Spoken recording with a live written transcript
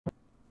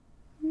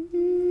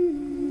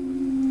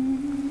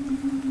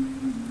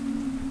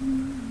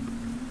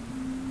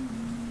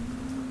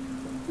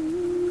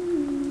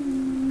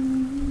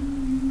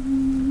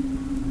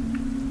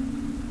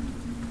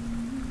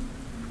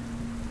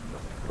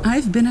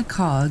I've been a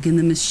cog in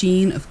the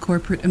machine of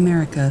corporate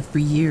America for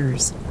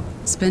years,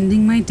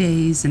 spending my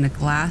days in a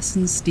glass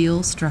and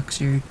steel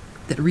structure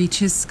that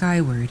reaches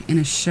skyward in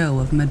a show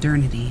of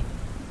modernity.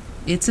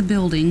 It's a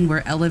building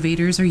where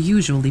elevators are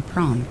usually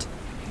prompt,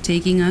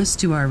 taking us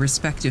to our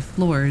respective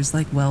floors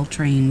like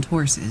well-trained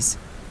horses.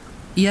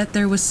 Yet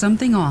there was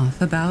something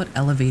off about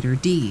Elevator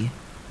D,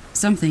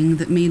 something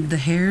that made the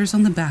hairs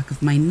on the back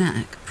of my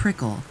neck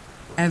prickle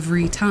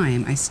every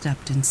time I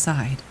stepped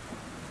inside.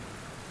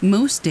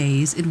 Most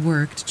days it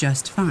worked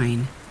just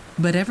fine,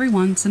 but every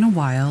once in a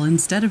while,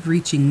 instead of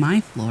reaching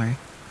my floor,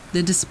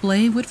 the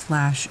display would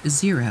flash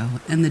 0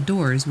 and the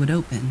doors would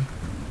open.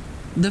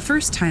 The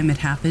first time it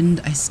happened,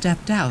 I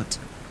stepped out,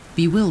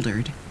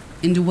 bewildered,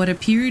 into what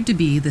appeared to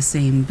be the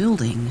same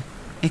building,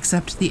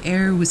 except the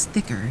air was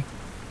thicker,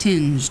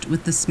 tinged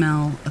with the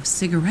smell of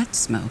cigarette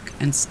smoke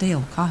and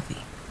stale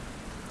coffee.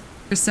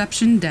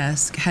 Reception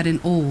desk had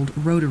an old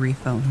rotary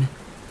phone.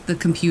 The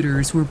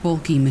computers were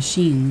bulky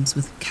machines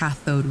with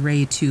cathode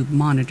ray tube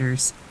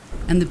monitors,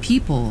 and the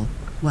people,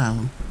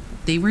 well,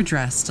 they were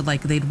dressed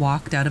like they'd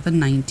walked out of a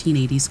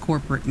 1980s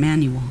corporate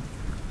manual.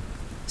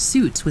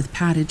 Suits with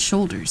padded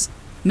shoulders,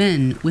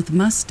 men with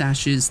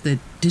mustaches that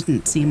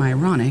didn't seem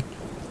ironic,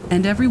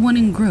 and everyone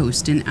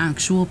engrossed in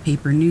actual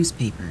paper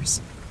newspapers.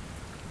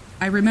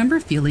 I remember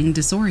feeling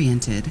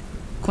disoriented,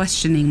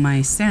 questioning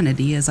my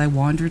sanity as I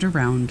wandered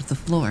around the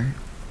floor.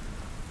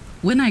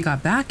 When I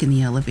got back in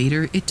the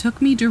elevator, it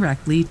took me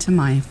directly to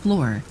my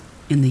floor,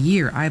 in the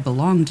year I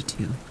belonged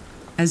to,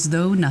 as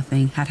though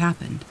nothing had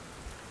happened.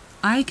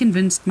 I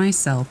convinced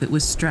myself it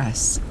was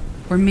stress,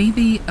 or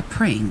maybe a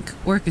prank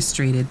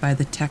orchestrated by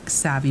the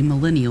tech-savvy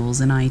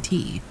millennials in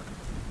IT.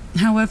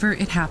 However,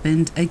 it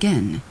happened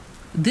again,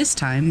 this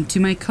time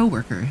to my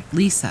coworker,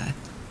 Lisa,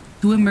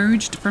 who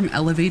emerged from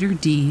Elevator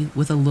D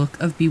with a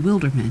look of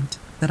bewilderment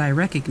that I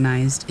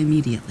recognized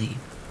immediately.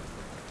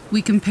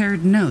 We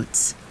compared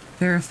notes,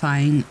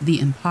 verifying the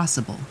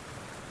impossible,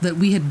 that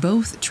we had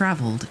both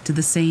traveled to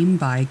the same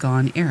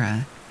bygone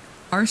era.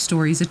 Our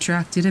stories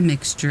attracted a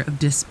mixture of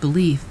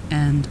disbelief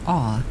and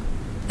awe,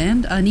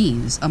 and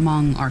unease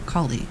among our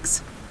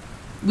colleagues.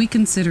 We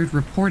considered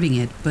reporting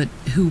it, but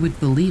who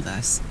would believe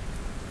us?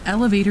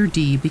 Elevator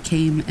D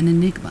became an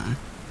enigma,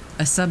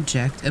 a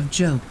subject of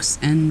jokes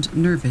and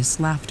nervous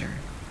laughter.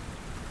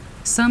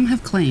 Some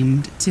have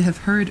claimed to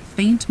have heard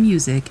faint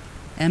music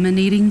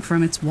emanating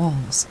from its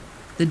walls,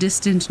 the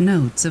distant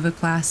notes of a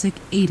classic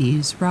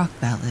 80s rock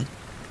ballad.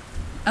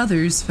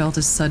 Others felt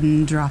a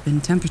sudden drop in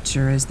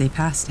temperature as they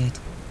passed it.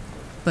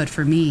 But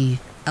for me,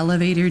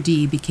 Elevator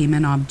D became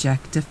an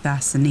object of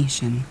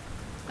fascination,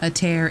 a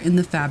tear in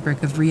the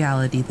fabric of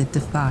reality that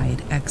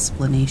defied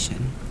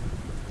explanation.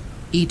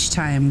 Each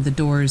time the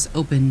doors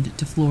opened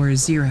to floor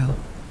 0,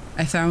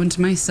 I found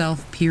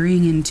myself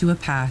peering into a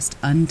past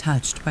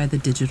untouched by the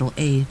digital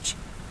age,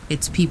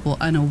 its people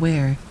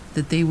unaware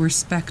that they were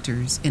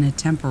specters in a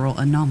temporal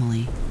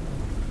anomaly.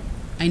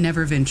 I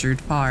never ventured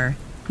far,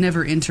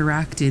 never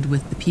interacted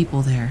with the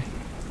people there.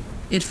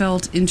 It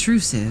felt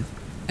intrusive,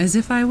 as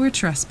if I were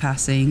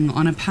trespassing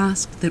on a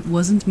past that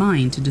wasn't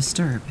mine to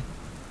disturb.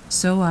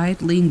 So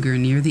I'd linger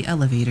near the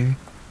elevator,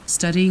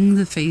 studying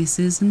the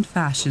faces and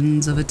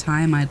fashions of a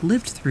time I'd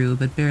lived through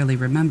but barely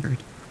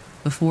remembered,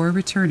 before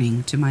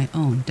returning to my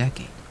own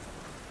decade.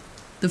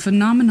 The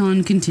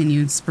phenomenon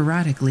continued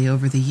sporadically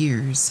over the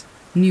years.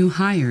 New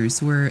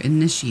hires were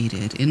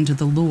initiated into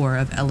the lore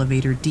of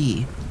Elevator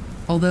D,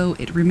 although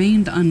it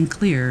remained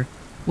unclear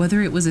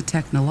whether it was a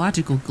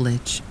technological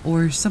glitch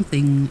or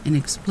something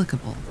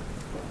inexplicable,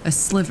 a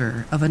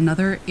sliver of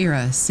another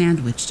era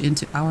sandwiched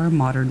into our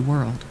modern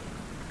world.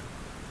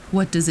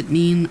 What does it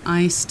mean?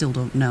 I still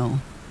don't know.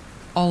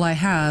 All I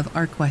have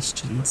are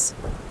questions.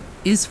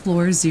 Is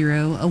floor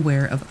 0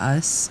 aware of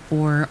us,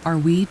 or are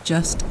we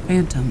just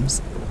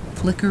phantoms,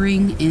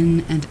 flickering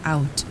in and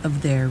out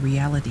of their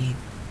reality?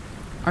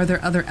 Are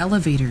there other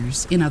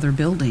elevators in other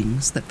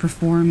buildings that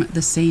perform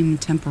the same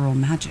temporal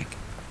magic?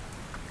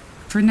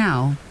 For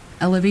now,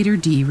 Elevator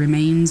D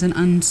remains an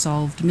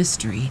unsolved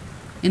mystery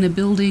in a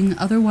building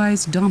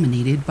otherwise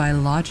dominated by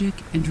logic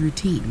and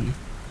routine,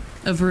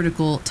 a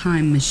vertical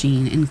time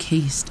machine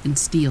encased in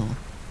steel,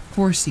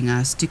 forcing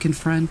us to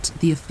confront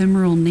the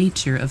ephemeral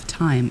nature of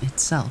time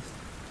itself,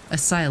 a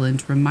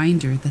silent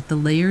reminder that the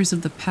layers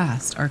of the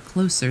past are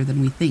closer than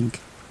we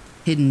think,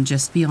 hidden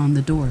just beyond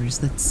the doors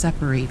that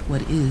separate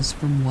what is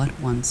from what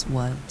once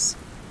was.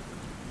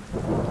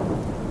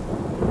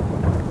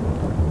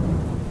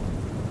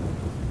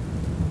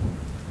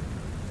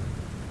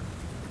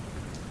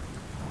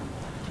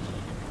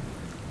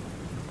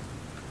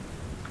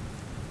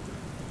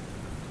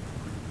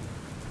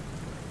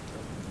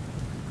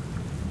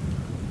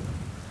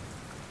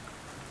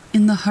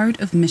 In the heart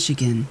of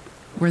Michigan,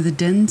 where the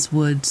dense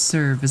woods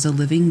serve as a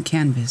living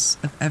canvas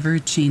of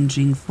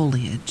ever-changing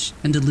foliage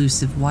and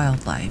elusive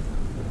wildlife,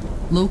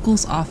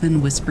 locals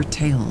often whisper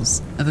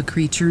tales of a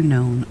creature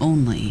known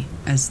only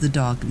as the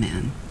Dog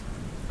Man.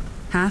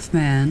 Half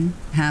man,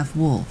 half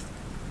wolf,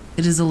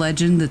 It is a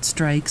legend that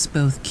strikes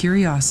both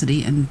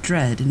curiosity and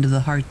dread into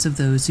the hearts of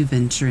those who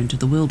venture into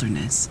the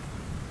wilderness.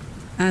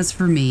 As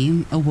for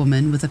me, a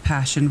woman with a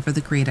passion for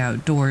the great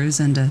outdoors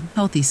and a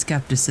healthy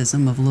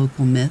skepticism of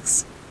local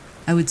myths,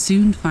 I would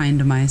soon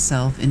find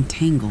myself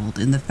entangled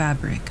in the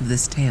fabric of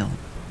this tale.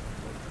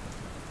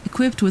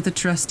 Equipped with a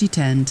trusty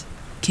tent,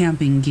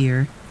 camping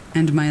gear,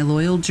 and my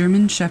loyal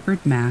German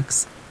Shepherd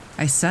Max,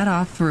 I set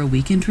off for a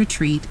weekend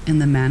retreat in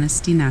the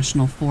Manistee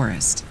National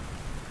Forest.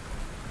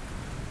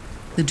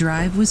 The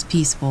drive was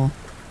peaceful,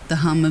 the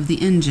hum of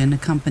the engine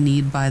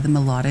accompanied by the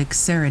melodic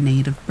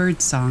serenade of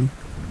birdsong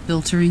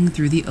filtering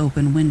through the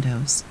open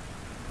windows.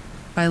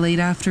 By late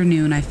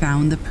afternoon, I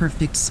found the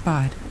perfect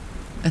spot,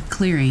 a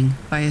clearing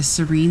by a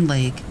serene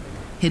lake,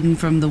 hidden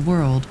from the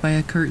world by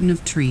a curtain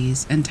of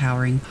trees and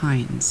towering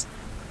pines.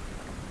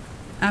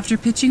 After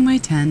pitching my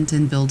tent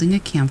and building a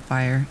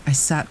campfire, I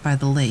sat by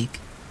the lake,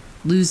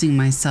 losing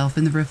myself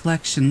in the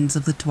reflections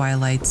of the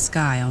twilight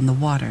sky on the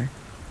water.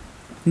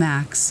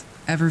 Max,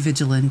 ever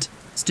vigilant,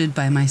 stood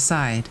by my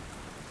side,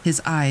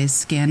 his eyes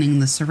scanning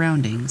the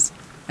surroundings,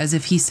 as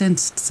if he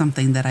sensed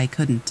something that I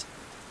couldn't.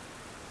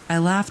 I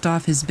laughed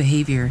off his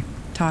behavior,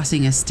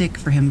 tossing a stick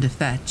for him to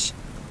fetch,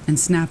 and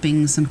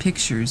snapping some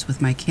pictures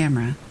with my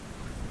camera.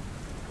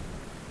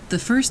 The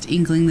first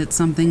inkling that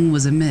something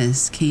was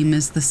amiss came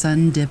as the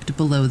sun dipped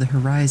below the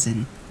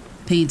horizon,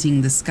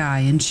 painting the sky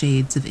in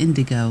shades of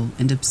indigo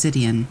and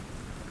obsidian.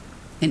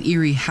 An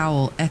eerie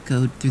howl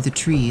echoed through the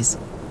trees,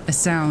 a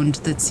sound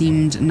that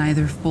seemed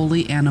neither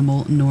fully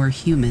animal nor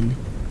human.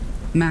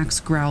 Max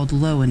growled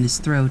low in his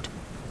throat,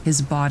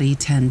 his body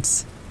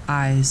tense,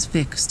 eyes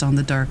fixed on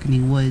the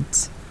darkening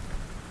woods.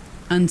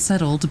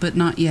 Unsettled but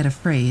not yet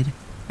afraid,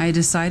 I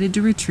decided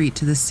to retreat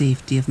to the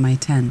safety of my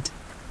tent.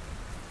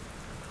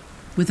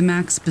 With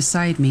Max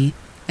beside me,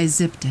 I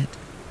zipped it,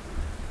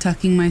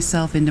 tucking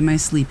myself into my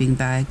sleeping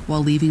bag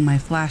while leaving my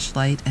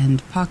flashlight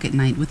and pocket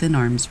knife within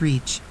arm's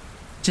reach,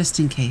 just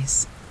in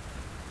case.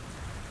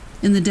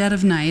 In the dead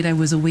of night, I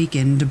was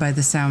awakened by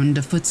the sound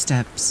of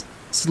footsteps,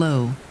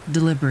 slow,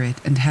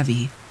 deliberate, and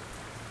heavy.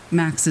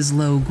 Max's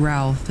low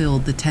growl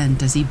filled the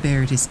tent as he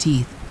bared his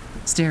teeth,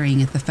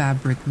 staring at the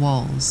fabric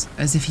walls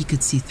as if he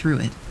could see through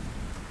it.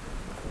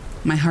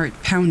 My heart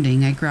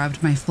pounding, I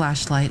grabbed my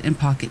flashlight and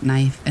pocket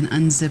knife and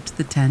unzipped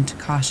the tent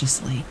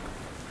cautiously,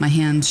 my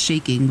hands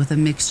shaking with a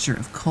mixture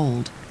of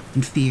cold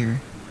and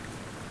fear.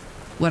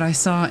 What I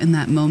saw in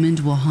that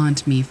moment will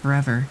haunt me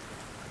forever.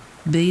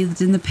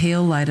 Bathed in the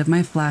pale light of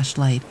my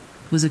flashlight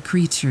was a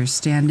creature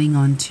standing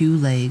on two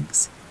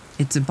legs,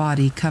 its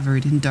body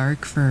covered in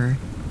dark fur,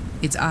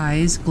 its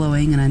eyes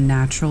glowing an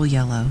unnatural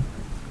yellow.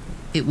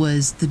 It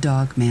was the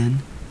Dogman,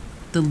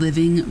 the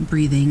living,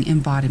 breathing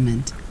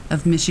embodiment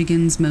of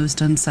Michigan's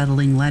most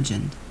unsettling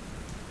legend.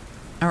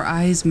 Our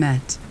eyes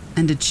met,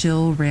 and a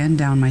chill ran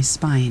down my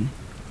spine.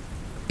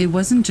 It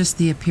wasn't just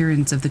the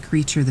appearance of the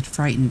creature that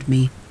frightened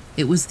me,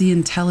 it was the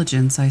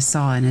intelligence I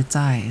saw in its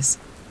eyes,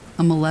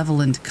 a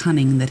malevolent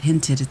cunning that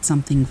hinted at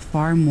something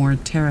far more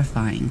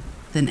terrifying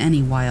than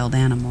any wild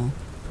animal.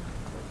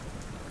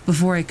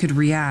 Before I could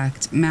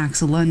react,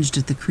 Max lunged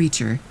at the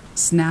creature,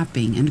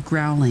 snapping and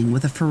growling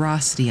with a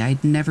ferocity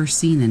I'd never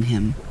seen in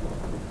him.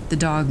 The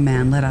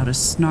Dogman let out a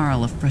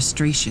snarl of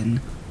frustration,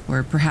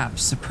 or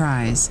perhaps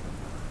surprise,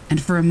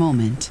 and for a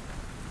moment,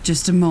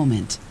 just a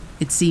moment,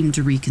 it seemed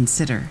to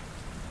reconsider.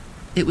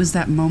 It was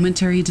that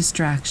momentary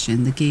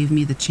distraction that gave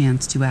me the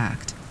chance to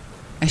act.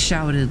 I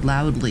shouted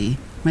loudly,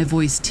 my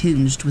voice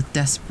tinged with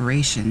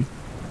desperation,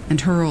 and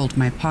hurled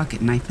my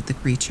pocket knife at the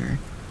creature.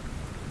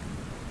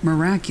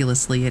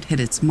 Miraculously, it hit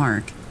its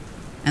mark,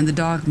 and the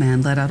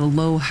Dogman let out a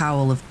low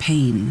howl of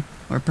pain,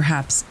 or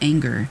perhaps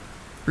anger,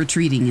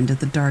 retreating into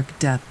the dark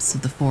depths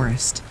of the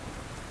forest.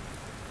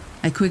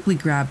 I quickly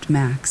grabbed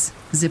Max,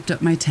 zipped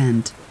up my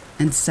tent,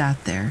 and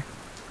sat there,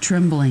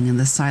 trembling in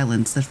the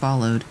silence that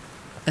followed,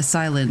 a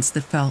silence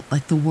that felt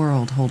like the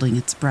world holding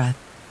its breath.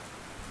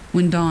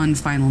 When dawn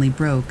finally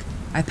broke,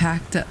 I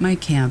packed up my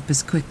camp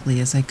as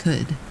quickly as I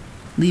could,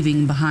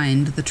 leaving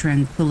behind the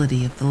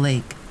tranquility of the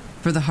lake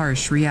for the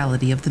harsh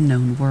reality of the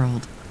known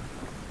world.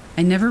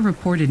 I never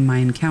reported my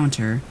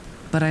encounter,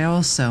 but I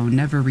also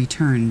never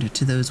returned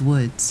to those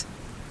woods.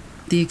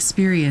 The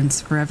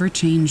experience forever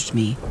changed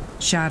me,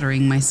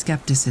 shattering my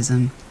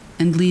skepticism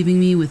and leaving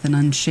me with an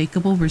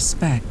unshakable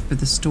respect for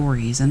the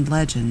stories and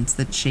legends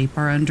that shape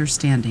our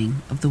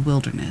understanding of the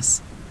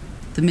wilderness.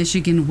 The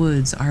Michigan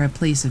woods are a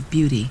place of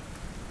beauty,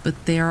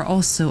 but they are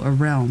also a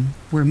realm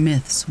where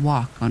myths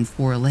walk on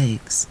four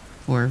legs,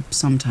 or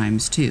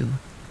sometimes two,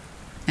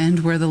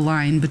 and where the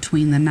line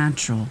between the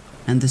natural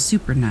and the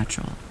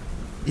supernatural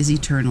is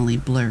eternally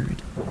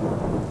blurred.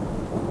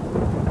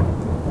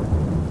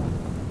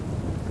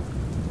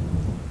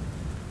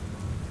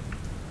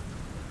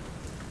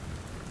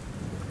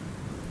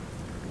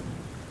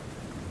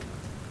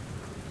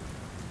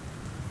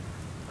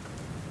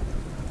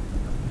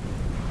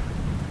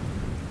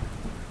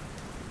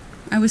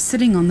 I was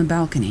sitting on the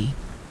balcony,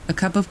 a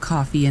cup of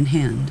coffee in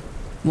hand,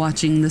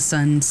 watching the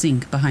sun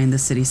sink behind the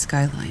city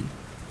skyline.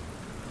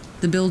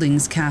 The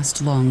buildings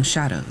cast long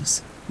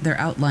shadows, their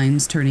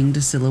outlines turning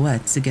to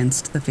silhouettes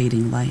against the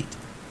fading light.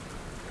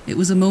 It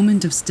was a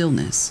moment of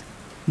stillness,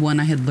 one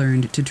I had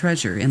learned to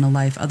treasure in a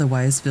life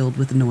otherwise filled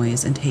with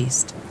noise and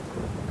haste.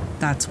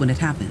 That's when it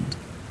happened.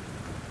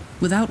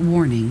 Without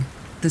warning,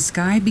 the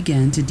sky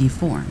began to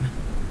deform.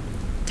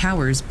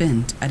 Towers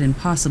bent at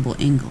impossible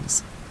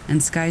angles,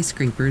 and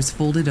skyscrapers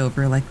folded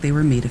over like they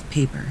were made of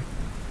paper.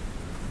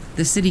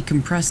 The city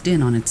compressed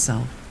in on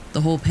itself,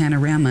 the whole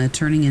panorama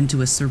turning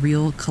into a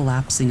surreal,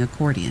 collapsing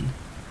accordion.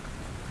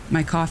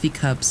 My coffee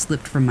cup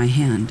slipped from my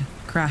hand,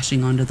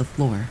 crashing onto the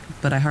floor,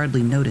 but I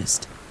hardly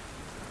noticed.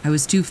 I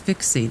was too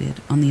fixated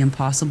on the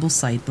impossible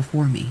sight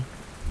before me.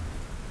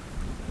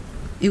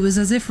 It was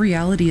as if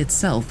reality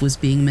itself was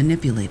being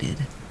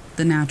manipulated,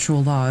 the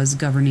natural laws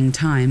governing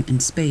time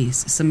and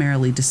space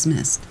summarily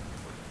dismissed.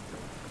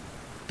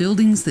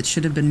 Buildings that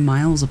should have been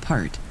miles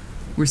apart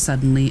were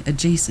suddenly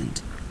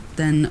adjacent,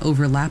 then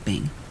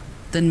overlapping,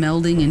 then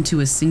melding into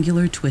a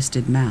singular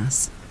twisted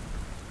mass.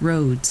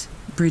 Roads,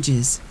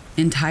 bridges,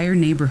 entire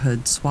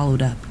neighborhoods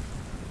swallowed up,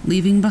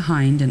 leaving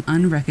behind an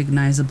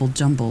unrecognizable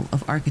jumble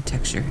of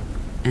architecture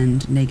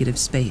and negative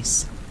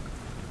space.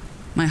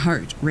 My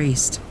heart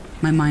raced,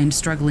 my mind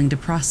struggling to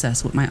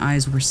process what my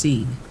eyes were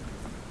seeing.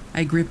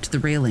 I gripped the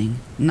railing,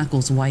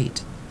 knuckles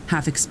white,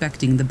 half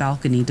expecting the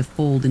balcony to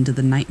fold into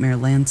the nightmare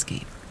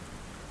landscape.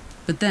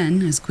 But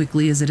then, as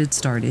quickly as it had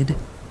started,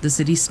 the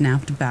city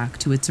snapped back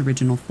to its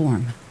original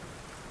form.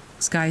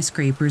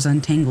 Skyscrapers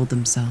untangled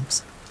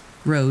themselves,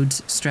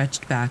 roads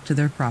stretched back to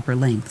their proper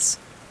lengths,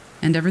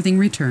 and everything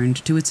returned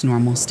to its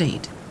normal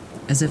state,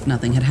 as if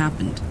nothing had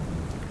happened.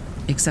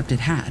 Except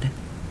it had.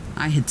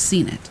 I had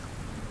seen it.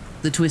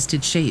 The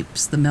twisted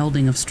shapes, the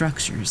melding of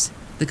structures,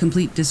 the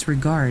complete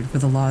disregard for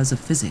the laws of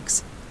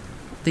physics.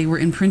 They were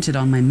imprinted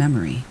on my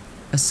memory,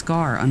 a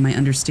scar on my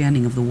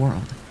understanding of the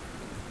world.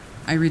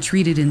 I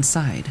retreated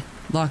inside,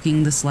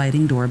 locking the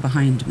sliding door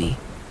behind me.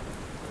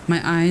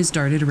 My eyes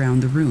darted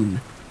around the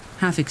room,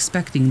 half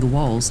expecting the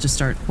walls to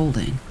start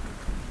folding.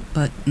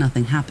 But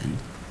nothing happened.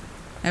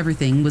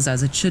 Everything was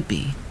as it should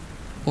be,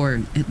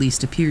 or at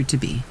least appeared to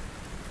be.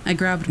 I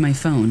grabbed my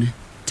phone,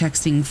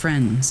 texting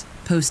friends,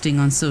 posting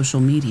on social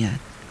media,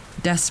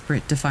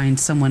 desperate to find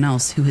someone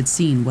else who had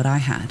seen what I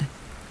had.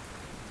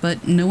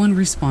 But no one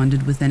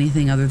responded with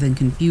anything other than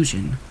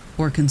confusion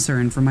or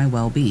concern for my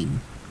well-being.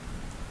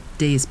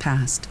 Days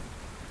passed.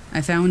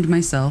 I found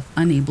myself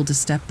unable to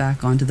step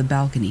back onto the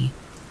balcony,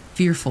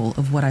 fearful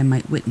of what I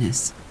might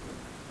witness.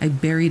 I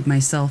buried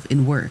myself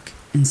in work,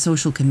 in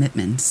social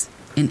commitments,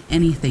 in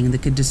anything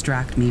that could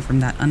distract me from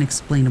that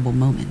unexplainable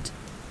moment.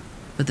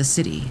 But the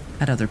city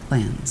had other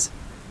plans.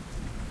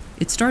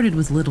 It started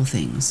with little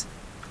things.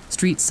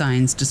 Street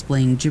signs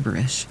displaying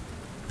gibberish,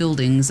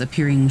 buildings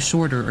appearing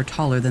shorter or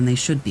taller than they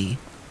should be,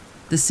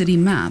 the city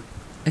map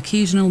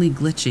occasionally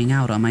glitching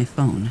out on my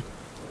phone.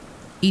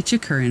 Each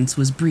occurrence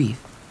was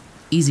brief,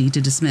 easy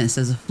to dismiss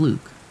as a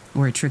fluke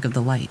or a trick of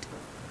the light.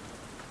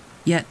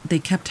 Yet they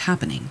kept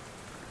happening,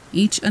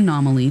 each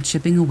anomaly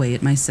chipping away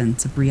at my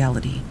sense of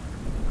reality,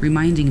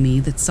 reminding me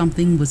that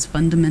something was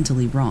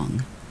fundamentally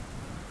wrong.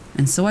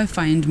 And so I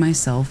find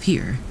myself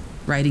here,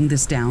 writing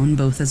this down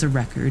both as a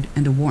record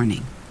and a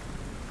warning.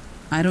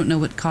 I don't know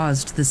what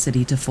caused the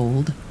city to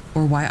fold,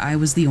 or why I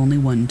was the only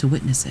one to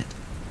witness it.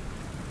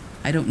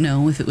 I don't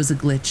know if it was a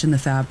glitch in the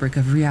fabric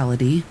of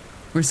reality,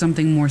 or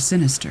something more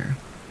sinister.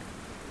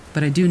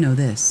 But I do know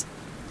this: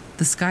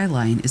 the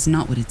skyline is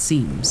not what it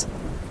seems.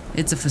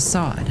 It's a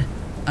facade,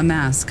 a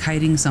mask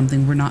hiding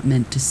something we're not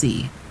meant to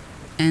see.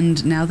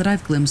 And now that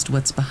I've glimpsed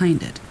what's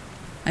behind it,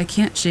 I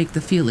can't shake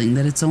the feeling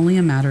that it's only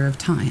a matter of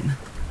time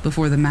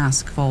before the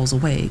mask falls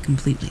away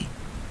completely.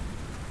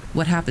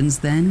 What happens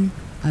then,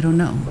 I don't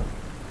know.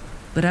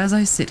 But as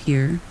I sit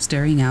here,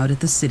 staring out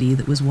at the city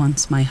that was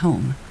once my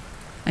home,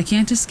 I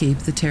can't escape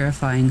the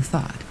terrifying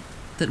thought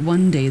that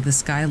one day the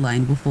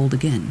skyline will fold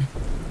again,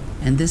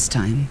 and this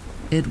time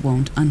it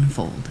won't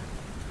unfold.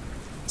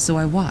 So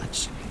I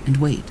watch and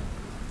wait,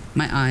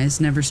 my eyes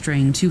never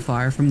straying too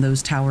far from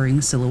those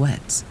towering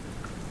silhouettes,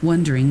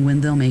 wondering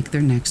when they'll make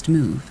their next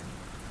move,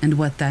 and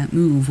what that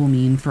move will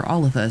mean for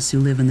all of us who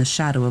live in the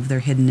shadow of their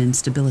hidden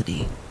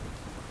instability.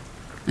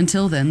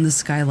 Until then, the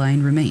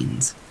skyline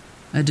remains,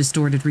 a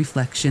distorted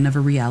reflection of a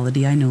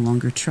reality I no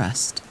longer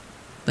trust,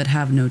 but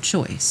have no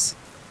choice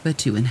but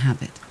to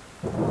inhabit.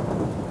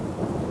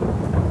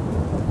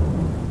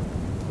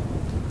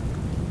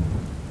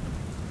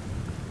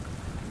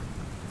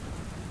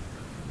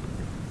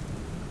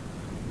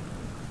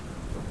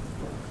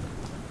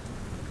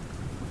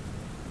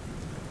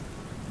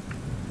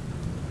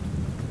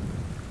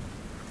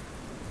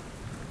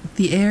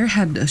 The air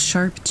had a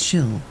sharp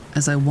chill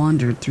as I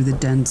wandered through the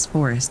dense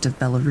forest of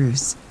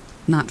Belarus,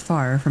 not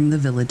far from the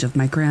village of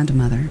my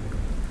grandmother.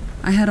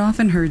 I had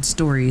often heard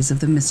stories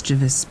of the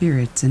mischievous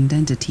spirits and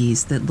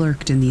entities that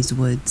lurked in these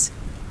woods,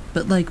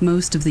 but like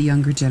most of the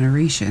younger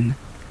generation,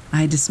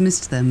 I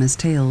dismissed them as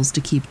tales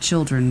to keep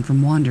children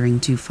from wandering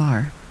too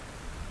far.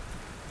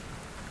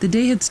 The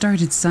day had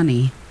started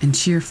sunny and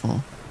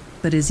cheerful,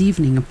 but as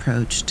evening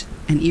approached,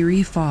 an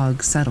eerie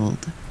fog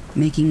settled,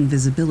 making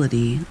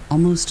visibility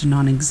almost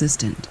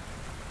non-existent.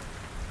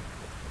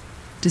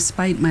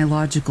 Despite my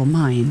logical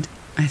mind,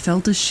 I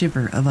felt a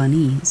shiver of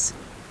unease.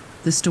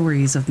 The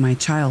stories of my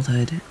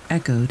childhood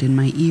echoed in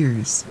my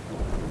ears.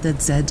 The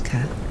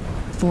Zedka,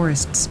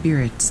 forest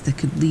spirits that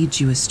could lead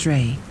you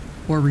astray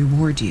or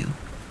reward you,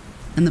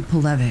 and the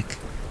Polevik,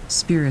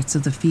 spirits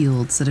of the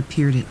fields that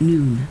appeared at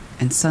noon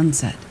and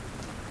sunset,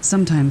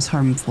 sometimes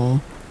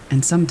harmful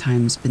and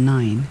sometimes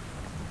benign.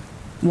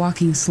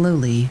 Walking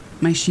slowly,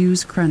 my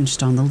shoes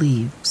crunched on the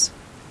leaves,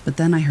 but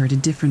then I heard a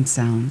different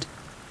sound,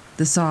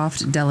 the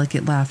soft,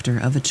 delicate laughter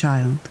of a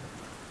child.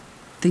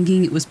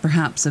 Thinking it was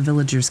perhaps a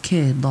villager's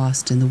kid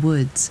lost in the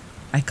woods,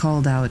 I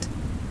called out,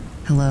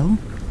 "Hello?"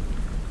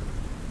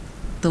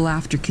 The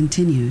laughter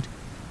continued,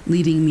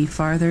 leading me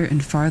farther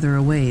and farther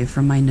away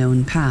from my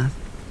known path.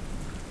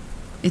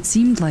 It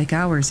seemed like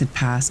hours had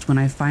passed when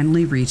I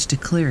finally reached a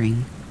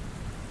clearing.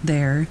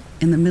 There,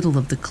 in the middle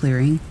of the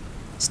clearing,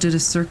 stood a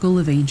circle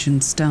of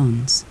ancient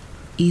stones,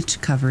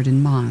 each covered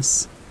in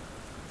moss.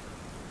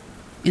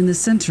 In the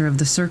center of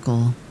the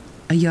circle,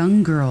 a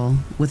young girl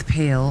with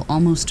pale,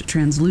 almost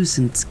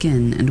translucent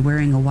skin and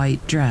wearing a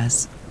white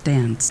dress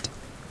danced,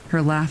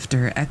 her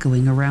laughter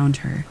echoing around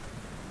her.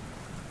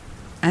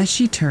 As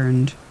she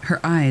turned, her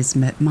eyes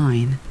met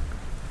mine.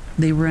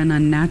 They were an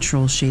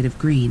unnatural shade of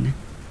green.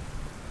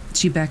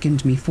 She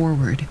beckoned me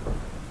forward.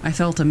 I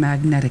felt a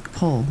magnetic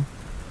pull,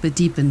 but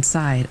deep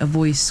inside, a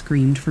voice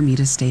screamed for me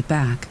to stay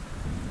back.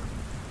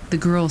 The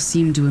girl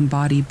seemed to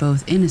embody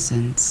both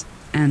innocence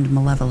and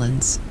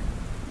malevolence.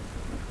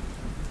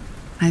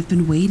 "I've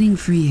been waiting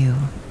for you,"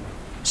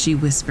 she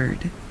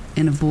whispered,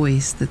 in a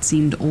voice that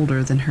seemed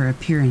older than her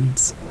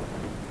appearance.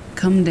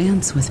 "Come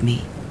dance with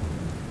me."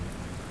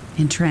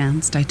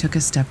 Entranced, I took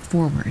a step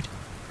forward,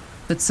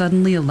 but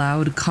suddenly a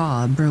loud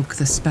caw broke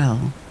the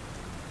spell.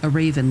 A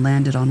raven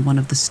landed on one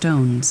of the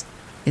stones,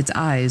 its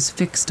eyes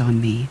fixed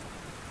on me.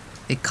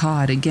 It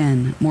cawed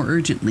again, more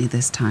urgently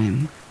this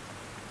time.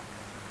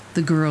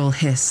 The girl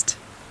hissed,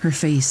 her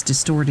face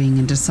distorting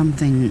into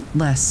something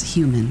less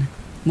human,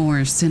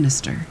 more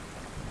sinister.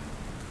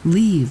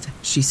 "Leave,"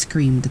 she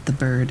screamed at the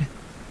bird,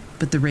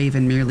 but the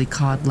raven merely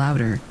cawed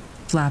louder,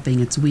 flapping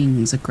its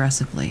wings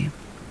aggressively.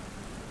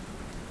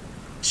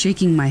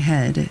 Shaking my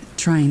head,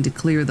 trying to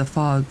clear the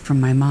fog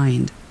from my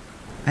mind,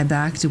 I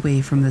backed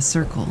away from the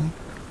circle.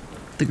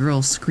 The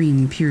girl's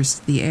scream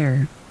pierced the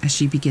air as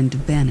she began to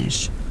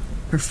vanish,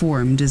 her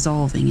form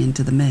dissolving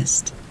into the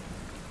mist.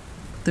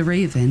 The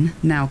raven,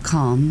 now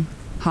calm,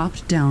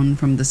 hopped down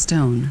from the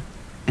stone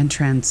and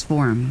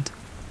transformed.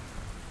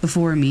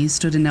 Before me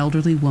stood an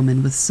elderly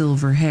woman with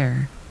silver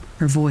hair,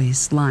 her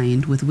voice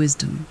lined with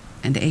wisdom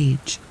and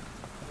age.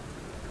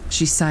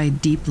 She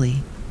sighed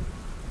deeply.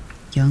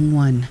 "Young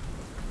one,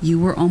 you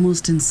were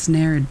almost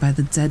ensnared by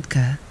the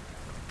Zedka.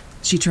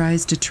 She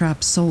tries to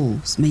trap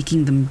souls,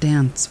 making them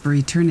dance for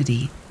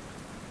eternity.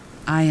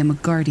 I am a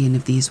guardian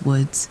of these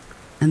woods,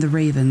 and the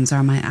ravens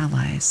are my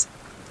allies.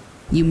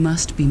 You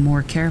must be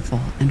more careful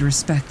and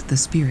respect the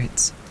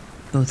spirits,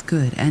 both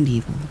good and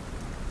evil."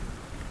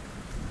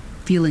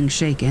 Feeling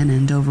shaken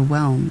and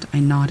overwhelmed,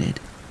 I nodded.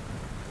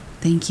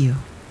 "Thank you,"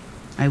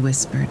 I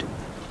whispered.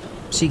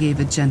 She gave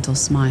a gentle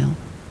smile.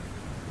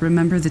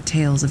 "Remember the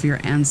tales of your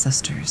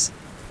ancestors.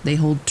 They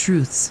hold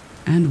truths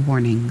and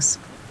warnings."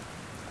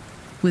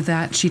 With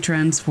that, she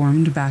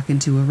transformed back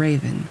into a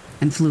raven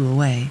and flew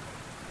away.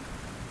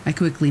 I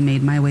quickly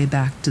made my way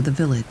back to the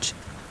village,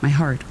 my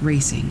heart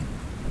racing.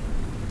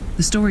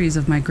 The stories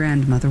of my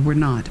grandmother were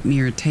not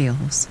mere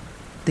tales.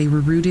 They were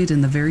rooted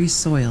in the very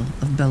soil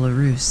of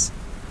Belarus.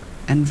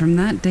 And from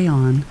that day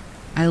on,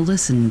 I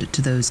listened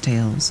to those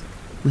tales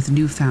with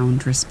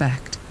newfound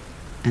respect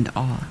and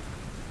awe.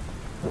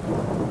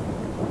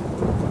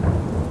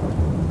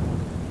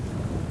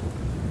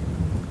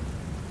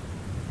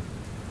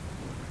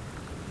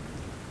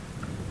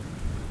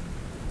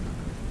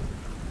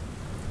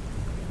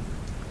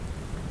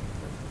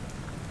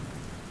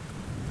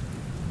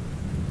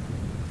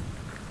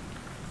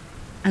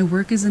 I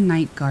work as a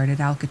night guard at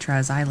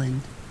Alcatraz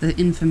Island, the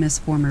infamous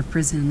former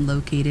prison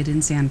located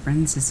in San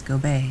Francisco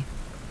Bay.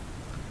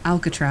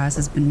 Alcatraz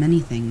has been many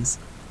things: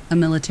 a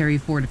military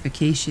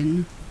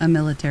fortification, a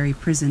military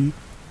prison,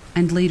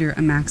 and later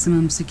a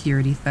maximum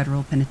security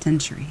federal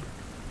penitentiary.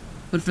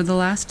 But for the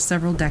last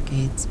several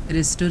decades, it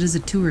has stood as a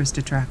tourist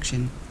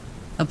attraction,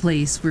 a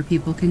place where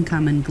people can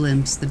come and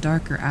glimpse the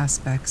darker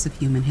aspects of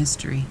human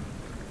history.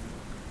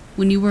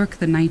 When you work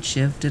the night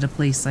shift at a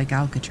place like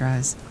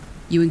Alcatraz,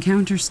 you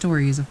encounter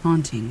stories of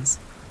hauntings,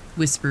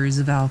 whispers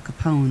of Al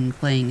Capone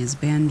playing his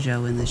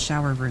banjo in the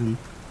shower room,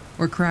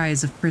 or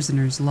cries of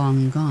prisoners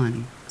long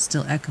gone,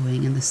 still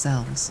echoing in the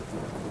cells.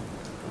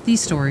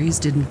 These stories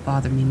didn't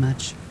bother me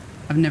much.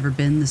 I've never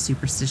been the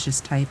superstitious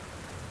type,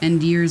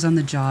 and years on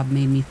the job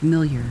made me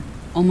familiar,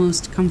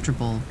 almost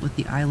comfortable with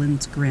the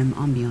island's grim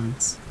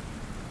ambiance.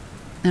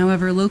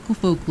 However, local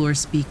folklore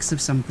speaks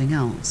of something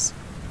else,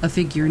 a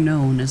figure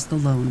known as the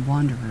Lone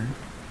Wanderer.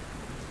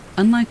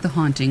 Unlike the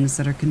hauntings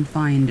that are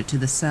confined to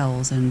the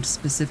cells and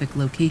specific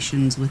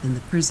locations within the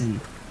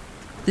prison,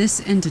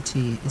 This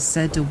entity is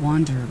said to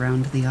wander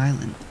around the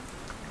island.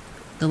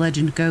 The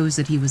legend goes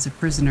that he was a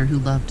prisoner who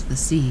loved the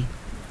sea.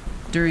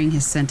 During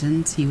his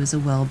sentence, he was a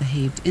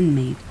well-behaved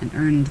inmate and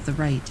earned the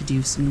right to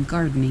do some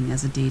gardening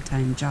as a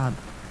daytime job.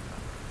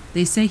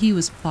 They say he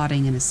was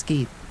plotting an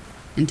escape,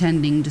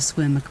 intending to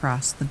swim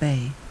across the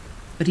bay,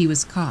 but he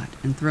was caught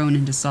and thrown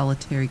into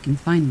solitary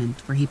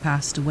confinement where he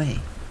passed away,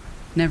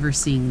 never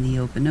seeing the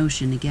open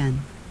ocean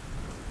again.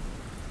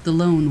 The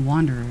lone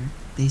wanderer,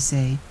 they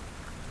say,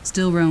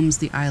 still roams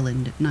the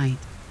island at night,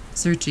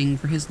 searching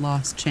for his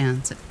lost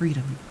chance at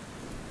freedom.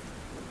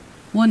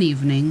 One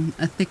evening,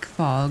 a thick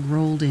fog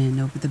rolled in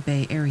over the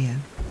Bay Area.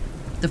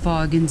 The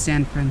fog in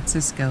San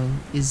Francisco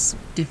is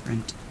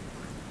different.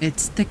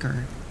 It's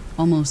thicker,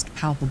 almost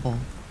palpable,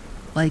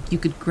 like you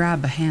could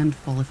grab a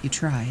handful if you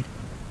tried.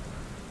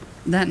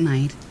 That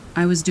night,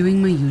 I was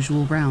doing my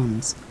usual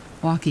rounds,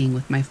 walking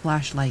with my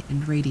flashlight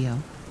and radio.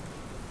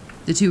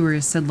 The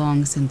tourists had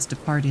long since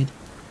departed,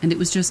 and it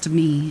was just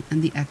me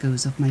and the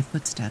echoes of my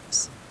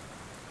footsteps.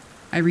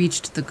 I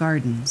reached the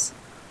gardens,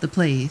 the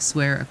place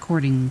where,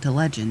 according to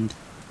legend,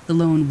 the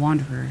lone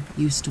wanderer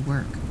used to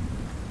work.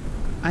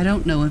 I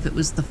don't know if it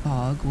was the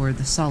fog or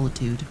the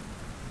solitude,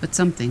 but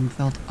something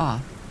felt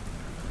off.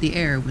 The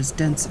air was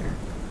denser,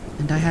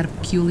 and I had a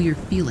peculiar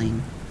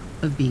feeling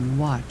of being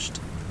watched.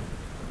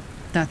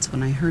 That's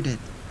when I heard it.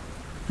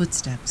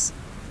 Footsteps.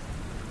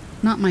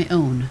 Not my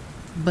own,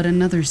 but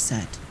another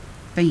set,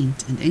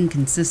 faint and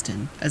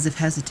inconsistent, as if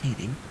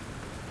hesitating.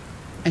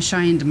 I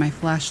shined my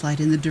flashlight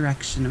in the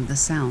direction of the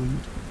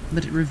sound,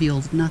 but it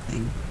revealed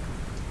nothing.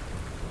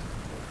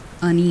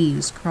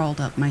 Unease crawled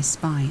up my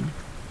spine,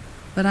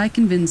 but I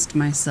convinced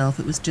myself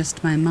it was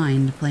just my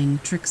mind playing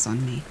tricks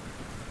on me.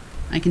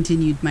 I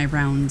continued my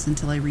rounds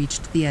until I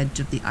reached the edge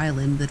of the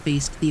island that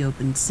faced the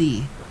open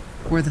sea,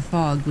 where the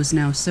fog was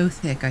now so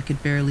thick I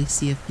could barely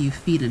see a few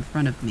feet in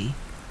front of me.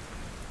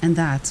 And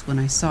that's when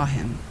I saw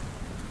him.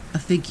 A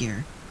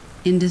figure,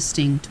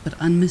 indistinct but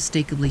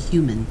unmistakably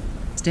human,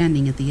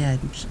 standing at the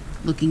edge,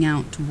 looking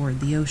out toward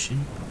the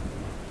ocean.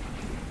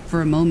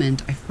 For a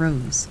moment, I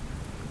froze.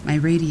 My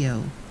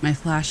radio, my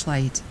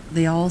flashlight,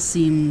 they all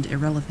seemed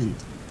irrelevant.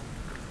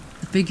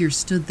 The figure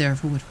stood there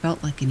for what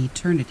felt like an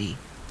eternity,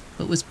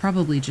 but was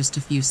probably just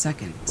a few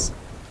seconds.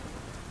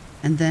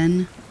 And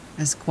then,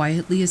 as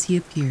quietly as he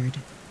appeared,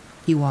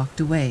 he walked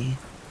away,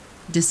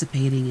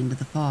 dissipating into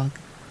the fog.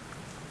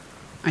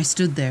 I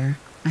stood there,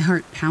 my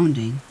heart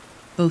pounding,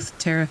 both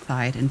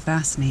terrified and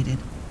fascinated.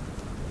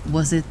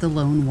 Was it the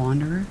lone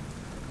wanderer?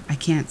 I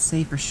can't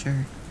say for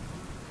sure.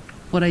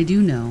 What I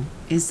do know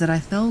is that I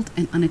felt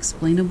an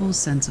unexplainable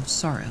sense of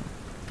sorrow,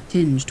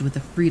 tinged with a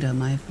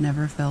freedom I've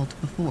never felt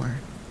before.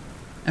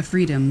 A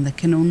freedom that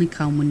can only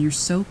come when you're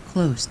so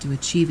close to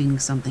achieving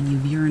something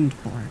you've yearned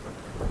for,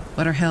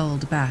 but are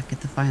held back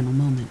at the final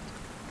moment.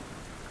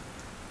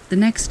 The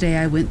next day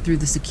I went through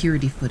the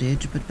security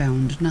footage but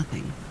found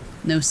nothing.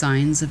 No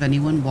signs of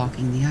anyone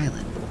walking the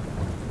island.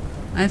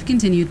 I've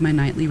continued my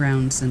nightly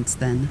round since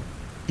then,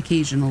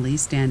 occasionally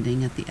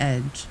standing at the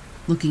edge,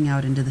 looking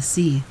out into the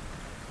sea,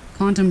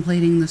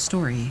 contemplating the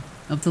story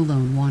of the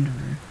lone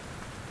wanderer.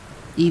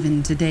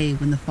 Even today,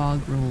 when the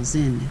fog rolls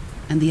in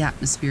and the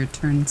atmosphere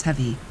turns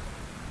heavy,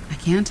 I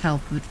can't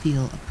help but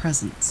feel a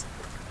presence,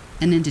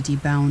 an entity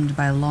bound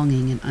by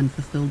longing and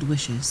unfulfilled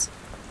wishes.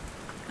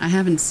 I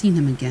haven't seen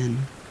him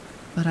again,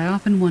 but I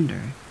often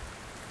wonder,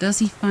 does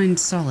he find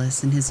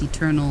solace in his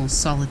eternal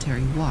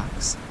solitary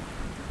walks?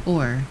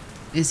 Or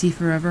is he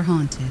forever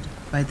haunted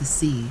by the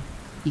sea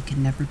he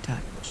can never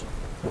touch?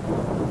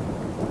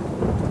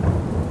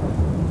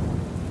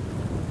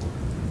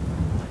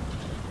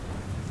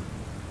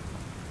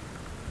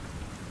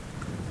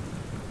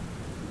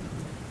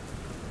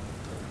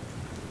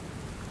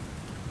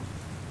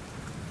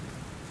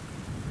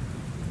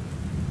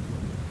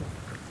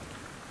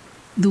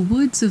 The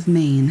woods of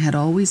Maine had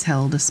always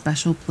held a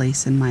special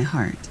place in my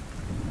heart,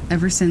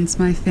 ever since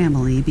my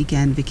family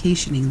began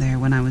vacationing there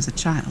when I was a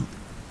child.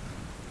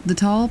 The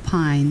tall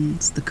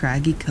pines, the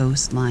craggy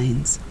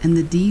coastlines, and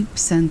the deep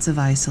sense of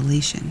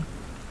isolation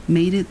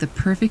made it the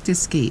perfect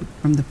escape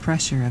from the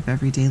pressure of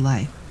everyday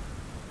life.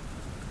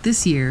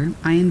 This year,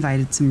 I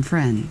invited some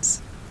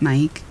friends,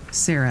 Mike,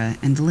 Sarah,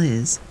 and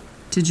Liz,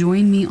 to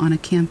join me on a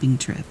camping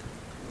trip,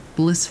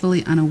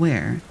 blissfully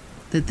unaware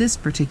that this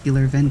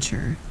particular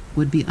venture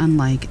would be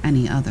unlike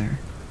any other.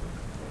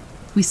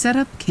 We set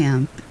up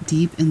camp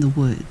deep in the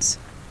woods,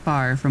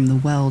 far from the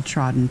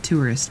well-trodden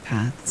tourist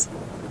paths.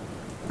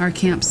 Our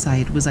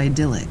campsite was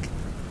idyllic,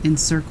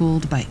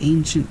 encircled by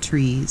ancient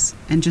trees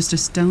and just a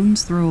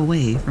stone's throw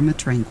away from a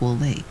tranquil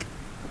lake.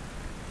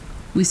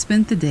 We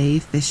spent the day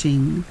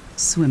fishing,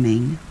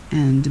 swimming,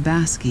 and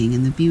basking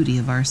in the beauty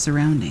of our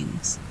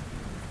surroundings.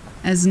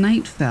 As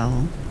night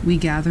fell, we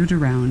gathered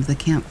around the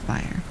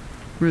campfire,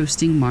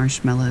 roasting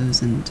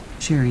marshmallows and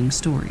sharing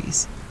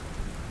stories.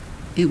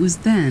 It was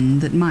then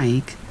that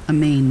Mike, a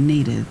Maine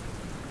native,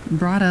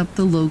 brought up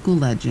the local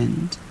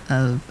legend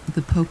of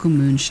the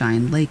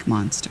Pocomoonshine Lake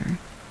Monster,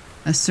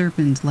 a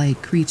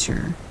serpent-like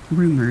creature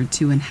rumored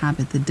to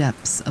inhabit the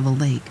depths of a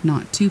lake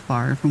not too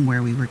far from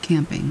where we were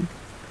camping.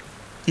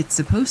 "It's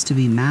supposed to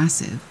be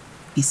massive,"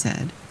 he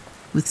said,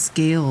 "with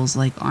scales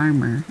like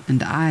armor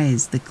and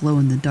eyes that glow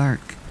in the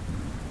dark."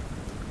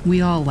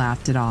 We all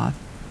laughed it off,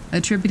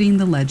 attributing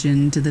the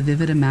legend to the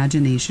vivid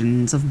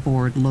imaginations of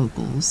bored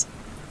locals.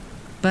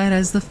 But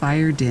as the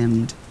fire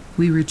dimmed,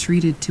 we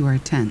retreated to our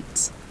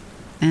tents,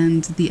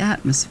 and the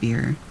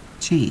atmosphere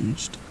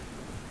changed.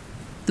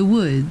 The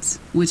woods,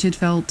 which had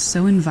felt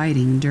so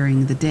inviting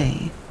during the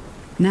day,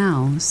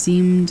 now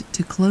seemed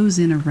to close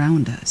in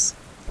around us,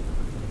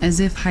 as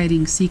if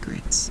hiding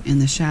secrets in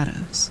the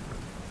shadows.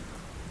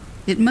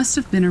 It must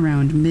have been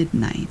around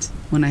midnight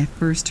when I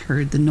first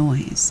heard the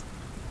noise,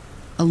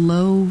 a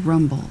low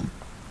rumble,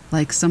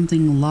 like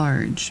something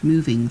large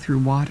moving through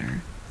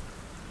water.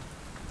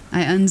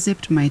 I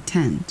unzipped my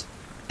tent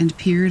and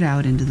peered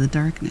out into the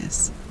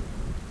darkness,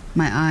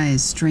 my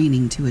eyes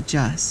straining to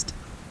adjust.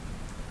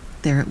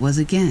 There it was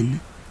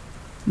again,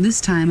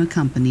 this time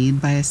accompanied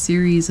by a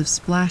series of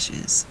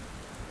splashes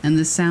and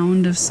the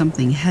sound of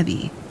something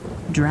heavy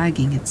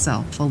dragging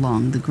itself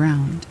along the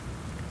ground.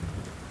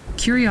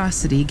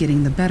 Curiosity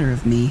getting the better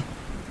of me,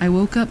 I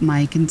woke up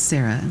Mike and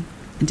Sarah,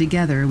 and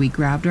together we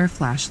grabbed our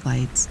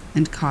flashlights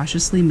and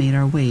cautiously made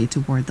our way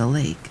toward the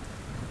lake.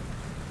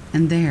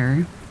 And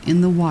there,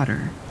 in the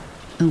water,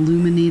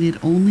 illuminated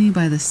only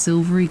by the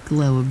silvery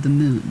glow of the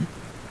moon,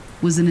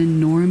 was an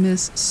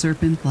enormous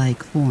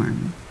serpent-like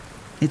form,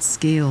 its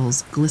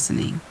scales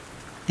glistening,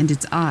 and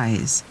its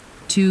eyes,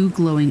 two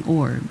glowing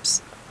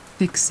orbs,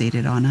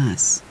 fixated on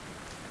us.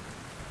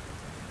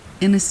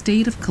 In a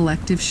state of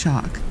collective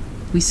shock,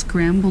 we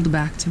scrambled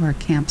back to our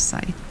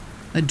campsite,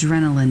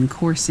 adrenaline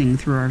coursing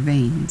through our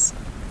veins.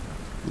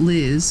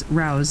 Liz,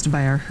 roused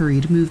by our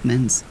hurried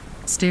movements,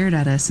 stared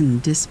at us in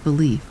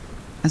disbelief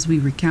as we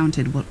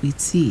recounted what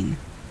we'd seen.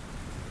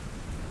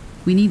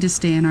 "We need to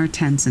stay in our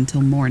tents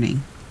until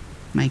morning,"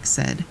 Mike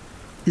said,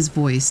 his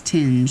voice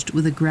tinged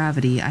with a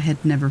gravity I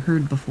had never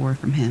heard before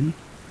from him.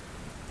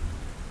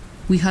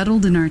 We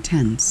huddled in our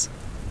tents,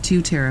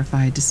 too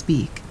terrified to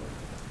speak.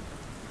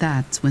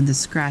 That's when the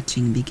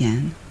scratching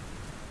began.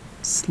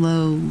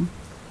 Slow,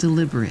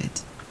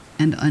 deliberate,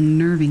 and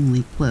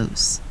unnervingly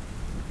close,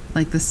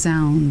 like the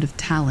sound of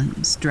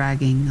talons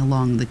dragging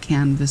along the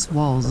canvas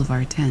walls of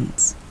our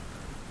tents.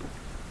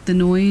 The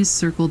noise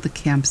circled the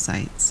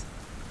campsites,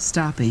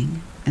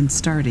 stopping and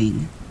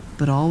starting,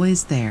 but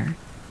always there,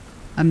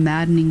 a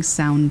maddening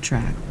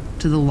soundtrack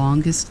to the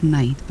longest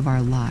night of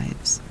our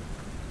lives.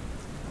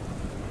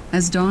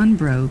 As dawn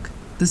broke,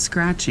 the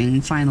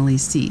scratching finally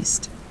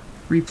ceased,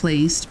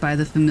 replaced by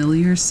the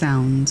familiar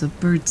sounds of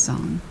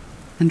birdsong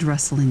and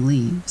rustling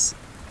leaves.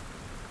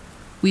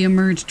 We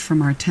emerged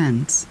from our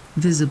tents,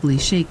 visibly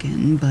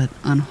shaken but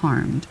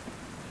unharmed,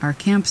 our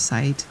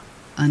campsite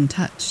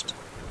untouched.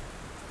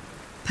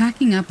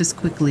 Packing up as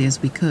quickly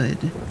as we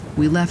could,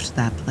 we left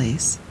that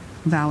place,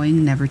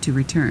 vowing never to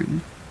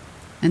return.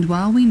 And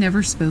while we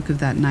never spoke of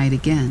that night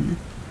again,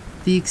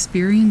 the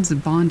experience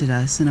bonded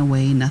us in a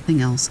way nothing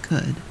else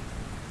could,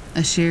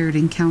 a shared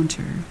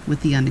encounter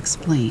with the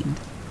unexplained,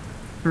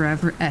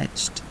 forever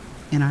etched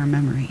in our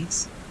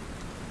memories.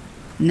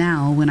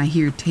 Now, when I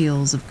hear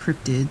tales of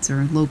cryptids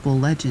or local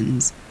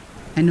legends,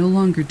 I no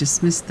longer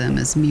dismiss them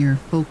as mere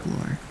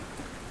folklore,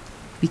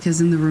 because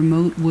in the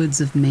remote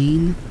woods of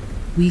Maine,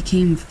 we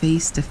came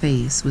face to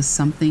face with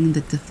something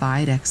that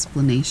defied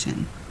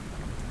explanation,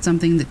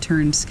 something that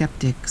turned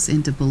skeptics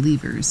into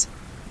believers,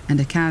 and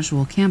a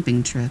casual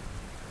camping trip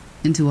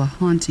into a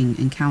haunting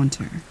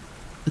encounter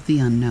with the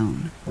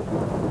unknown.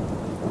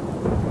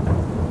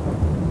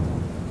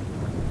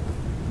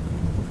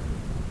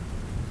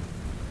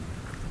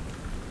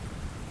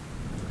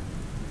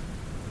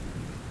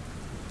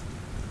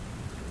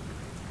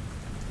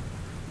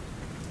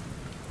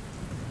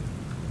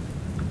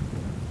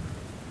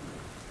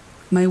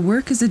 My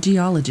work as a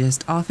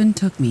geologist often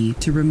took me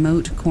to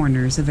remote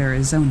corners of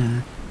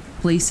Arizona,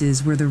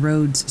 places where the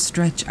roads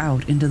stretch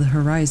out into the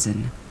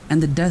horizon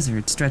and the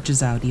desert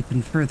stretches out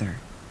even further.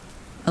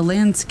 A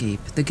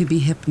landscape that could be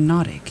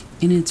hypnotic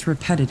in its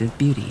repetitive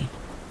beauty.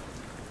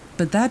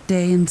 But that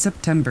day in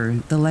September,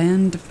 the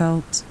land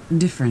felt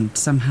different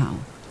somehow,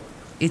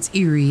 its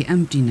eerie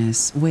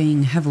emptiness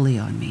weighing heavily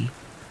on me.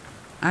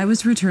 I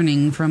was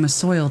returning from a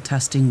soil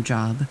testing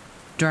job,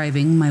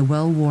 driving my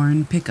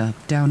well-worn pickup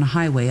down a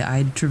highway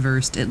I'd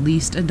traversed at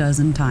least a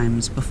dozen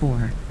times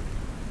before.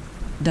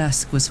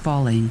 Dusk was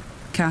falling,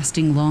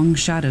 casting long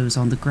shadows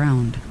on the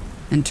ground,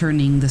 and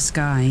turning the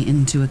sky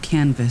into a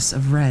canvas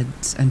of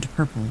reds and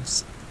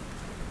purples.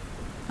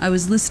 I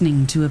was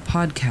listening to a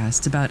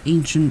podcast about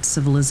ancient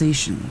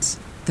civilizations,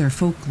 their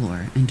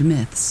folklore and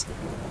myths,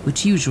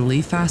 which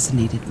usually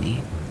fascinated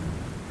me.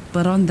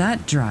 But on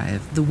that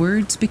drive, the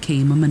words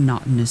became a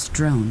monotonous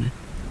drone,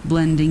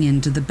 blending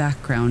into the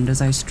background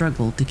as I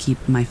struggled to keep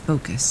my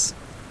focus.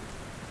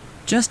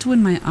 Just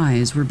when my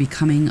eyes were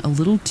becoming a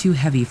little too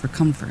heavy for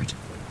comfort,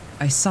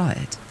 I saw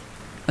it,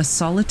 a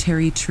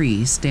solitary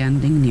tree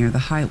standing near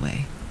the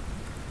highway.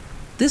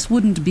 This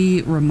wouldn't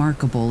be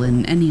remarkable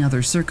in any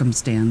other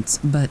circumstance,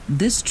 but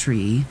this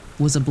tree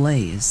was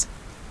ablaze.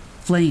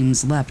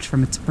 Flames leapt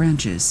from its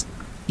branches,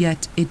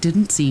 yet it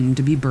didn't seem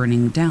to be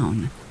burning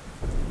down.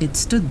 It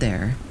stood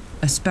there,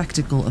 a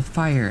spectacle of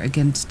fire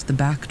against the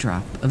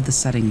backdrop of the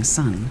setting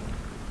sun.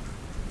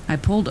 I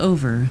pulled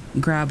over,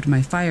 grabbed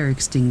my fire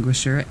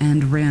extinguisher,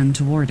 and ran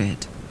toward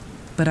it.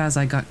 But as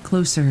I got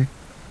closer,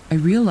 I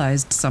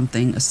realized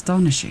something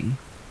astonishing.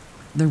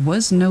 There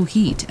was no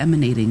heat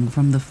emanating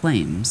from the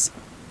flames.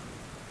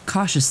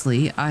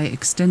 Cautiously, I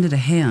extended a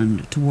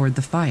hand toward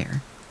the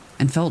fire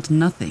and felt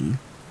nothing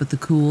but the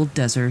cool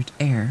desert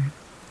air.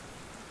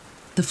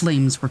 The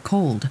flames were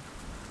cold,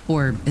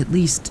 or at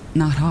least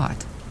not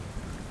hot.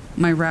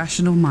 My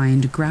rational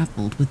mind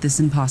grappled with this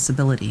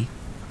impossibility.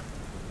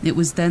 It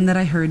was then that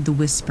I heard the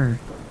whisper,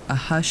 a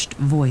hushed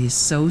voice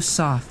so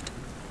soft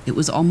it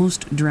was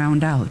almost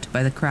drowned out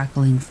by the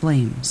crackling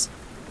flames.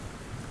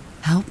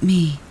 "Help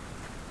me,"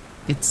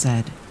 it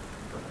said.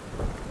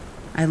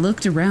 I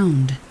looked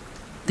around,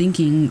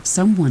 thinking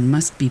someone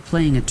must be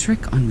playing a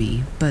trick on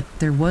me, but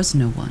there was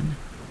no one.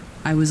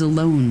 I was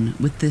alone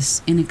with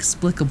this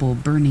inexplicable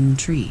burning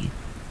tree.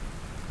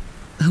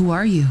 "Who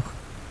are you?"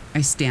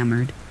 I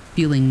stammered,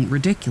 feeling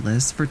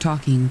ridiculous for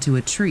talking to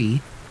a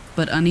tree,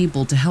 but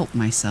unable to help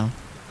myself.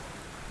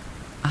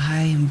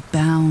 "I am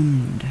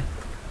bound,"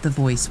 the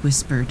voice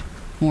whispered,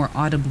 more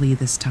audibly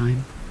this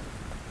time.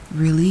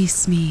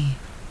 "Release me."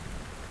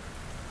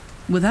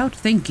 Without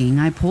thinking,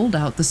 I pulled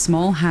out the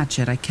small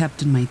hatchet I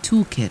kept in my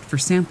toolkit for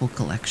sample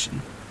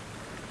collection.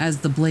 As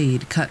the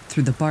blade cut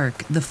through the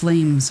bark, the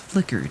flames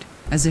flickered,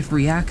 as if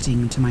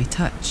reacting to my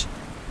touch.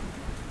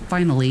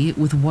 Finally,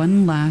 with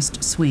one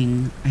last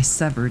swing, I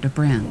severed a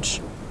branch.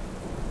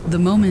 The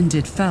moment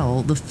it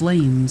fell, the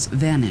flames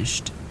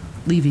vanished,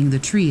 leaving the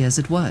tree as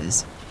it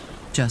was,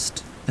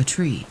 just a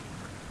tree.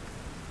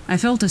 I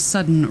felt a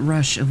sudden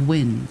rush of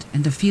wind,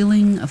 and a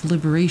feeling of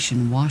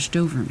liberation washed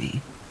over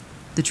me.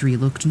 The tree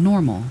looked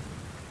normal,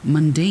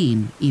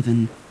 mundane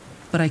even,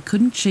 but I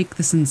couldn't shake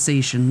the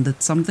sensation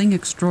that something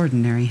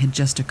extraordinary had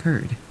just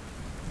occurred.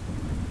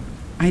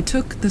 I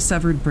took the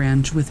severed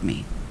branch with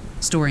me,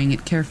 storing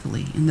it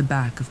carefully in the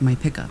back of my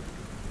pickup.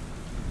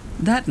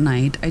 That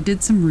night, I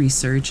did some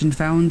research and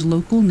found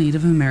local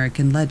Native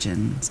American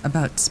legends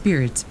about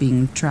spirits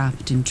being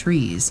trapped in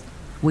trees,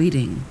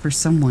 waiting for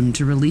someone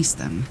to release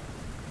them.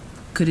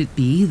 Could it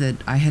be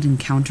that I had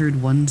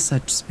encountered one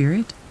such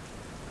spirit?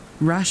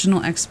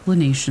 Rational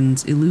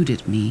explanations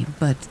eluded me,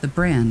 but the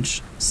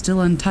branch,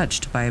 still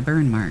untouched by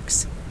burn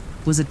marks,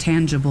 was a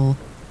tangible,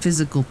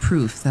 physical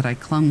proof that I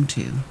clung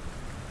to.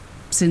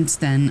 Since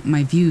then,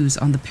 my views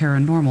on the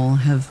paranormal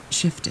have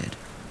shifted.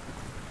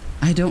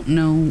 I don't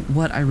know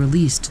what I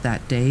released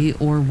that day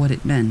or what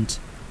it meant,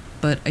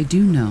 but I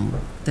do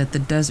know that the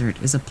desert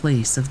is a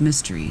place of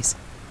mysteries,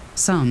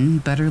 some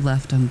better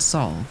left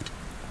unsolved,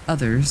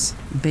 others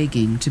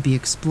begging to be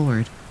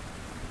explored.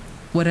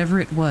 Whatever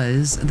it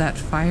was, that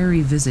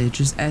fiery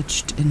visage is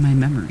etched in my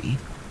memory,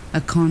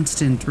 a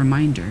constant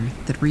reminder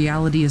that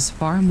reality is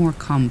far more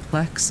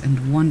complex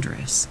and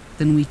wondrous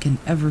than we can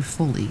ever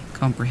fully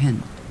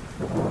comprehend.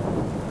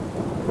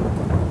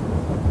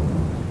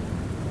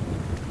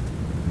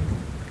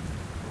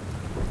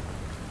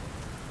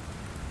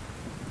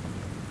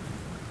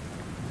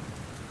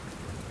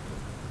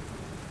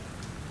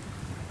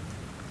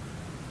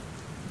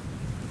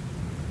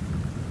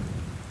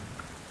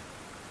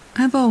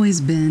 I've always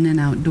been an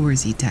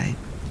outdoorsy type,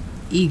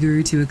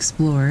 eager to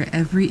explore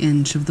every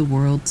inch of the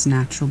world's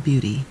natural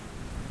beauty.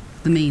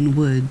 The Maine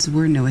woods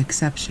were no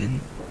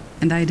exception,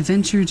 and I'd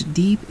ventured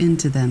deep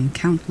into them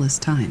countless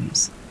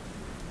times.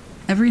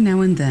 Every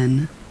now and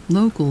then,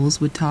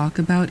 locals would talk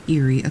about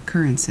eerie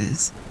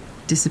occurrences,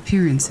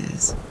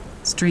 disappearances,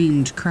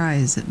 strange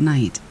cries at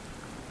night,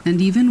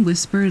 and even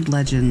whispered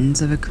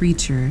legends of a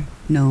creature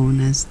known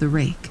as the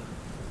Rake,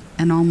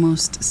 an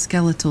almost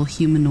skeletal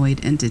humanoid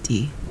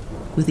entity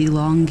with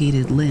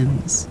elongated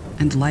limbs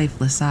and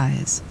lifeless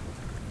eyes.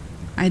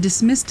 I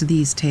dismissed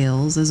these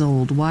tales as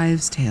old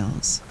wives'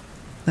 tales,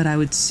 but I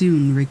would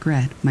soon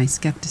regret my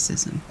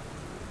skepticism.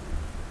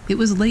 It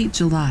was late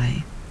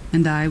July,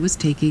 and I was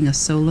taking a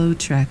solo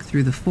trek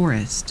through the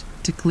forest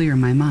to clear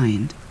my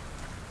mind.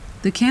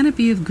 The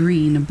canopy of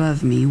green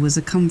above me was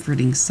a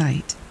comforting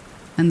sight,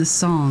 and the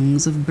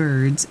songs of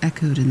birds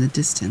echoed in the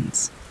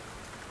distance.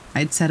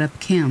 I'd set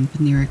up camp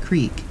near a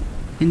creek,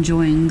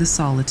 enjoying the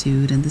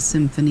solitude and the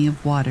symphony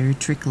of water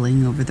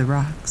trickling over the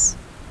rocks.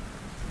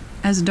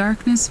 As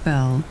darkness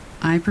fell,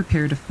 I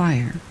prepared a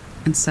fire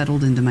and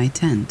settled into my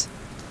tent,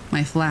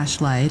 my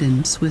flashlight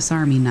and Swiss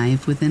Army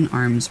knife within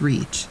arm's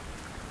reach,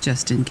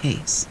 just in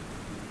case.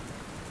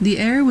 The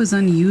air was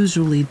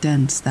unusually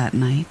dense that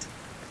night,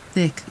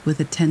 thick with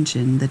a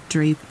tension that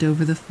draped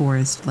over the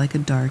forest like a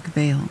dark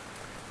veil.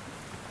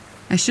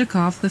 I shook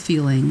off the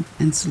feeling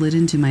and slid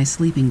into my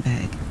sleeping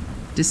bag,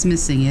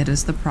 dismissing it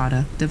as the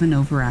product of an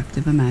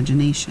overactive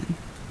imagination.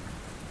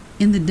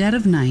 In the dead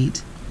of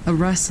night, a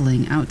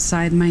rustling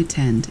outside my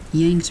tent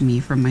yanked me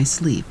from my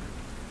sleep.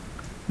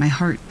 My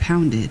heart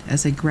pounded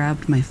as I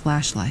grabbed my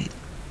flashlight.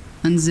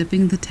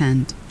 unzipping the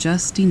tent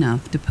just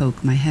enough to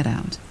poke my head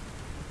out.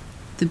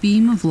 The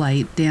beam of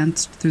light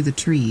danced through the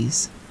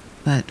trees,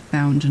 but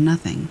found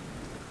nothing.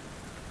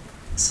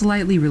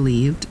 Slightly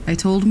relieved, I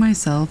told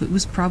myself it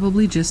was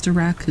probably just a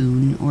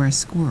raccoon or a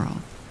squirrel,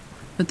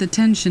 but the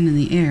tension in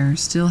the air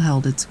still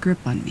held its grip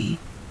on me.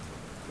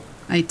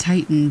 I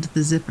tightened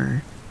the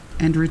zipper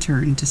and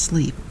returned to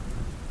sleep.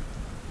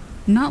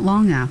 Not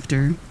long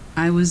after,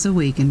 I was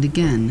awakened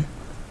again,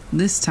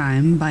 this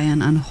time by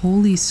an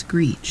unholy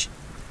screech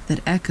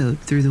that echoed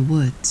through the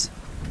woods.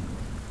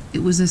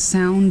 It was a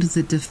sound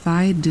that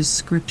defied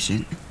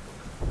description,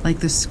 like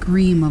the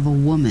scream of a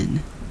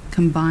woman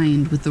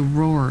combined with the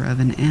roar of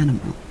an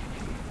animal.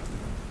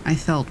 I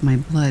felt my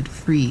blood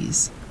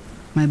freeze,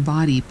 my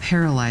body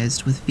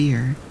paralyzed with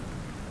fear.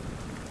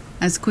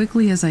 As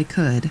quickly as I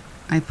could,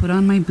 I put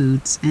on my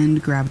boots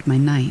and grabbed my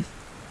knife.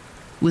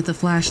 With a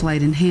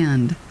flashlight in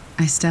hand,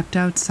 I stepped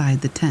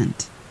outside the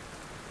tent.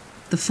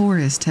 The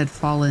forest had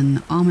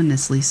fallen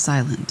ominously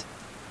silent.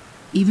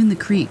 Even the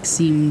creek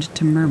seemed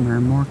to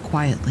murmur more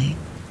quietly,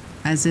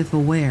 as if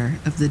aware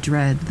of the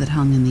dread that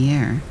hung in the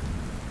air.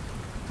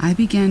 I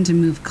began to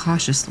move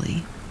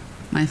cautiously,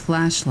 my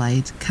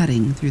flashlight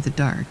cutting through the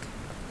dark.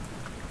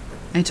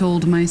 I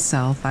told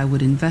myself I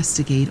would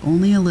investigate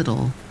only a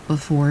little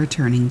before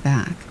turning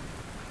back.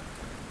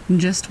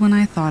 Just when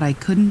I thought I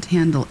couldn't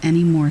handle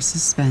any more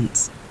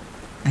suspense,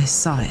 I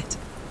saw it.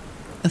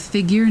 A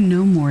figure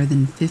no more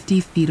than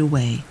 50 feet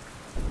away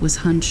was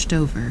hunched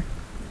over,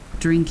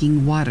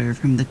 drinking water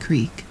from the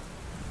creek.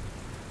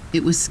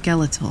 It was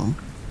skeletal,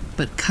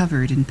 but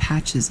covered in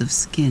patches of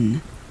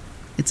skin,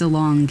 its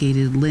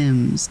elongated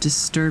limbs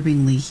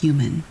disturbingly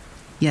human,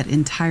 yet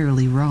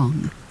entirely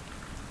wrong.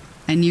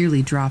 I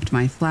nearly dropped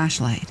my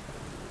flashlight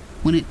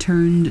when it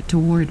turned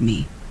toward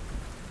me,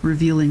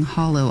 revealing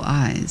hollow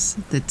eyes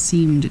that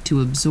seemed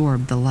to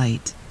absorb the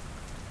light.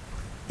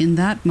 In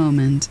that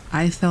moment,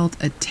 I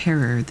felt a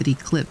terror that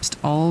eclipsed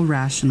all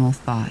rational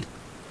thought.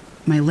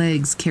 My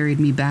legs carried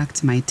me back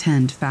to my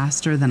tent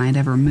faster than I'd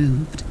ever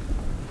moved.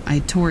 I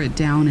tore it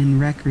down in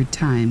record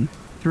time,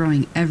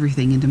 throwing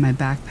everything into my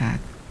backpack.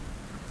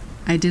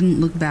 I didn't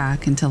look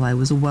back until I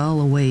was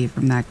well away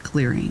from that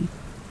clearing,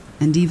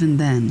 and even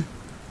then,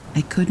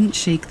 I couldn't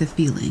shake the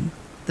feeling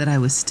that I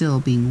was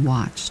still being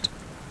watched.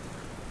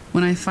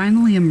 When I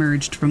finally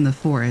emerged from the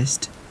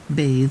forest,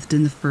 bathed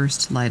in the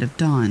first light of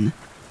dawn,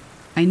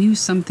 I knew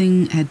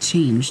something had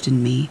changed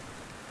in me.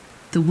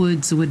 The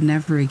woods would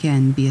never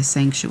again be a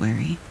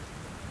sanctuary.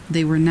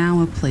 They were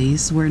now a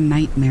place where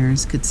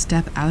nightmares could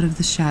step out of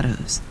the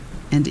shadows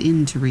and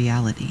into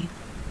reality.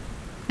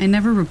 I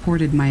never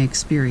reported my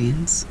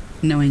experience,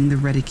 knowing the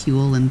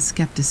ridicule and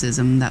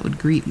skepticism that would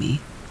greet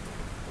me.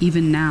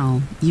 Even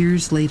now,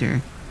 years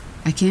later,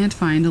 I can't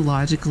find a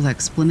logical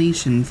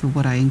explanation for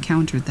what I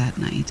encountered that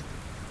night.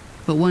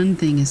 But one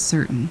thing is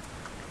certain.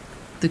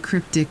 The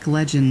cryptic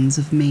legends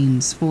of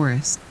Maine's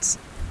forests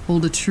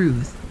hold a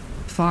truth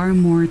far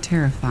more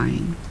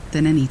terrifying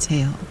than any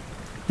tale,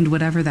 and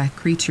whatever that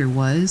creature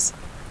was,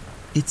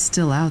 it's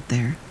still out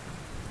there,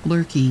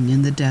 lurking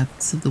in the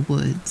depths of the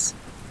woods.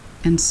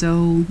 And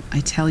so, I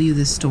tell you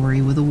this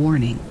story with a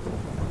warning.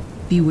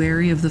 Be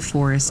wary of the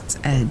forest's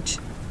edge,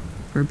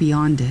 for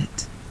beyond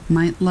it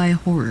might lie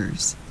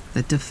horrors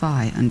that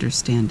defy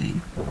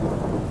understanding.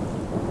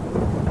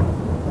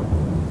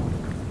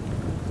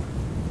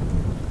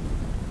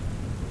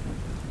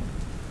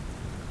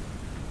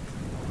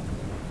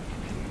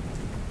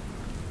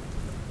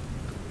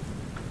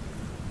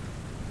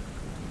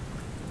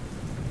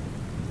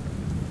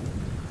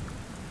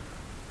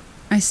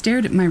 I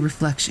stared at my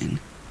reflection.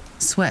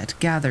 Sweat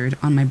gathered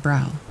on my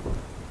brow.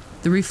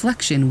 The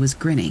reflection was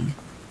grinning,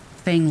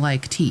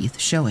 fang-like teeth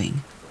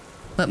showing,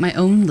 but my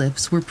own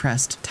lips were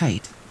pressed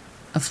tight,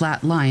 a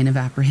flat line of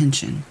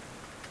apprehension.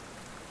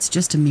 It's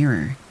just a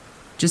mirror,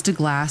 just a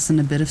glass and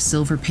a bit of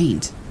silver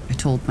paint, I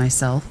told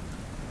myself,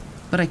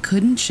 but I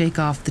couldn't shake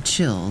off the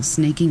chill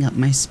snaking up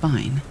my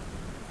spine.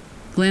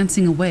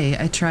 Glancing away,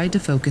 I tried to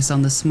focus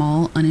on the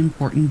small,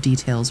 unimportant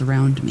details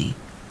around me.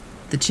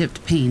 The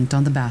chipped paint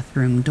on the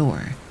bathroom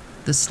door,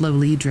 the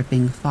slowly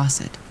dripping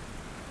faucet.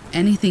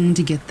 Anything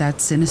to get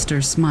that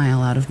sinister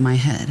smile out of my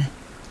head.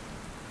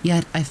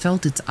 Yet I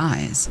felt its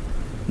eyes,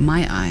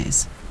 my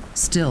eyes,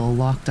 still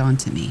locked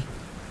onto me.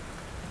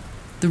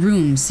 The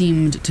room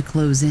seemed to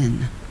close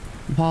in,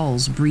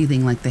 walls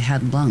breathing like they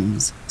had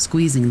lungs,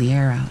 squeezing the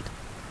air out.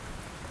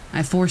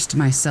 I forced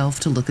myself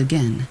to look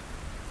again.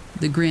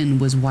 The grin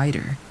was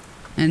wider,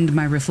 and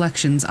my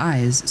reflection's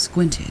eyes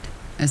squinted,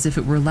 as if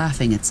it were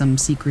laughing at some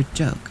secret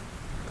joke.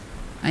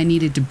 I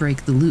needed to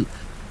break the loop,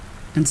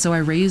 and so I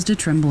raised a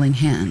trembling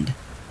hand,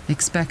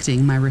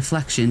 expecting my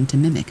reflection to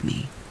mimic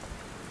me.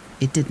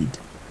 It didn't.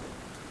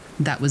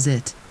 That was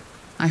it.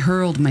 I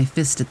hurled my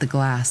fist at the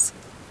glass.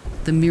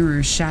 The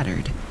mirror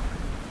shattered,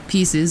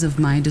 pieces of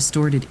my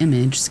distorted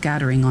image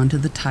scattering onto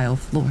the tile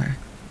floor.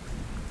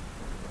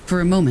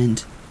 For a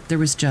moment, there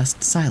was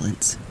just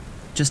silence,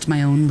 just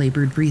my own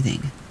labored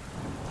breathing.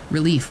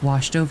 Relief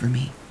washed over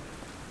me.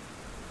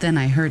 Then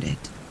I heard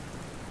it,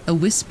 a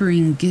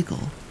whispering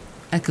giggle,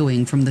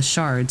 echoing from the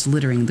shards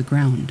littering the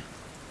ground.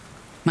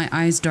 My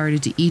eyes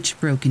darted to each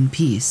broken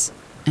piece,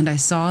 and I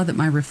saw that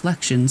my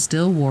reflection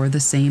still wore the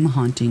same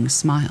haunting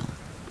smile.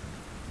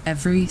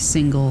 Every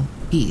single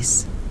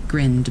piece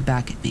grinned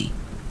back at me.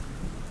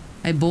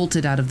 I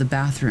bolted out of the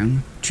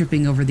bathroom,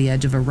 tripping over the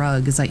edge of a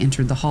rug as I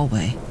entered the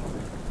hallway.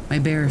 My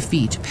bare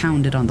feet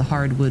pounded on the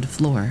hardwood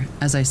floor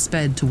as I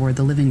sped toward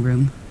the living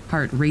room,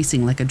 heart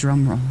racing like a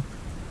drum roll.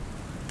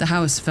 The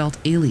house felt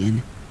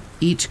alien,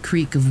 each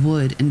creak of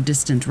wood and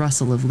distant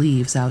rustle of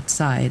leaves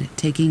outside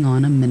taking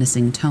on a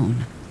menacing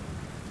tone.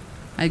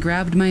 I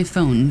grabbed my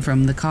phone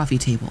from the coffee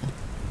table.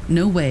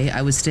 No way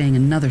I was staying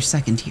another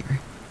second here.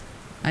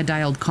 I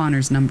dialed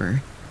Connor's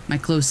number, my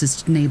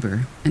closest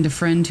neighbor, and a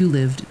friend who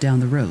lived down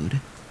the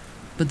road.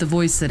 But the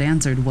voice that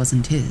answered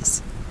wasn't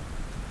his.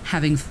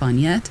 Having fun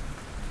yet?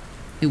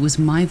 It was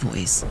my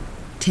voice,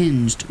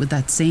 tinged with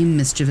that same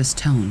mischievous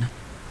tone.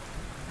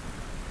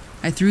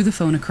 I threw the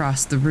phone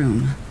across the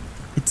room.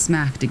 It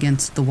smacked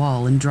against the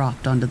wall and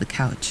dropped onto the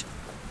couch.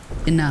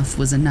 Enough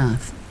was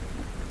enough.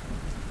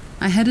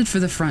 I headed for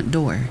the front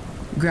door,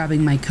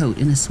 grabbing my coat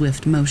in a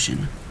swift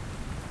motion.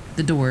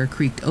 The door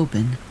creaked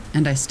open,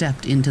 and I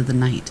stepped into the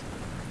night.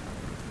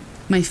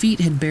 My feet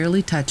had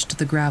barely touched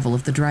the gravel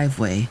of the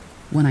driveway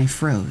when I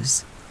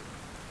froze.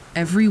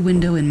 Every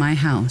window in my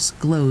house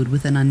glowed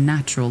with an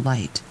unnatural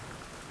light,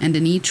 and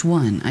in each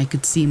one I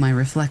could see my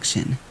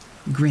reflection,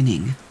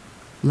 grinning,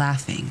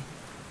 laughing,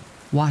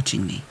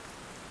 watching me.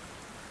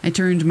 I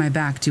turned my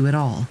back to it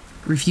all,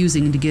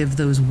 refusing to give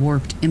those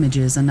warped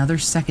images another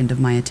second of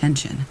my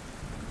attention.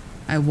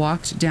 I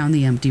walked down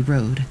the empty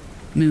road,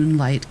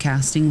 moonlight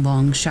casting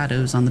long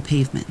shadows on the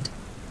pavement.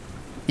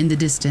 In the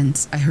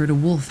distance, I heard a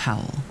wolf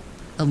howl,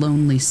 a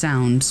lonely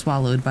sound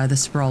swallowed by the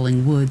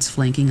sprawling woods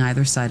flanking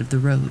either side of the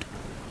road.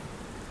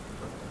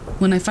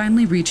 When I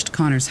finally reached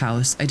Connor's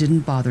house, I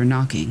didn't bother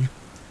knocking.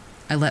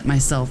 I let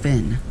myself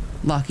in,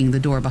 locking the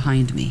door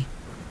behind me.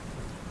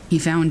 He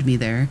found me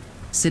there,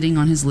 sitting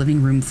on his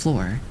living room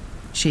floor,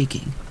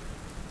 shaking.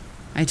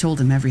 I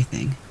told him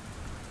everything.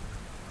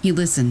 He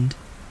listened,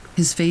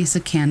 his face a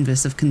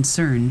canvas of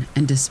concern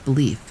and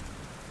disbelief.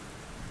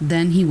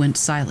 Then he went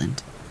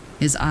silent,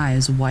 his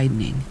eyes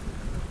widening.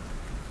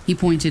 He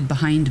pointed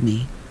behind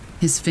me,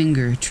 his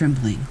finger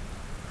trembling.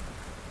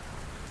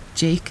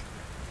 "Jake,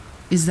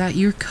 is that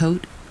your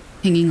coat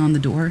hanging on the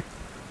door?"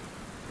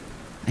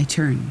 I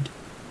turned.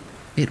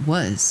 It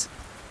was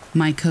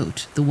my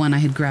coat, the one I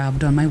had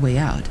grabbed on my way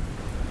out.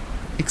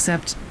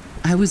 Except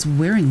I was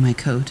wearing my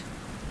coat,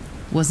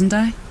 wasn't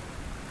I?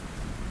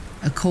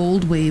 A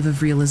cold wave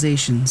of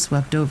realization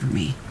swept over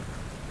me.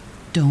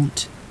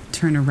 "Don't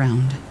turn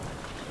around,"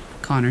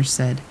 Connor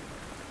said,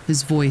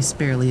 his voice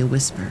barely a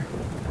whisper.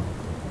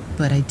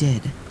 But I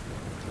did.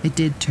 I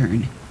did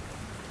turn,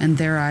 and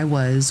there I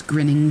was,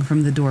 grinning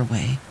from the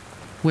doorway,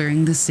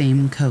 wearing the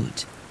same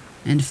coat,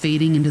 and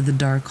fading into the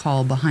dark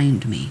hall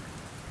behind me,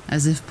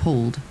 as if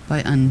pulled by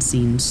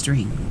unseen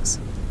strings.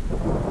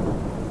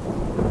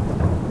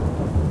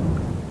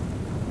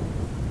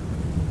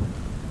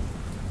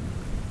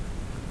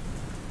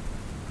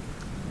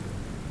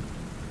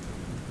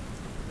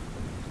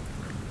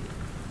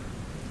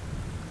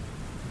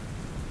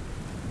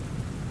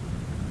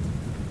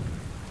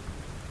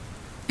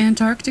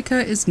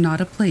 Antarctica is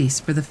not a place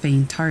for the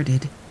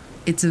faint-hearted.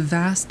 It's a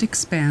vast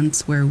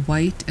expanse where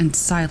white and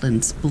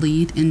silence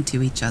bleed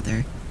into each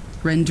other,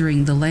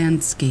 rendering the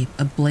landscape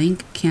a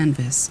blank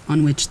canvas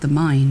on which the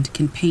mind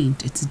can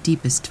paint its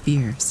deepest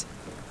fears.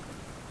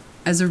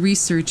 As a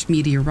research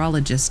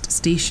meteorologist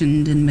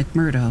stationed in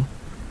McMurdo,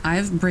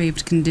 I've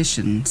braved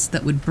conditions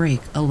that would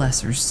break a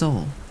lesser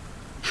soul.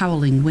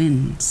 Howling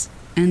winds,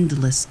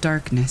 endless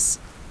darkness,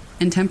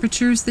 and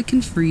temperatures that can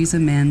freeze a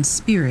man's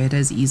spirit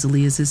as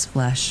easily as his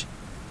flesh.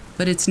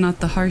 But it's not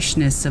the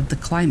harshness of the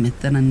climate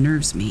that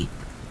unnerves me.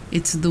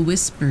 It's the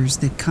whispers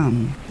that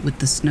come with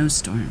the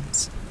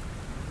snowstorms.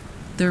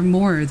 They're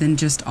more than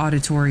just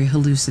auditory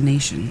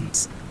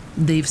hallucinations.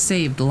 They've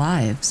saved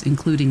lives,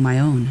 including my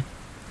own.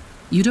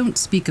 You don't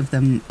speak of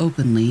them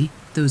openly,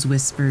 those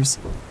whispers.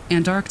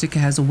 Antarctica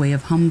has a way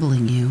of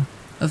humbling you,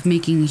 of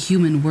making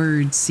human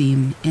words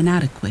seem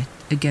inadequate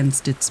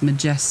against its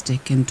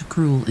majestic and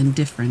cruel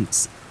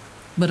indifference.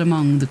 But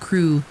among the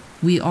crew,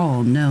 we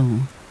all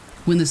know.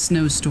 When the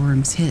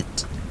snowstorms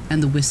hit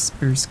and the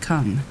whispers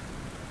come,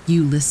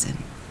 you listen.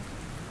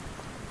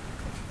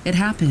 It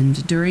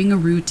happened during a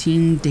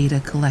routine data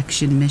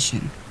collection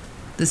mission.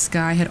 The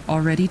sky had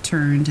already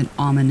turned an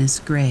ominous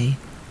gray,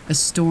 a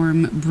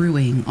storm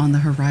brewing on the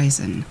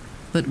horizon,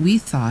 but we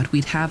thought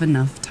we'd have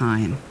enough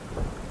time.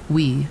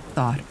 We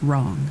thought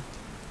wrong.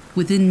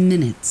 Within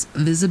minutes,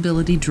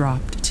 visibility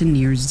dropped to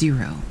near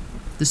zero,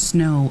 the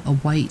snow a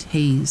white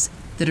haze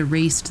that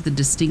erased the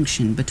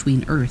distinction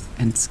between earth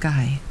and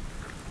sky.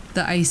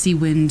 The icy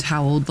wind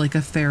howled like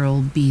a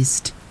feral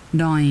beast,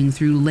 gnawing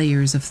through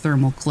layers of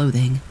thermal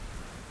clothing.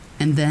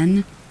 And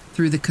then,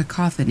 through the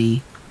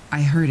cacophony,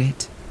 I heard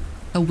it,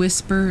 a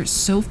whisper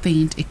so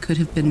faint it could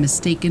have been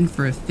mistaken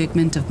for a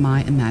figment of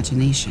my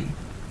imagination.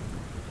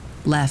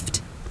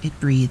 "Left," it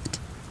breathed,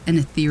 an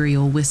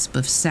ethereal wisp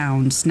of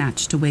sound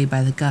snatched away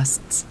by the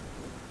gusts.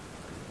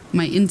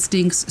 My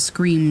instincts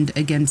screamed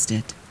against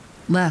it.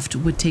 Left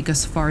would take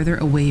us farther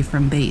away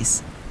from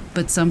base,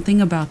 but something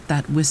about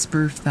that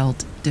whisper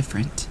felt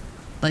different,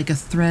 like a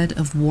thread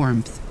of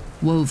warmth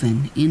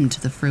woven into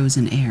the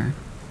frozen air.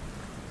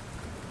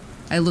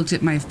 I looked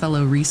at my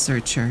fellow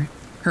researcher,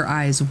 her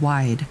eyes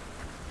wide,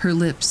 her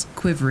lips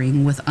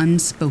quivering with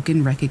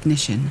unspoken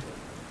recognition.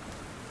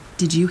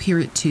 "Did you hear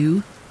it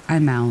too?" I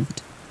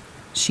mouthed.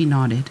 She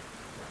nodded.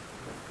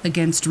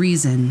 Against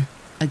reason,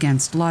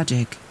 against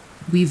logic,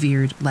 we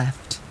veered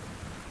left.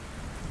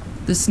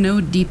 The snow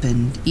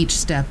deepened, each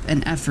step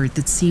an effort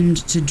that seemed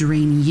to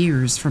drain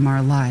years from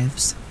our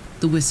lives.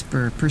 The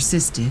whisper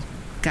persisted,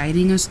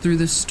 guiding us through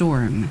the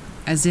storm,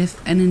 as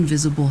if an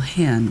invisible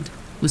hand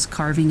was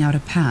carving out a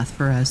path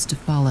for us to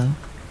follow.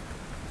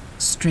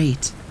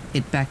 Straight,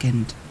 it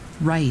beckoned.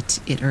 Right,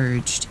 it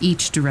urged,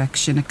 each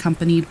direction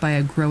accompanied by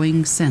a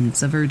growing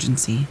sense of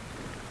urgency.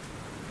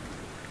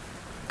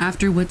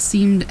 After what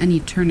seemed an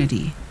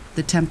eternity,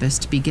 the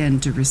tempest began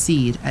to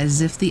recede as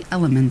if the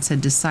elements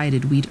had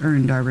decided we'd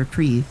earned our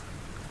reprieve.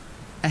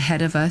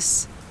 Ahead of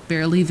us,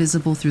 barely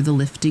visible through the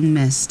lifting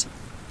mist,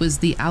 was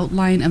the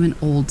outline of an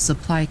old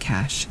supply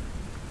cache.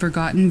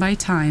 Forgotten by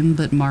time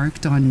but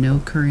marked on no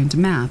current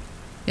map,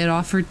 it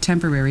offered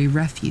temporary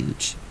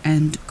refuge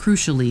and,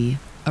 crucially,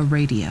 a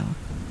radio.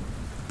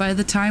 By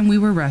the time we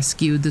were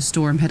rescued, the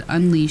storm had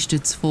unleashed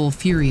its full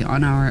fury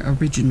on our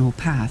original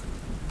path.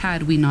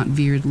 Had we not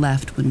veered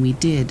left when we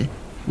did,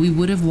 we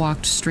would have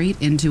walked straight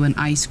into an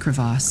ice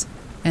crevasse,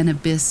 an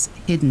abyss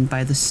hidden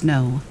by the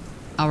snow,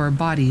 our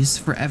bodies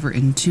forever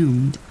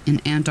entombed in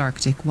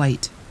Antarctic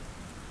white.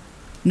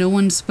 No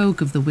one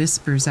spoke of the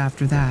whispers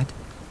after that,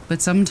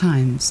 but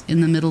sometimes,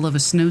 in the middle of a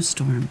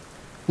snowstorm,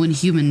 when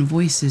human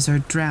voices are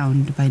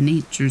drowned by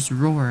nature's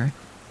roar,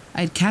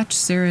 I'd catch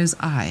Sarah's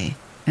eye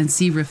and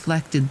see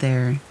reflected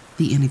there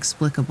the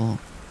inexplicable.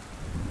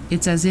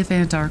 It's as if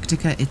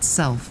Antarctica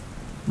itself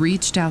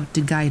reached out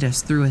to guide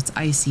us through its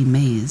icy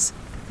maze,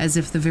 as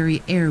if the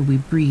very air we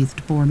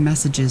breathed bore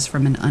messages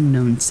from an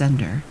unknown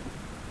sender.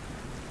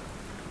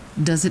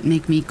 Does it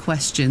make me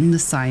question the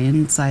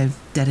science I've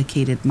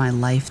dedicated my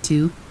life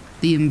to,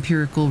 the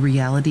empirical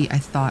reality I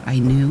thought I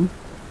knew?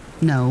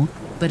 No,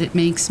 but it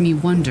makes me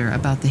wonder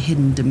about the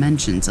hidden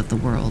dimensions of the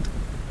world,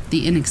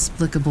 the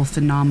inexplicable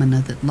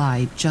phenomena that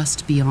lie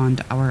just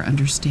beyond our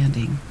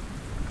understanding.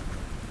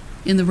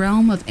 In the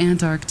realm of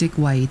Antarctic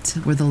white,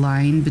 where the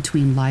line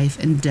between life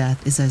and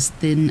death is as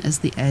thin as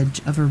the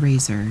edge of a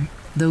razor,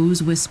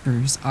 those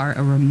whispers are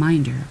a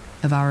reminder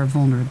of our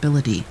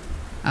vulnerability,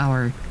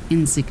 our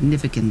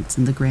insignificance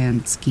in the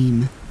grand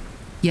scheme.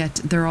 Yet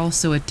they're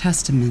also a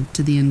testament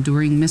to the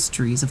enduring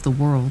mysteries of the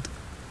world,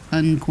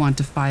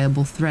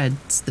 unquantifiable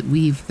threads that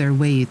weave their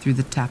way through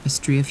the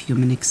tapestry of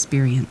human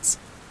experience.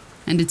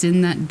 And it's in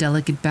that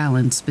delicate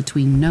balance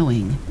between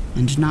knowing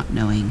and not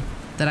knowing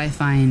that I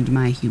find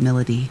my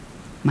humility,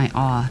 my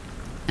awe,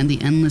 and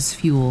the endless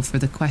fuel for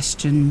the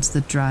questions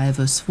that drive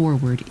us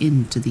forward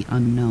into the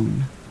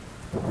unknown.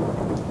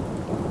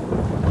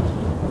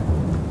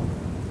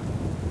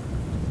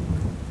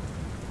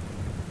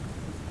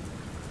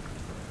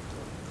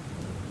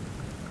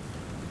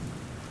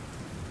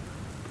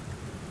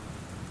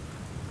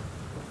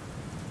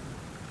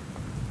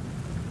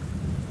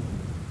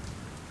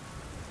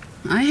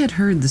 I had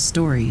heard the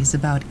stories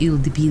about Il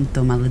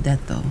Dipinto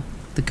Maledetto,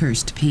 the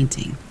cursed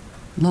painting,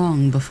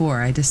 long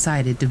before I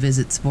decided to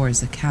visit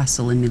Sforza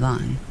Castle in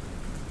Milan.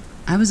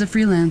 I was a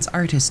freelance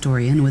art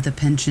historian with a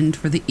penchant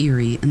for the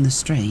eerie and the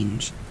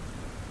strange.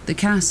 The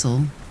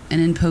castle, an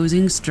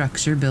imposing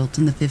structure built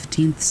in the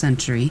 15th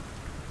century,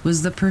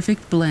 was the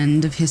perfect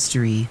blend of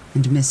history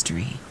and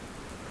mystery.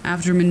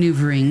 After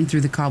maneuvering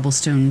through the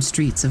cobblestone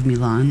streets of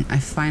Milan, I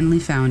finally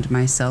found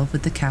myself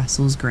at the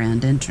castle's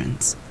grand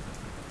entrance.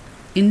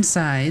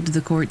 Inside, the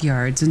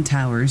courtyards and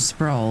towers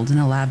sprawled in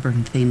a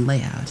labyrinthine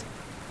layout,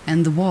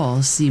 and the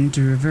walls seemed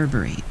to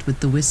reverberate with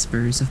the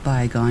whispers of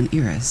bygone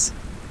eras.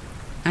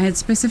 I had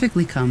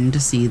specifically come to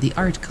see the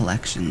art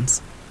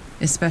collections,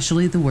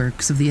 especially the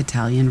works of the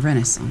Italian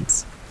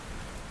Renaissance.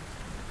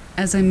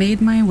 As I made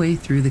my way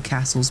through the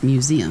castle's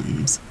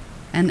museums,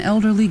 an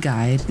elderly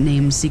guide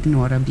named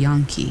Signora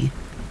Bianchi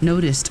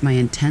noticed my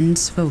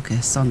intense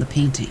focus on the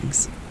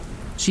paintings.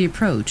 She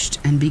approached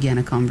and began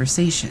a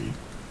conversation.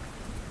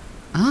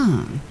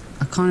 "Ah,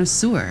 a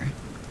connoisseur,"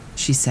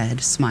 she said,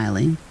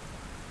 smiling.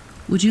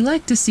 "Would you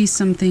like to see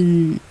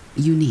something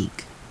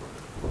unique?"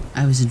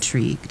 I was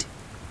intrigued.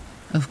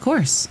 "Of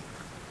course.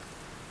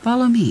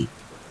 Follow me,"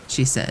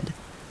 she said,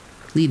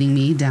 leading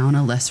me down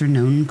a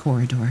lesser-known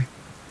corridor.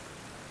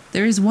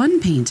 "There is one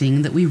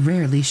painting that we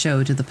rarely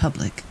show to the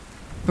public,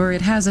 for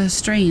it has a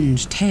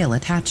strange tale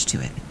attached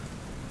to it."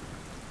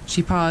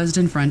 She paused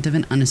in front of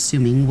an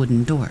unassuming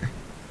wooden door.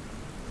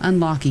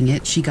 Unlocking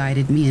it, she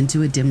guided me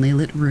into a dimly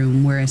lit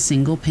room where a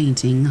single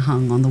painting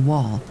hung on the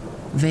wall,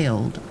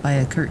 veiled by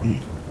a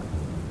curtain.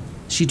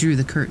 She drew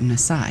the curtain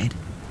aside.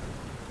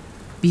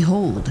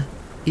 "Behold,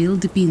 Il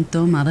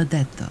Dipinto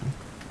Maledetto."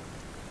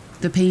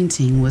 The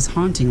painting was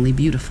hauntingly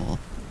beautiful,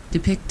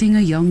 depicting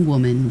a young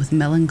woman with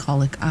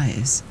melancholic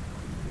eyes.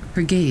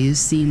 Her gaze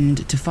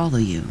seemed to follow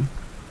you,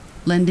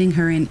 lending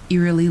her an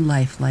eerily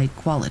lifelike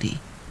quality.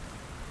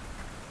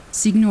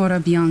 Signora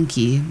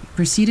Bianchi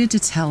proceeded to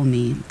tell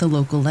me the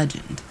local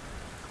legend.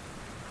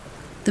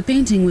 The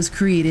painting was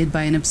created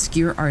by an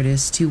obscure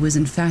artist who was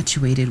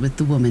infatuated with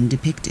the woman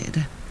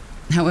depicted.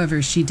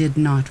 However, she did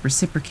not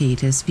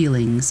reciprocate his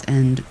feelings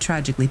and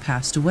tragically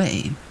passed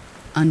away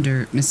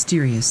under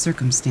mysterious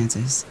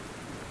circumstances.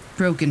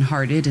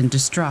 Broken-hearted and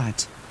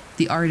distraught,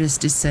 the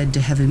artist is said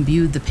to have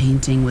imbued the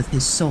painting with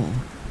his soul,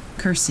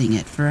 cursing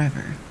it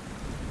forever.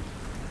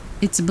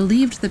 It's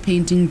believed the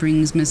painting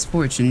brings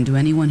misfortune to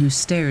anyone who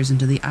stares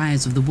into the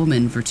eyes of the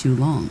woman for too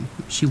long,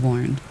 she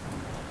warned.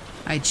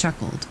 I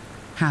chuckled,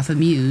 half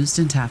amused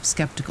and half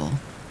skeptical.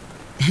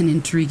 An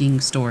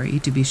intriguing story,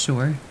 to be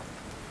sure.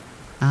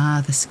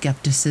 Ah, the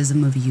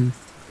skepticism of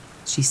youth,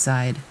 she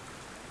sighed.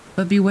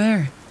 But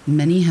beware,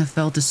 many have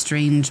felt a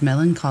strange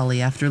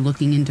melancholy after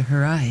looking into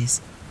her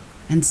eyes,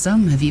 and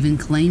some have even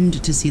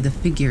claimed to see the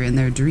figure in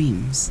their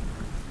dreams.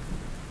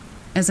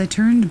 As I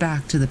turned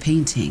back to the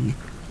painting,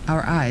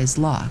 our eyes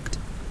locked.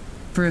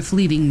 For a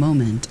fleeting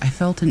moment, I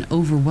felt an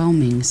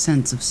overwhelming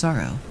sense of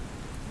sorrow,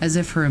 as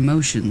if her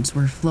emotions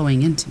were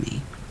flowing into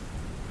me.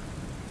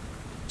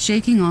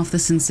 Shaking off the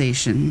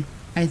sensation,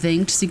 I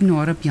thanked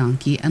Signora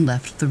Bianchi and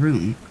left the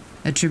room,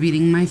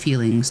 attributing my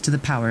feelings to the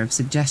power of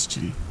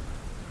suggestion.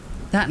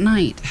 That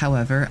night,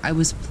 however, I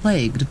was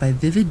plagued by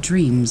vivid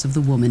dreams of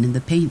the woman in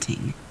the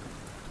painting.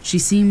 She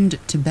seemed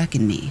to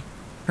beckon me,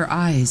 her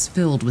eyes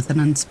filled with an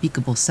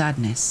unspeakable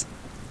sadness.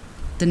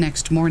 The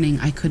next morning,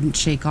 I couldn't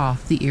shake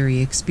off the eerie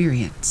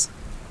experience.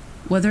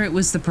 Whether it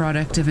was the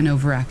product of an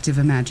overactive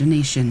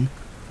imagination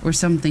or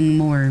something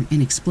more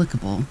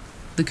inexplicable,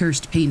 the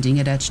cursed painting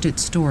had etched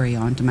its story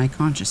onto my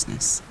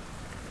consciousness.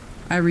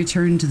 I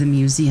returned to the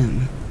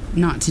museum,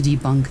 not to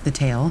debunk the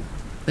tale,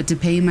 but to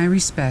pay my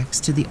respects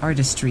to the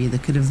artistry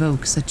that could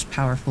evoke such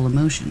powerful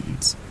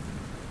emotions.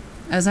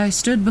 As I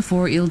stood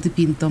before Il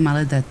Dipinto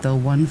Maledetto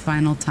one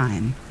final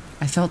time,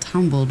 I felt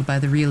humbled by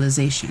the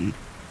realization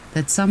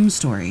that some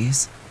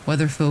stories,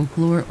 whether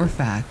folklore or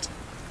fact,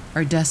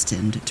 are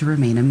destined to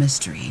remain a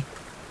mystery.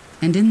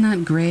 And in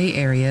that gray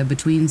area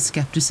between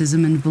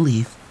skepticism and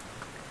belief,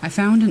 I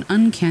found an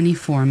uncanny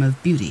form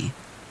of beauty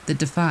that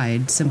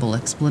defied simple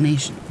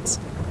explanations.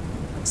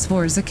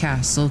 Sforza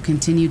Castle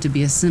continued to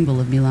be a symbol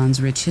of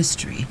Milan's rich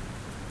history,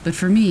 but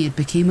for me it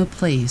became a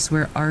place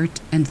where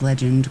art and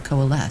legend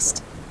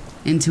coalesced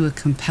into a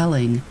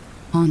compelling,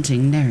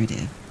 haunting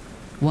narrative,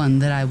 one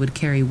that I would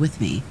carry with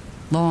me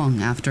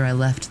long after I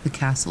left the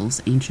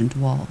castle's ancient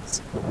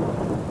walls.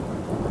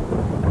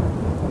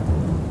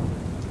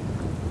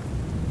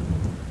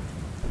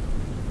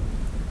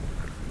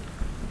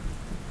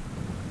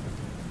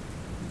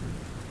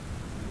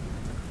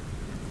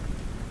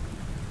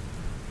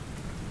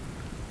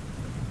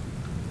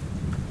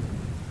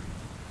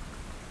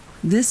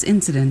 This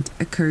incident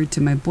occurred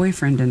to my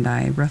boyfriend and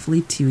I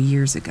roughly 2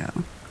 years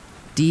ago,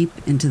 deep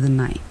into the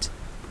night.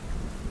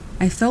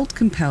 I felt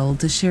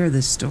compelled to share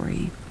this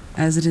story,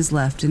 as it has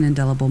left an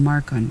indelible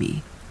mark on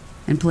me,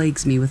 and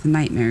plagues me with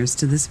nightmares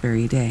to this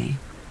very day.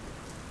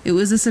 It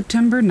was a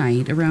September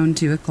night around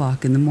 2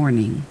 o'clock in the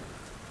morning.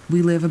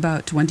 We live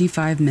about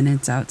 25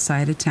 minutes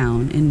outside a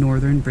town in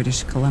northern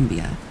British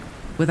Columbia,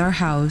 with our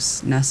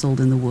house nestled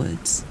in the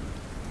woods.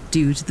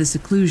 Due to the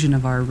seclusion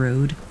of our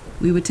road,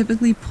 we would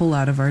typically pull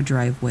out of our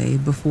driveway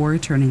before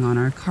turning on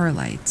our car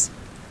lights,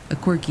 a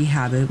quirky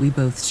habit we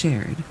both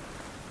shared.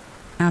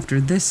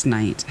 After this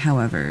night,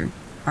 however,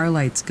 our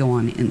lights go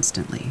on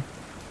instantly.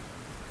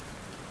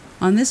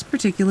 On this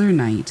particular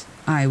night,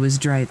 I was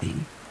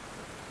driving.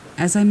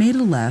 As I made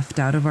a left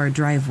out of our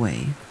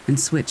driveway and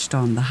switched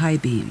on the high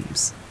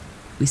beams,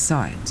 we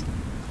saw it.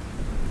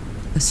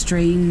 A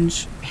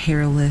strange,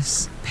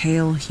 hairless,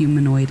 pale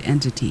humanoid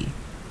entity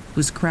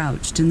was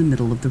crouched in the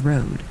middle of the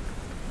road.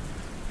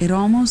 It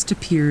almost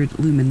appeared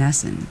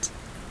luminescent,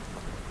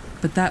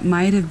 but that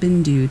might have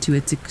been due to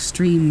its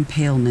extreme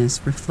paleness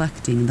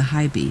reflecting the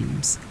high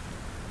beams.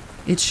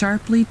 It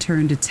sharply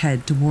turned its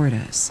head toward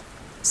us,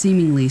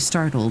 seemingly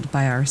startled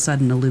by our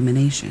sudden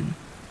illumination.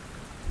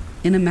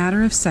 In a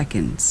matter of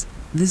seconds,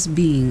 this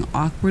being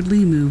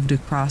awkwardly moved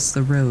across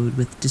the road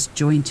with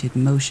disjointed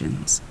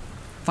motions,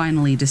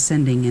 finally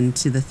descending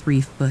into the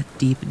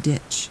 3-foot-deep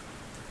ditch.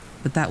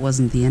 But that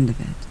wasn't the end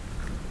of it.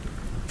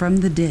 From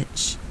the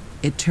ditch,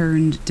 it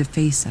turned to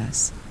face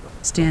us,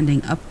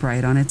 standing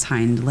upright on its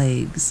hind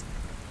legs.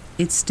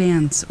 Its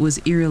stance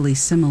was eerily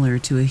similar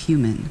to a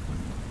human,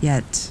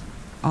 yet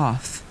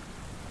off.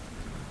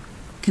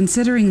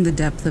 Considering the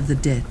depth of the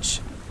ditch,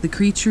 the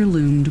creature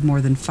loomed more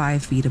than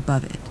 5 feet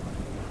above it,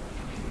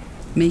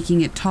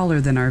 making it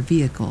taller than our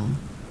vehicle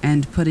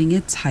and putting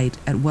its height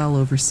at well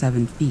over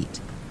 7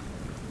 feet.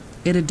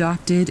 It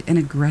adopted an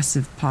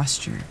aggressive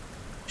posture,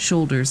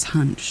 shoulders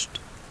hunched,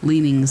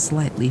 leaning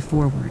slightly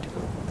forward,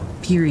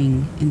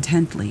 peering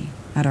intently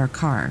at our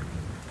car.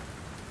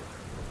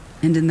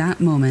 And in that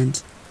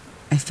moment,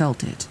 I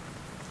felt it.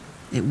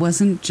 it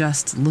wasn't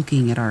just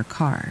looking at our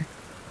car.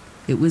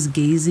 It was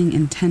gazing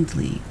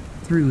intently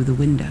through the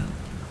window,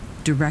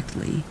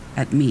 directly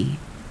at me.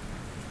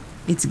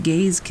 Its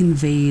gaze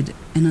conveyed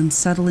an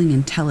unsettling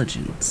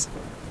intelligence,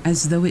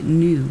 as though it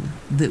knew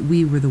that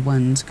we were the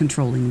ones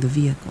controlling the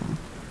vehicle.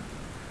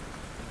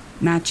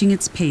 Matching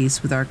its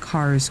pace with our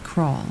car's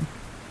crawl,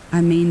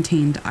 I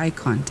maintained eye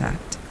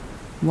contact,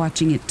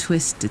 watching it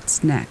twist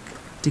its neck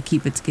to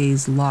keep its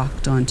gaze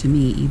locked onto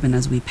me even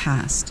as we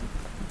passed.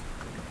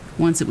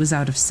 Once it was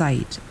out of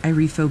sight, I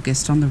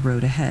refocused on the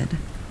road ahead.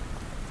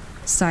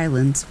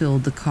 Silence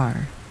filled the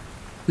car.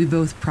 We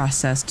both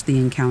processed the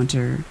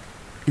encounter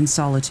in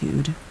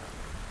solitude,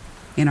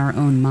 in our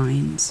own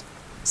minds,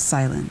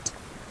 silent,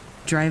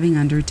 driving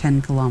under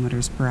 10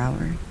 kilometers per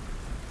hour.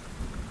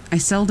 I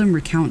seldom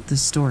recount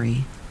this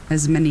story,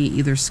 as many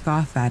either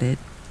scoff at it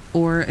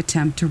or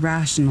attempt to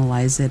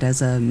rationalize it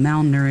as a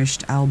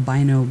malnourished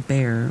albino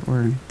bear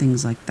or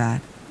things like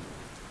that.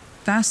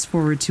 Fast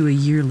forward to a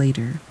year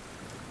later.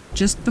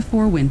 Just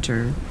before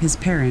winter, his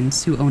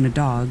parents, who own a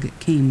dog,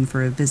 came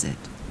for a visit.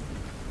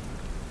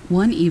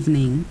 One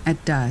evening,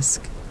 at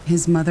dusk,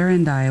 his mother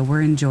and I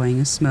were enjoying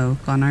a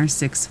smoke on our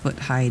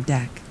 6-foot-high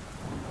deck.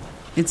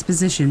 It's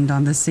positioned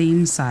on the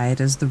same side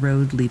as the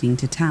road leading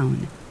to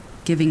town,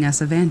 giving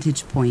us a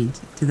vantage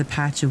point to the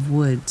patch of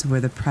woods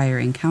where the prior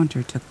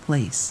encounter took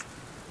place.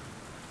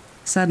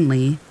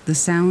 Suddenly, the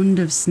sound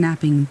of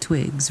snapping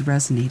twigs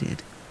resonated,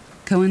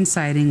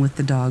 coinciding with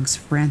the dog's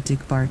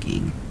frantic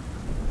barking.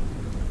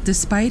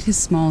 Despite his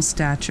small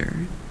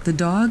stature, the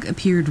dog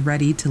appeared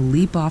ready to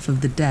leap off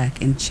of the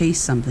deck and chase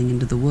something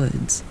into the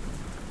woods.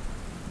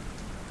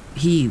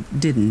 He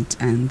didn't,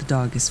 and the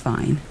dog is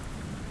fine.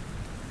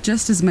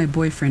 Just as my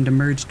boyfriend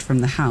emerged from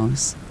the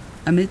house,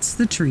 amidst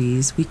the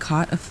trees, we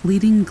caught a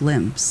fleeting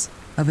glimpse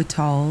of a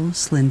tall,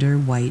 slender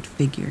white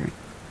figure.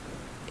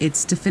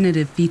 Its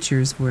definitive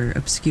features were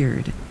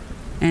obscured,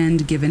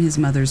 and given his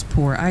mother's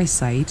poor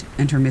eyesight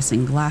and her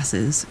missing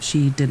glasses,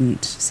 she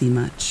didn't see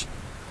much.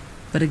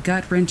 But a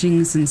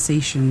gut-wrenching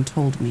sensation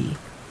told me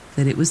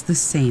that it was the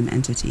same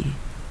entity.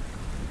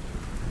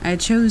 I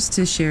chose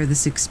to share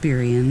this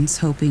experience,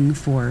 hoping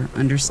for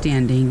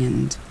understanding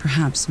and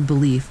perhaps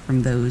belief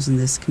from those in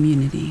this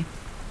community.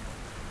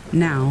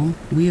 Now,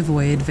 we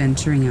avoid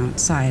venturing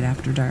outside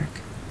after dark.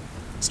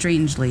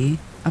 Strangely,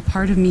 a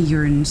part of me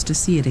yearns to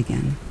see it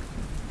again.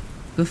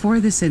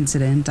 Before this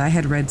incident, I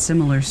had read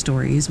similar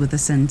stories with a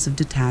sense of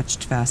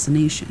detached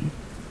fascination.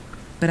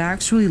 But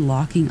actually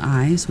locking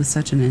eyes with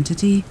such an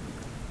entity,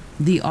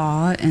 the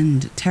awe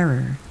and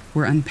terror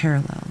were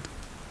unparalleled.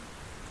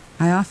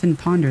 I often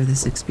ponder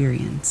this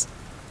experience.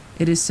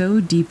 It is so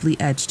deeply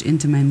etched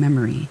into my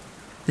memory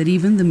that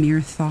even the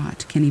mere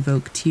thought can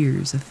evoke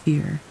tears of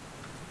fear.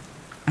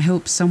 I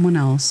hope someone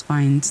else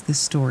finds this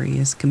story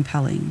as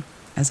compelling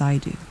as I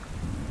do.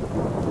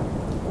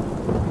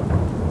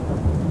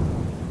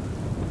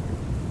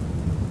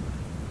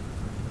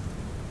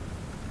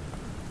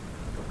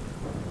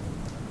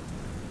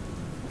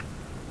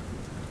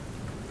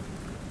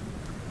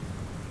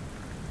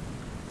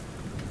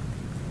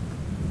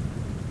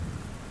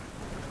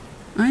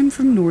 I'm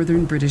from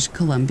northern British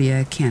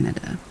Columbia,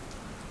 Canada.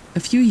 A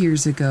few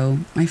years ago,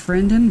 my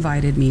friend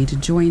invited me to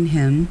join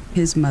him,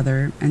 his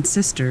mother, and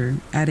sister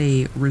at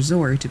a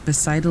resort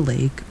beside a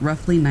lake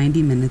roughly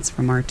 90 minutes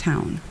from our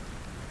town.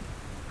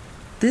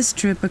 This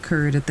trip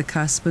occurred at the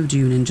cusp of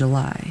June and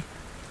July.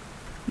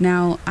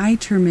 Now, I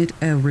term it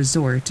a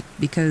resort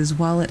because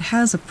while it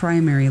has a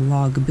primary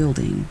log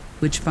building,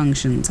 which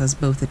functions as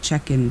both a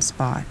check-in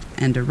spot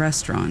and a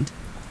restaurant,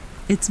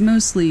 it's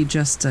mostly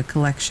just a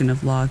collection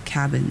of log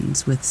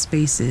cabins with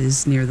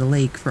spaces near the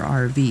lake for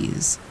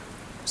RVs.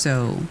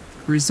 So,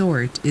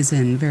 resort is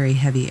in very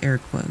heavy air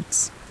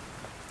quotes.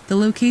 The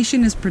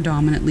location is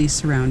predominantly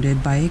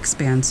surrounded by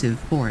expansive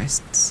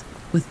forests,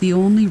 with the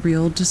only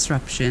real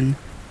disruption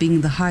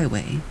being the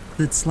highway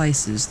that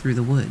slices through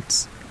the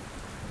woods.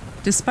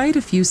 Despite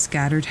a few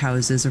scattered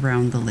houses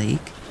around the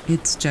lake,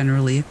 it's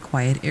generally a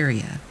quiet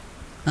area,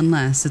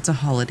 unless it's a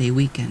holiday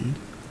weekend.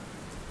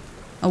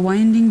 A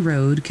winding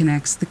road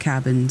connects the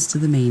cabins to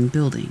the main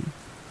building,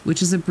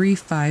 which is a brief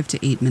 5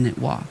 to 8 minute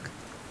walk.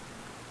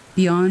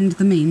 Beyond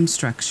the main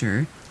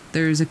structure,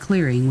 there is a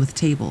clearing with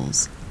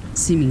tables,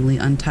 seemingly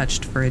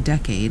untouched for a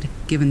decade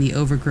given the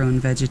overgrown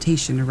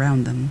vegetation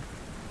around them.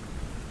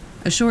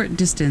 A short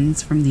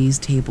distance from these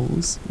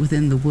tables,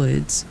 within the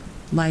woods,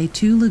 lie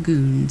 2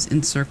 lagoons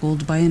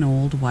encircled by an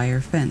old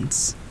wire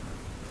fence.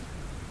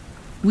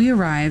 We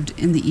arrived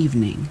in the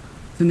evening,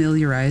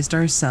 familiarized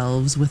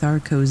ourselves with our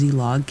cozy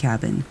log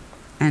cabin,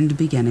 and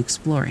began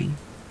exploring.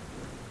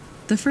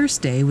 The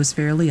first day was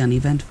fairly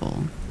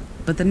uneventful,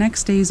 but the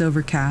next day's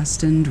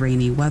overcast and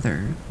rainy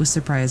weather was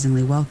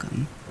surprisingly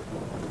welcome.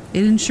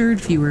 It ensured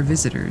fewer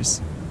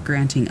visitors,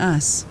 granting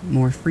us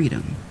more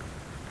freedom.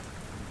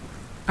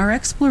 Our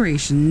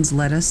explorations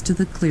led us to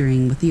the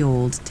clearing with the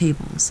old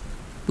tables,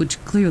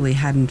 which clearly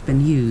hadn't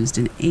been used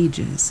in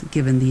ages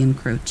given the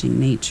encroaching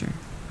nature.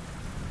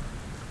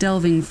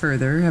 Delving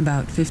further,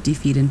 about 50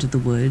 feet into the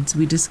woods,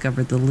 we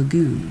discovered the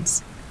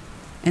lagoons.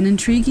 An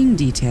intriguing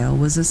detail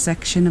was a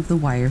section of the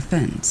wire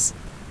fence,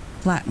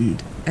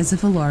 flattened as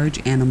if a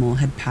large animal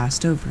had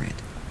passed over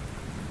it.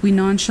 We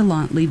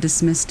nonchalantly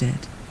dismissed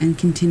it and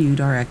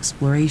continued our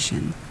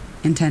exploration,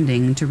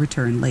 intending to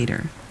return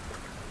later.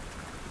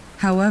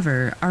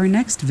 However, our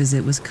next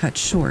visit was cut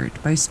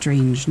short by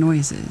strange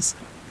noises,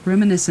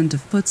 reminiscent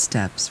of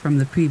footsteps from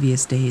the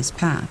previous day's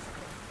path.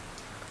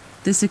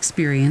 This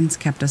experience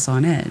kept us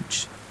on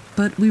edge,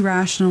 but we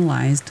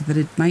rationalized that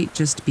it might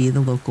just be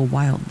the local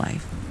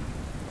wildlife.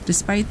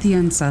 Despite the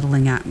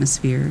unsettling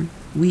atmosphere,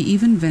 we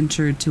even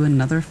ventured to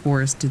another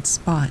forested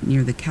spot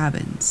near the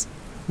cabins,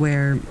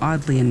 where,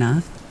 oddly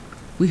enough,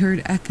 we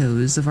heard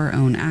echoes of our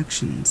own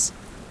actions.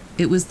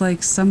 It was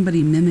like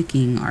somebody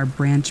mimicking our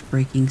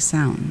branch-breaking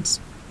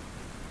sounds.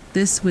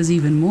 This was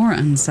even more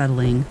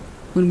unsettling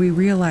when we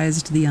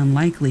realized the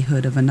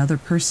unlikelihood of another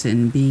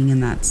person being in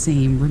that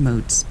same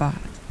remote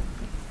spot.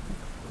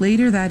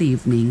 Later that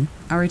evening,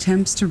 our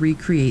attempts to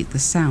recreate the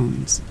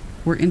sounds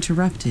were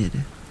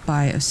interrupted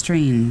by a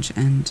strange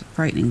and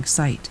frightening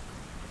sight,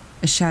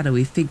 a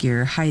shadowy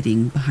figure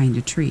hiding behind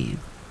a tree.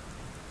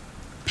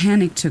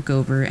 Panic took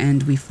over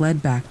and we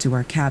fled back to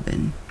our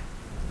cabin.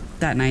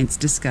 That night's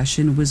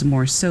discussion was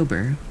more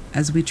sober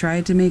as we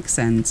tried to make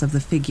sense of the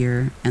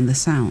figure and the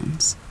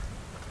sounds.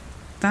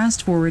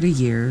 Fast forward a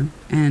year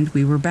and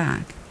we were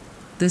back,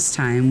 this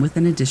time with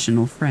an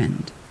additional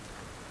friend.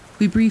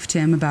 We briefed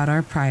him about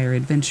our prior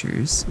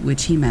adventures,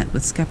 which he met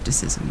with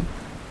skepticism.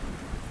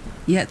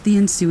 Yet the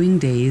ensuing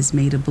days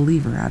made a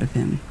believer out of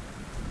him.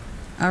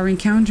 Our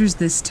encounters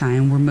this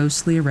time were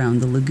mostly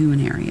around the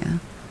lagoon area.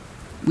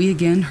 We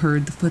again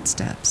heard the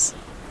footsteps,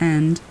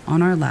 and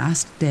on our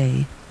last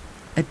day,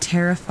 a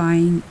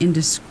terrifying,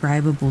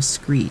 indescribable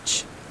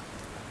screech.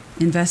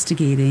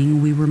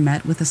 Investigating, we were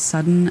met with a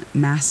sudden,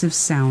 massive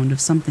sound of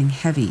something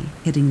heavy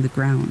hitting the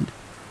ground.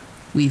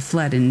 We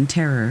fled in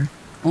terror,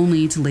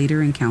 only to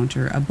later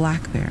encounter a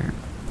black bear,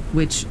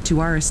 which, to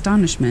our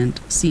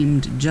astonishment,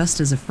 seemed just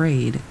as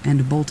afraid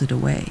and bolted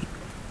away.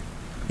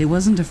 It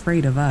wasn't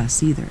afraid of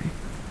us either.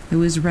 It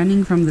was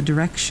running from the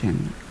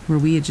direction where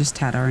we had just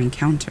had our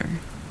encounter.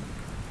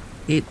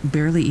 It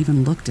barely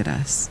even looked at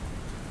us.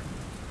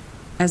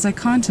 As I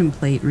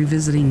contemplate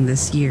revisiting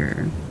this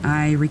year,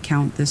 I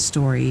recount this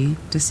story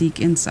to seek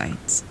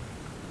insights.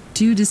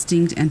 Two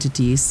distinct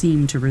entities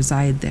seem to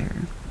reside there: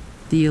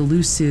 the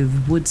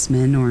elusive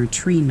woodsman or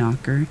tree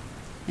knocker,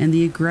 and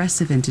the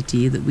aggressive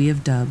entity that we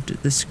have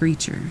dubbed the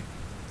Screecher.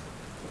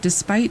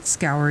 Despite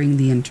scouring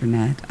the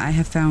internet, I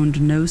have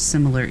found no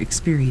similar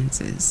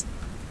experiences.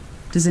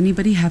 Does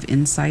anybody have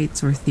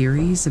insights or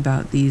theories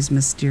about these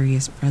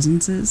mysterious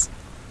presences?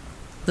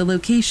 The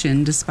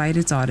location, despite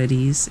its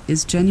oddities,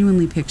 is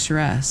genuinely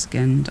picturesque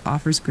and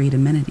offers great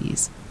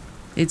amenities.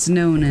 It's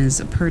known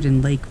as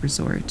Purdon Lake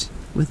Resort,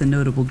 with a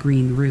notable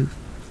green roof.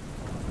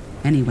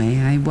 Anyway,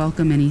 I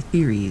welcome any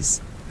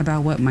theories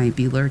about what might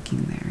be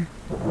lurking there.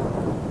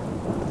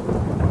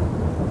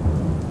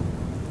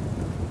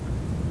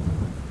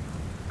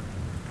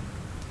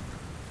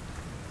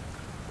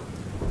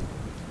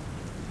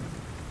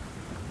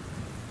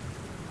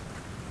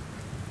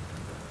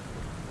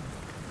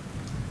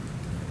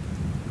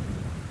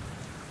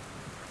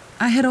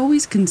 I had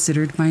always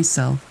considered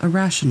myself a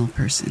rational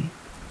person,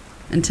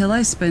 until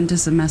I spent a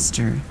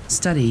semester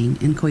studying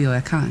in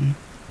Coyoacán,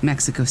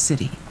 Mexico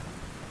City.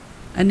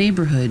 A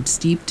neighborhood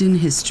steeped in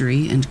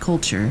history and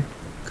culture,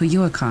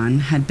 Coyoacán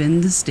had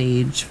been the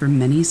stage for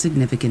many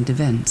significant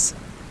events,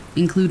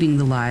 including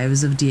the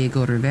lives of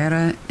Diego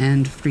Rivera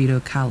and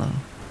Frida Kahlo.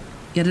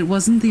 Yet it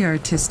wasn't the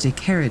artistic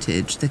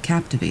heritage that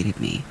captivated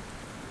me.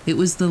 It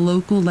was the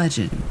local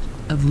legend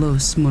of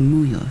Los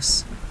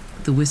Murmullos,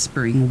 the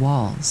Whispering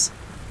Walls.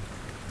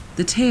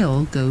 The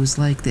tale goes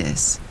like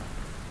this.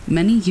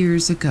 Many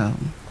years ago,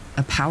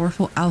 a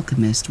powerful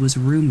alchemist was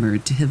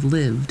rumored to have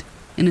lived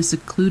in a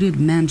secluded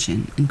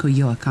mansion in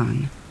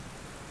Coyoacán.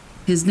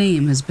 His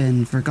name has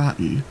been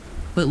forgotten,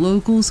 but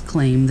locals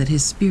claim that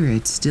his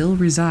spirit still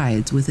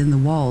resides within the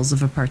walls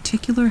of a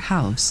particular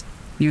house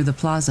near the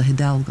Plaza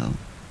Hidalgo.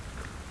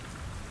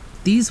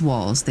 These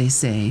walls, they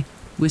say,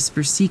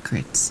 whisper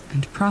secrets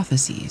and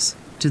prophecies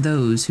to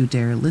those who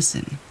dare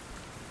listen.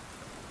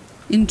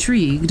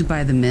 Intrigued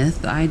by the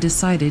myth, I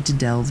decided to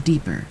delve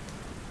deeper.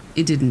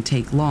 It didn't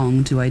take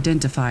long to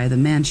identify the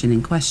mansion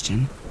in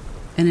question,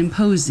 an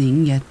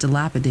imposing yet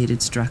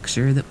dilapidated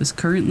structure that was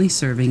currently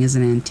serving as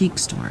an antique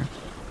store.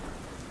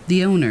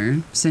 The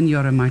owner,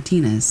 Senora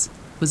Martinez,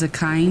 was a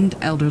kind,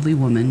 elderly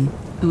woman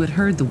who had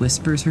heard the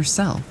whispers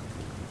herself.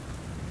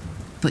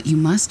 "But you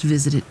must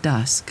visit at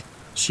dusk,"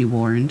 she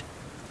warned.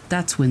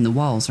 "That's when the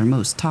walls are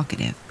most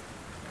talkative."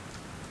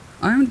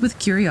 Armed with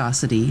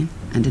curiosity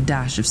and a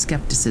dash of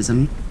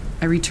skepticism,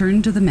 I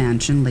returned to the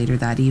mansion later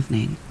that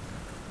evening.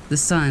 The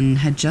sun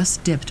had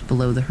just dipped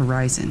below the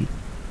horizon,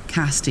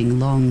 casting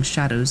long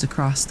shadows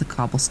across the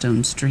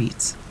cobblestone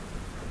streets.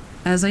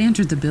 As I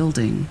entered the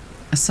building,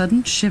 a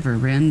sudden shiver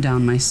ran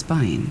down my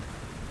spine.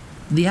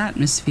 The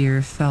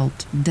atmosphere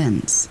felt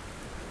dense,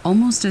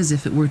 almost as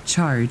if it were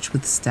charged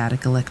with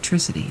static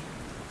electricity.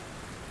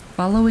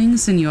 Following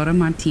Senora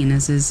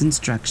Martinez's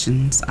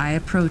instructions, I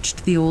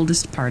approached the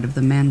oldest part of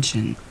the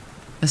mansion,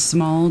 a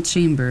small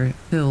chamber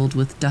filled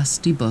with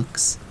dusty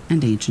books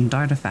and ancient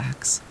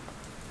artifacts.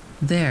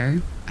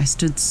 There, I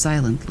stood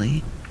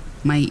silently,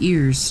 my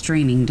ears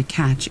straining to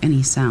catch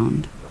any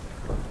sound.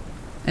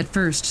 At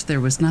first,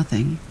 there was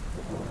nothing.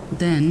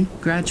 Then,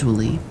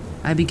 gradually,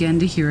 I began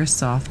to hear a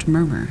soft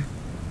murmur.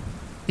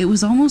 It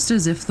was almost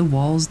as if the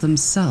walls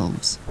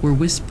themselves were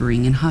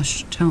whispering in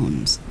hushed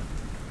tones.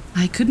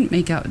 I couldn't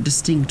make out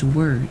distinct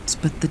words,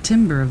 but the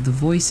timbre of the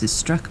voices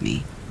struck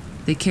me.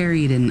 They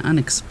carried an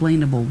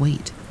unexplainable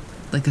weight,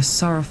 like a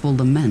sorrowful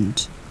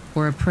lament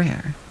or a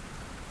prayer.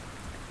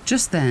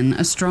 Just then,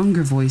 a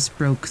stronger voice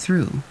broke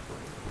through,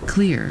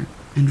 clear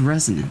and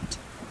resonant.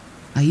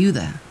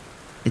 "Ayuda,"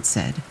 it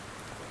said.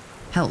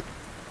 "Help."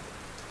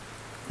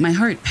 My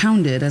heart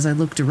pounded as I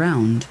looked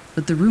around,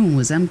 but the room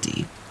was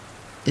empty.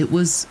 It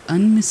was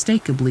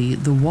unmistakably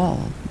the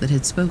wall that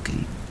had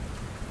spoken.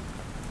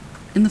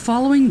 In the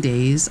following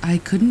days, I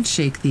couldn't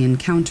shake the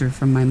encounter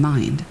from my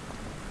mind.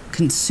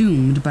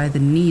 Consumed by the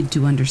need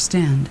to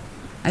understand,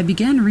 I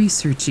began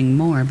researching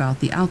more about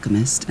the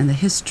alchemist and the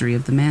history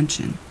of the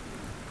mansion.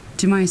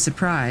 To my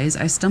surprise,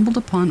 I stumbled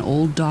upon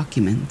old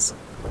documents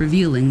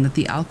revealing that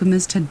the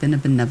alchemist had been a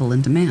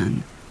benevolent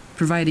man,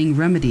 providing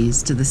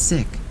remedies to the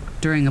sick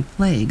during a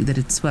plague that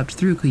had swept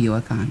through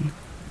Coyoacan.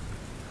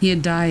 He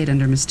had died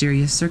under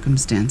mysterious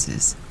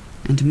circumstances,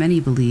 and many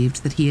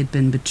believed that he had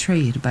been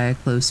betrayed by a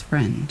close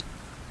friend.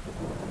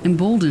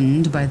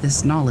 Emboldened by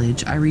this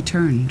knowledge, I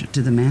returned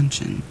to the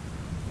mansion.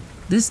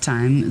 This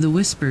time, the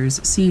whispers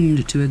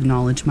seemed to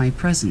acknowledge my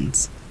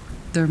presence,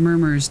 their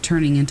murmurs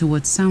turning into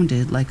what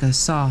sounded like a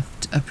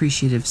soft,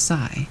 appreciative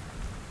sigh.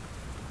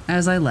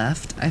 As I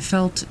left, I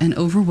felt an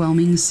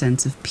overwhelming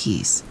sense of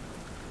peace,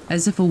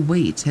 as if a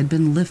weight had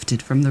been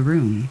lifted from the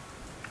room.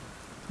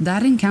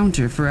 That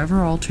encounter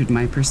forever altered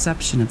my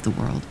perception of the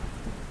world,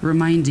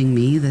 reminding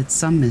me that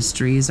some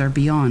mysteries are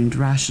beyond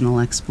rational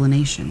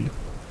explanation.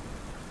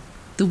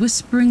 The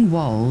whispering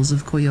walls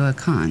of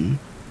Coyoacan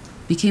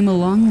became a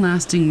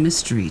long-lasting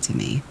mystery to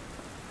me,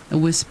 a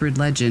whispered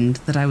legend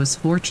that I was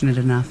fortunate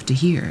enough to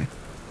hear,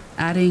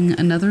 adding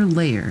another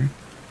layer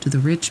to the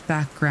rich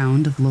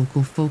background of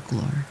local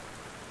folklore.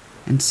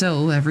 And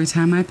so, every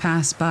time I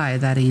pass by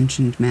that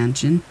ancient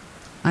mansion,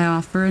 I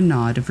offer a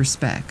nod of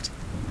respect.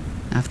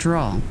 After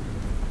all,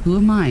 who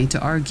am I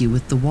to argue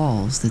with the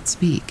walls that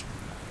speak,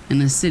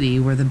 in a city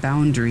where the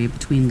boundary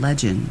between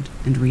legend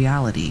and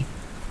reality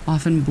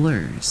often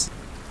blurs,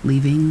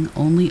 leaving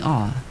only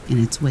awe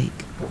in its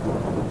wake?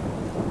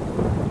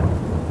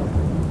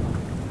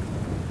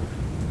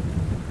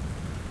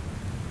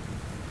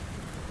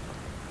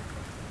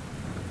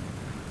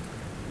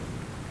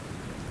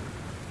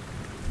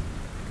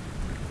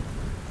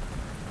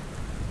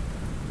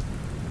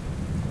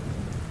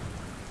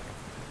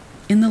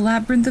 In the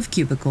labyrinth of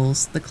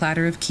cubicles, the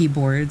clatter of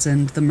keyboards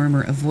and the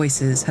murmur of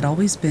voices had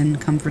always been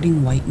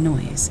comforting white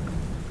noise.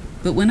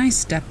 But when I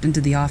stepped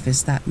into the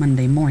office that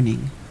Monday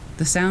morning,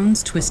 the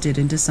sounds twisted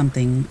into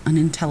something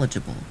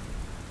unintelligible,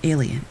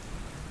 alien.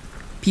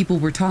 People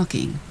were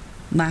talking,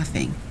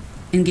 laughing,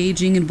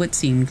 engaging in what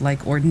seemed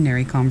like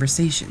ordinary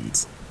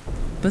conversations.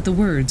 But the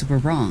words were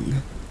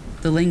wrong.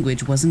 The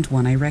language wasn't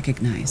one I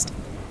recognized,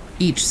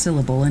 each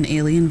syllable an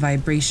alien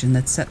vibration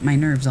that set my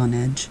nerves on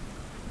edge.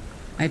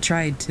 I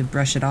tried to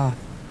brush it off,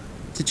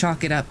 to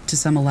chalk it up to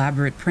some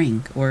elaborate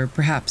prank or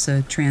perhaps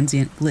a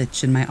transient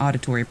glitch in my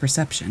auditory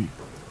perception.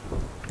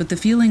 But the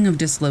feeling of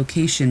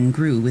dislocation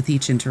grew with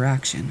each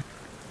interaction.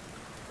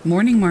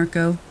 "Morning,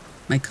 Marco,"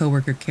 my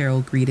coworker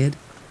Carol greeted.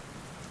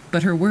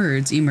 But her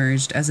words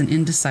emerged as an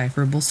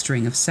indecipherable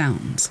string of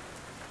sounds.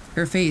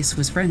 Her face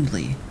was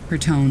friendly, her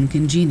tone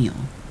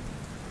congenial.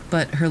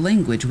 But her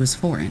language was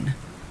foreign,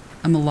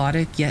 a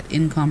melodic yet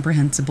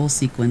incomprehensible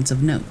sequence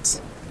of notes.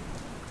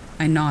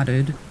 I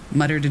nodded,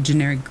 muttered a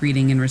generic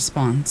greeting in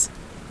response,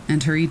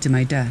 and hurried to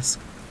my desk.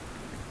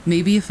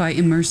 Maybe if I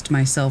immersed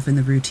myself in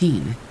the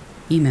routine,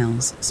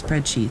 emails,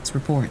 spreadsheets,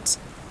 reports,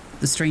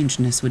 the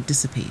strangeness would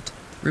dissipate,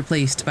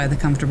 replaced by the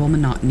comfortable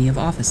monotony of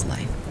office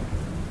life.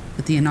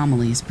 But the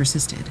anomalies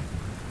persisted.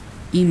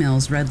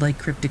 Emails read like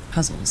cryptic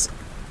puzzles,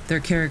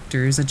 their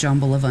characters a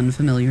jumble of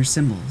unfamiliar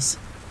symbols.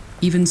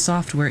 Even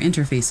software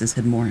interfaces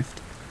had morphed,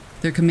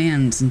 their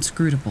commands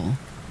inscrutable.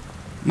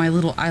 My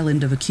little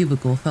island of a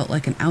cubicle felt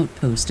like an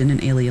outpost in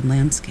an alien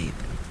landscape.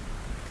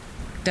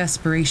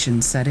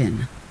 Desperation set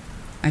in.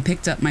 I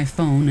picked up my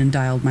phone and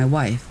dialed my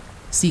wife,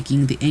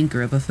 seeking the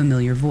anchor of a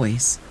familiar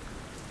voice.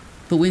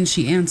 But when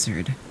she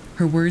answered,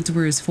 her words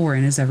were as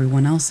foreign as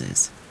everyone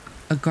else's,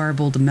 a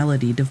garbled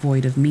melody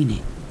devoid of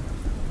meaning.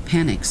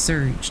 Panic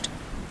surged,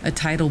 a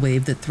tidal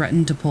wave that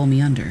threatened to pull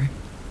me under.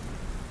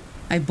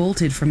 I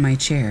bolted from my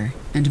chair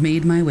and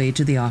made my way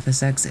to the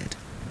office exit.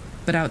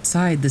 But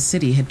outside, the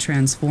city had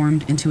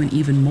transformed into an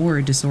even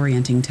more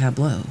disorienting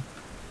tableau.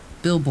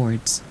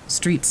 Billboards,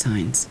 street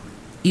signs,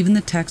 even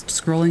the text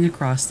scrolling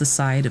across the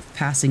side of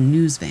passing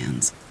news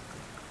vans.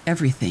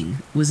 Everything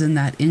was in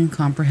that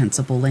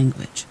incomprehensible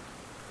language.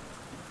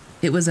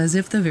 It was as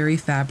if the very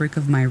fabric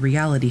of my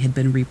reality had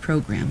been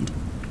reprogrammed,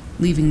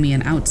 leaving me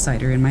an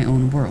outsider in my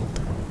own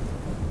world.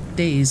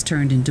 Days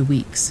turned into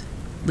weeks.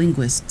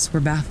 Linguists were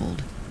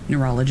baffled.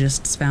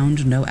 Neurologists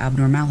found no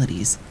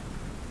abnormalities.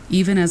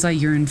 Even as I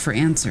yearned for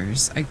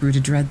answers, I grew to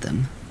dread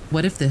them.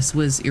 What if this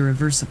was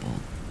irreversible?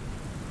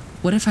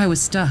 What if I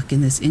was stuck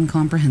in this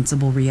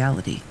incomprehensible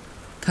reality,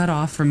 cut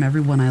off from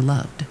everyone I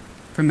loved,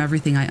 from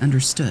everything I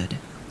understood?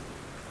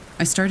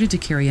 I started to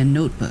carry a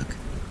notebook,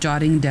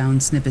 jotting down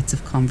snippets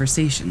of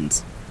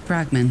conversations,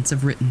 fragments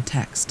of written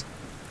text.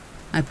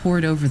 I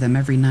pored over them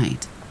every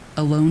night,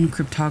 a lone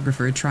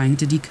cryptographer trying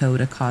to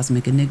decode a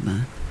cosmic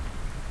enigma.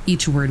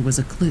 Each word was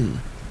a clue,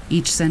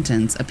 each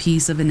sentence a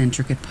piece of an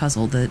intricate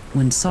puzzle that,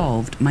 when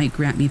solved, might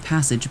grant me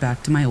passage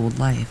back to my old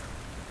life.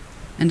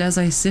 And as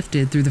I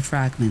sifted through the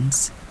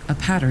fragments, a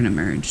pattern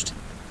emerged,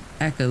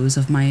 echoes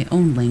of my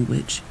own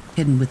language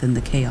hidden within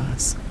the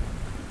chaos.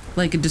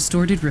 Like a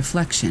distorted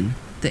reflection,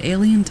 the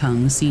alien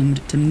tongue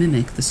seemed to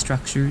mimic the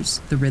structures,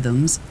 the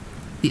rhythms,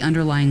 the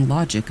underlying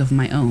logic of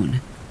my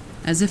own,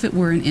 as if it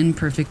were an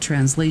imperfect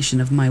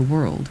translation of my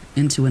world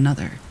into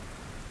another,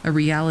 a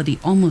reality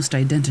almost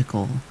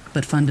identical,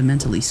 but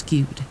fundamentally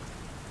skewed.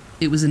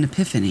 It was an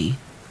epiphany,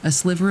 a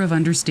sliver of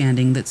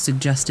understanding that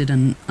suggested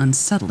an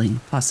unsettling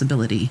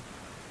possibility.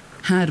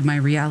 Had my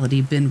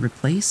reality been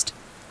replaced?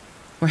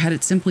 Or had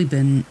it simply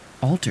been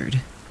altered?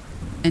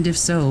 And if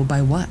so,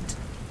 by what?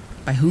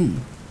 By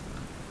whom?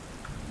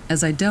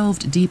 As I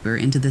delved deeper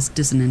into this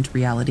dissonant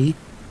reality,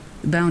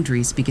 the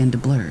boundaries began to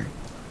blur.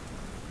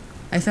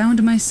 I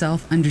found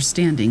myself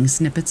understanding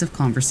snippets of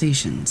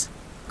conversations,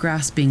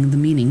 grasping the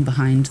meaning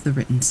behind the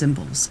written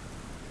symbols.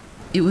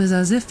 It was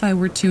as if I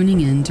were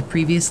tuning in to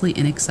previously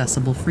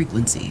inaccessible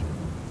frequency,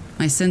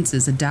 my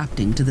senses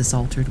adapting to this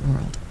altered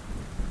world.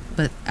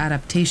 But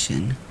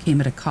adaptation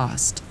came at a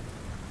cost.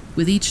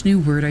 With each new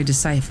word I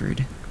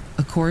deciphered,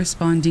 a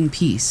corresponding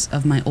piece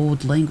of my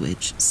old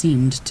language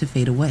seemed to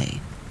fade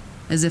away,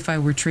 as if I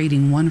were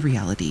trading one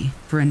reality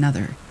for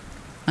another,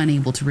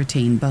 unable to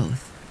retain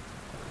both.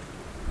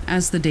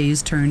 As the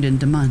days turned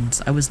into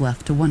months, I was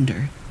left to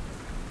wonder,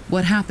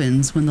 what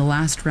happens when the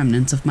last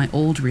remnants of my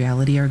old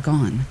reality are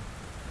gone?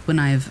 When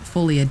I've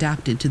fully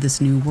adapted to this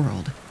new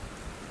world?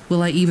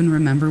 Will I even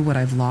remember what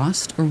I've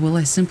lost, or will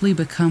I simply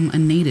become a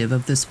native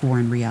of this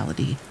foreign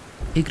reality,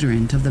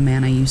 ignorant of the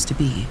man I used to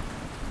be?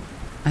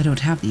 I don't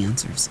have the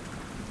answers.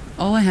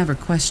 All I have are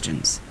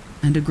questions,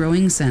 and a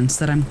growing sense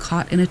that I'm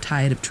caught in a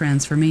tide of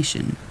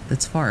transformation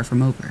that's far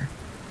from over.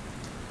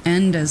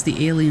 And as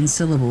the alien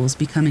syllables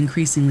become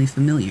increasingly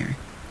familiar,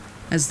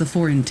 as the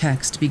foreign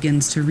text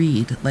begins to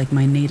read like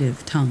my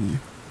native tongue,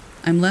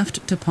 I'm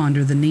left to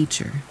ponder the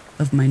nature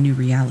of my new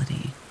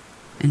reality,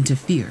 and to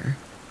fear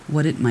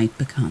what it might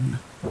become.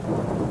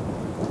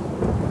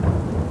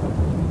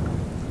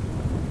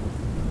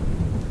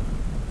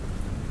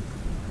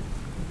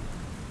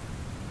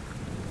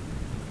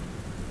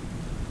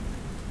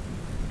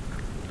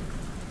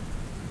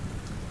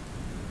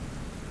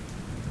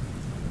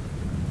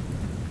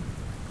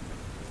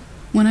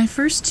 When I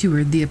first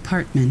toured the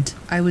apartment,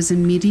 I was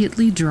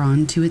immediately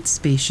drawn to its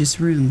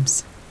spacious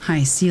rooms,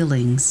 high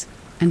ceilings,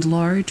 and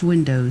large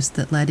windows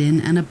that let in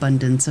an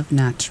abundance of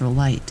natural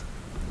light.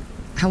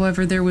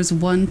 However, there was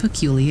one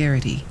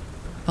peculiarity: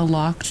 a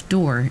locked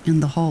door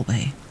in the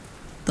hallway.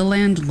 The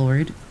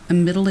landlord, a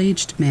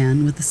middle-aged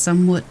man with a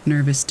somewhat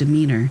nervous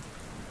demeanor,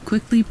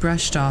 quickly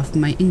brushed off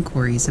my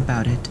inquiries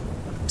about it,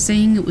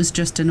 saying it was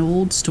just an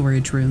old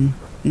storage room,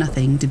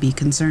 nothing to be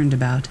concerned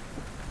about.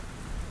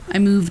 I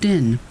moved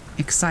in,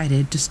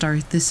 excited to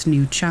start this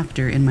new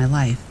chapter in my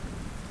life.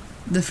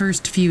 The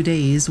first few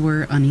days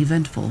were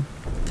uneventful,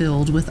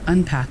 filled with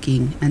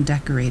unpacking and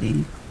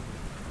decorating.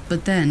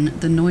 But then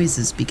the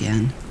noises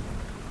began.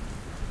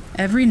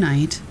 Every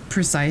night,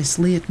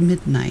 precisely at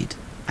midnight,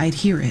 I'd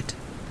hear it.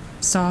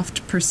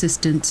 Soft,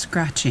 persistent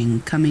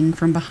scratching coming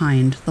from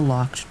behind the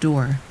locked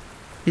door.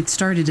 It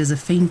started as a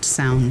faint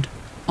sound,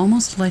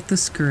 almost like the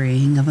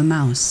scurrying of a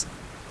mouse.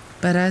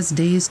 But as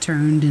days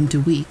turned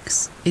into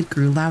weeks, it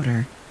grew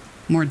louder,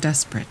 more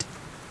desperate.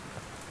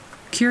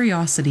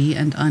 Curiosity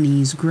and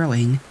unease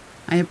growing,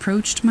 I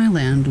approached my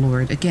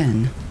landlord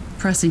again,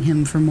 pressing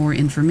him for more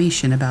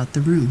information about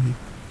the room.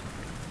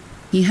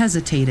 He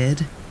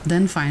hesitated,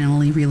 then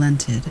finally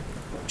relented,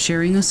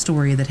 sharing a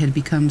story that had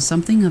become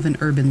something of an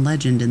urban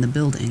legend in the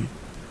building.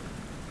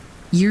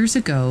 Years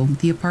ago,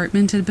 the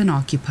apartment had been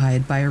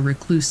occupied by a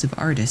reclusive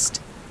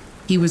artist.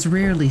 He was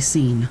rarely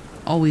seen,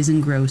 always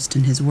engrossed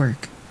in his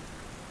work.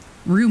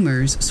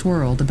 Rumors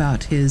swirled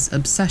about his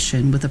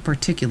obsession with a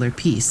particular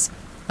piece,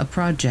 a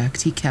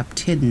project he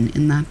kept hidden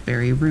in that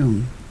very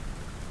room.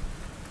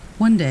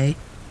 One day,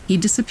 he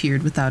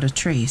disappeared without a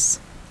trace,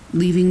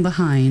 leaving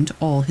behind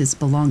all his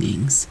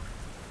belongings.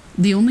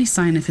 The only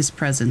sign of his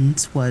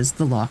presence was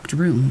the locked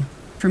room,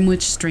 from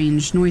which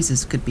strange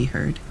noises could be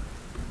heard.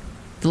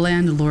 The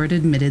landlord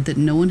admitted that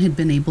no one had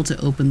been able to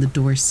open the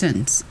door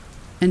since,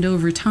 and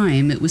over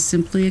time it was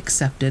simply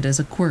accepted as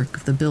a quirk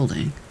of the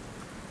building.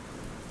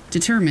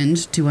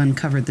 Determined to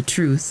uncover the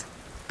truth,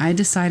 I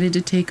decided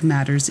to take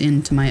matters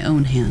into my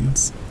own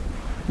hands.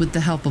 With the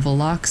help of a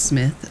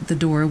locksmith, the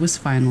door was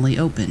finally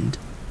opened,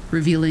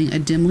 revealing a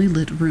dimly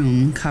lit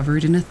room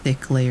covered in a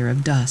thick layer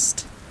of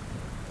dust.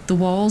 The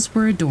walls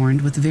were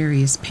adorned with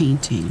various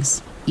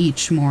paintings,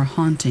 each more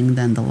haunting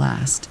than the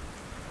last,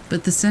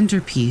 but the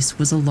centerpiece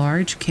was a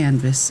large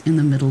canvas in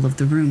the middle of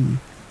the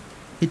room.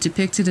 It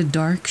depicted a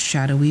dark,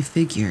 shadowy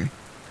figure,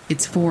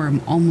 its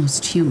form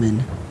almost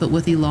human, but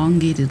with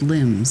elongated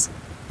limbs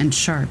and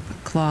sharp,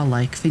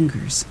 claw-like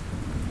fingers.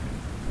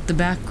 The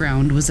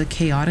background was a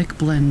chaotic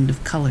blend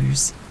of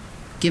colors,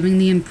 giving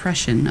the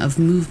impression of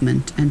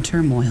movement and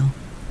turmoil.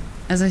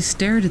 As I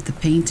stared at the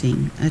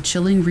painting, a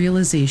chilling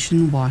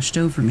realization washed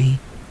over me.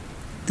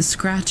 The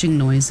scratching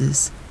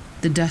noises,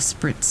 the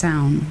desperate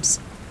sounds.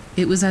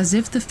 It was as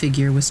if the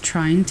figure was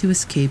trying to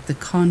escape the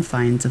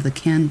confines of the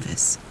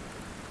canvas.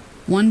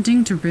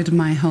 Wanting to rid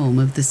my home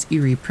of this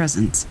eerie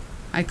presence,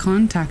 I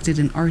contacted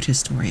an art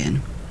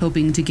historian,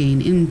 hoping to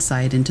gain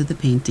insight into the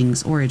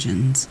painting's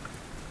origins.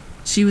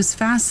 She was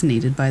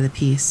fascinated by the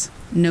piece,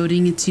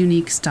 noting its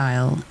unique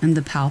style and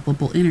the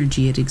palpable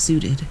energy it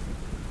exuded.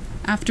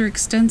 After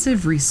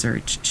extensive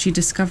research, she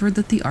discovered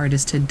that the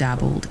artist had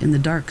dabbled in the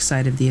dark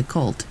side of the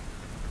occult,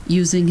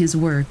 using his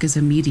work as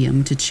a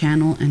medium to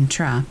channel and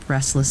trap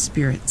restless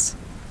spirits.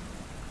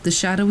 The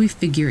shadowy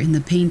figure in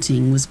the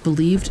painting was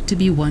believed to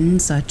be one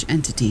such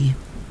entity,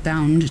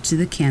 bound to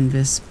the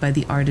canvas by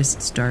the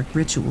artist's dark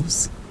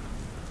rituals.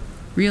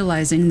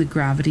 Realizing the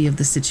gravity of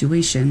the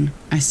situation,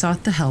 I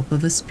sought the help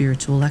of a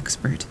spiritual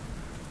expert.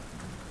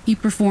 He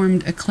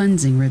performed a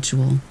cleansing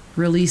ritual,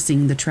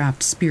 releasing the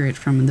trapped spirit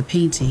from the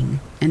painting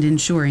and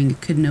ensuring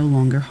it could no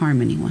longer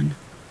harm anyone.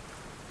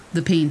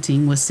 The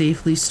painting was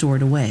safely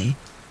stored away,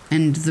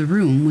 and the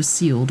room was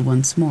sealed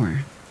once more.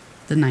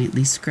 The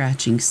nightly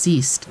scratching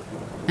ceased,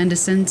 and a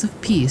sense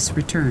of peace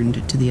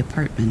returned to the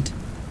apartment.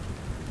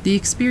 The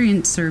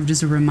experience served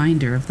as a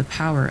reminder of the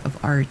power of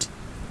art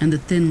and the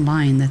thin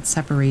line that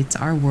separates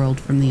our world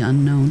from the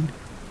unknown.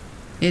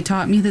 It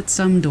taught me that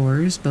some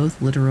doors,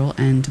 both literal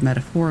and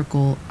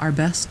metaphorical, are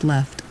best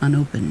left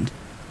unopened,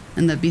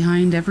 and that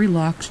behind every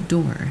locked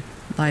door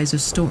lies a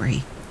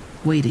story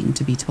waiting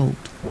to be told.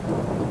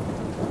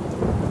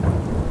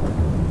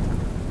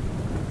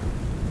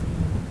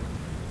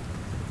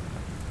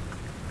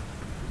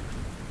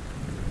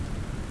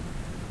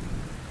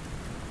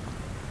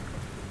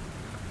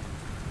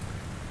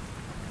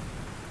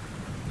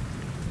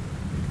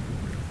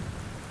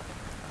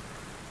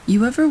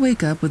 You ever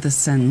wake up with a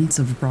sense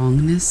of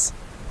wrongness?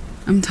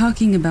 I'm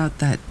talking about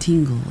that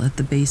tingle at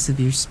the base of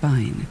your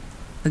spine,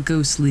 a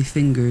ghostly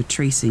finger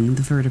tracing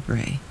the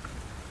vertebrae.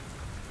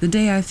 The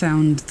day I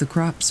found the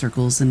crop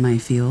circles in my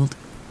field,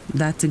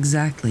 that's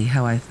exactly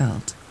how I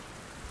felt.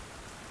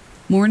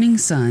 Morning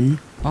sun,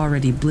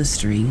 already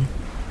blistering,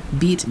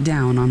 beat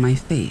down on my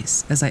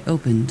face as I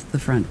opened the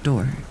front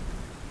door.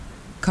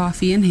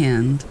 Coffee in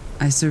hand,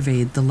 I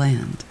surveyed the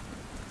land.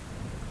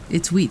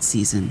 It's wheat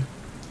season.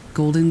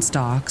 Golden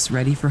stalks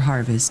ready for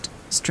harvest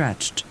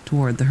stretched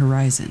toward the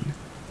horizon.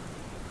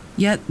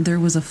 Yet there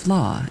was a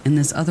flaw in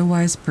this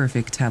otherwise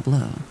perfect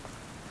tableau.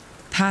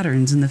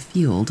 Patterns in the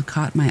field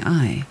caught my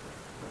eye,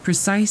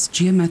 precise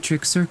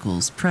geometric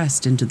circles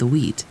pressed into the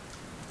wheat,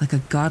 like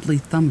a godly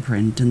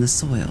thumbprint in the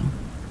soil.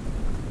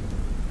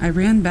 I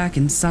ran back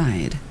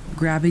inside,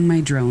 grabbing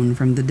my drone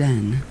from the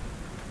den.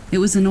 It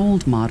was an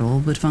old model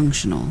but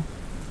functional.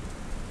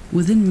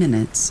 Within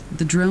minutes,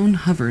 the drone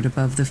hovered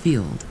above the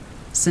field,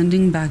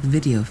 sending back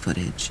video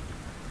footage.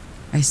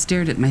 I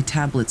stared at my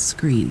tablet's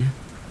screen,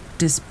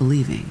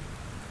 disbelieving.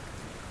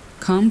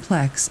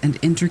 Complex and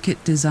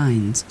intricate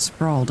designs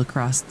sprawled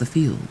across the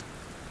field,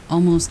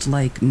 almost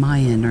like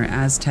Mayan or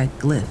Aztec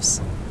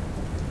glyphs.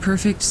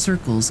 Perfect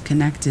circles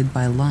connected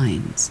by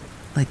lines,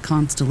 like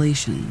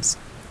constellations,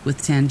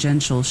 with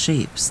tangential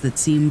shapes that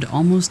seemed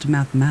almost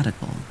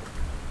mathematical.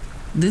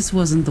 This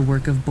wasn't the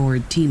work of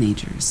bored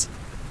teenagers.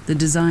 The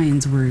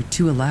designs were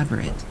too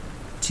elaborate,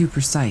 too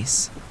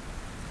precise.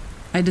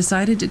 I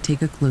decided to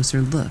take a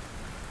closer look.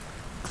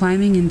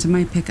 Climbing into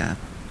my pickup,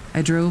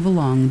 I drove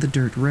along the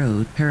dirt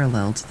road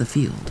parallel to the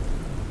field.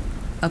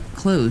 Up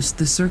close,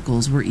 the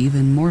circles were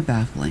even more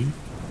baffling.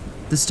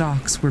 The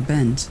stalks were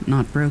bent,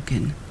 not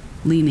broken,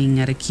 leaning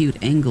at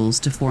acute angles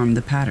to form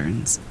the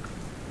patterns.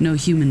 No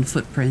human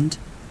footprint,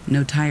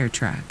 no tire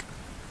track,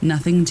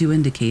 nothing to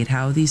indicate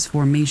how these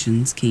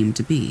formations came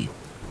to be.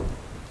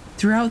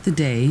 Throughout the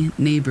day,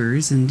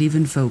 neighbors and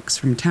even folks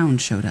from town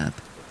showed up.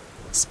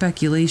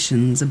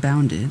 Speculations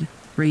abounded,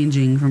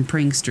 ranging from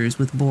pranksters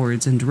with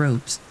boards and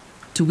ropes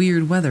to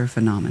weird weather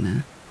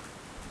phenomena.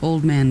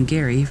 Old Man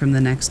Gary from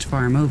the next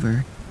farm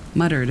over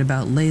muttered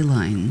about ley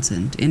lines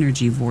and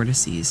energy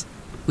vortices,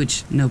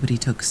 which nobody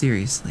took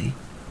seriously.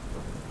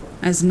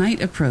 As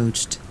night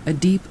approached, a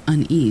deep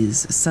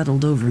unease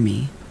settled over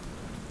me.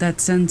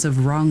 That sense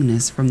of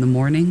wrongness from the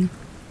morning,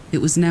 it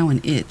was now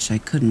an itch I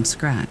couldn't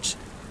scratch.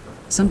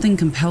 Something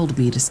compelled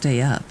me to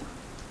stay up,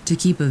 to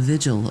keep a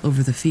vigil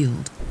over the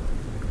field.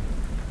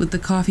 With the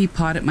coffee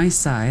pot at my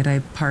side, I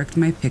parked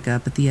my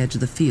pickup at the edge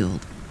of the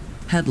field,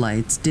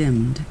 Headlights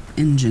dimmed,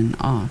 engine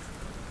off.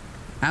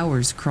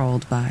 Hours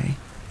crawled by.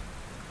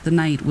 The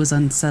night was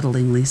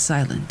unsettlingly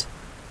silent.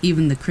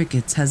 Even the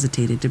crickets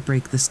hesitated to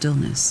break the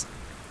stillness.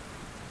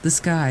 The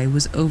sky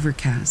was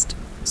overcast,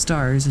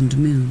 stars and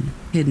moon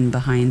hidden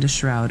behind a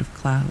shroud of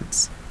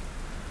clouds.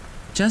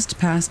 Just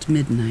past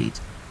midnight,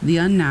 the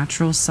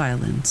unnatural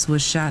silence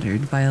was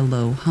shattered by a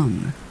low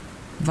hum,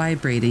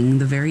 vibrating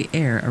the very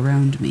air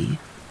around me.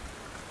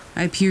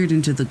 I peered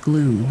into the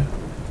gloom.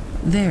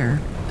 There,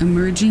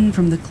 emerging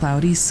from the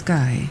cloudy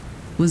sky,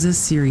 was a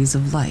series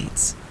of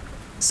lights,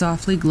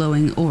 softly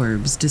glowing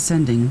orbs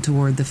descending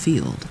toward the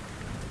field.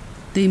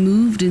 They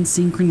moved in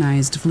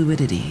synchronized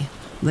fluidity,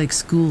 like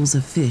schools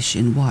of fish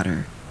in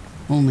water,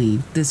 only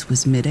this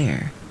was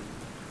midair.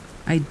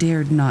 I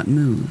dared not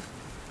move.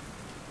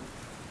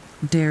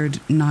 Dared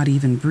not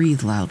even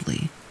breathe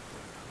loudly.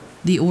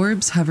 The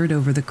orbs hovered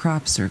over the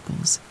crop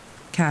circles,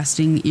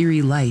 casting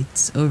eerie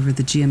lights over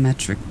the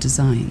geometric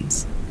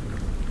designs.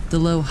 The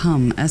low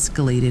hum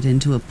escalated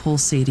into a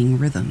pulsating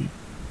rhythm,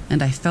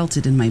 and I felt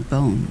it in my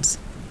bones,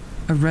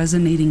 a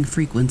resonating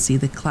frequency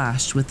that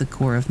clashed with the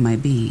core of my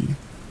being.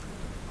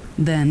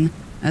 Then,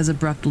 as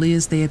abruptly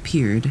as they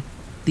appeared,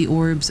 the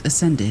orbs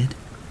ascended,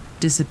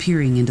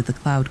 disappearing into the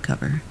cloud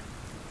cover.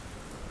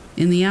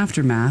 In the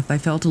aftermath, I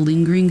felt a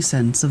lingering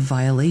sense of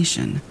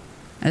violation,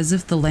 as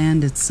if the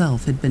land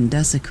itself had been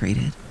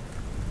desecrated.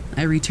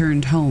 I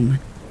returned home,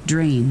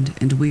 drained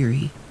and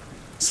weary.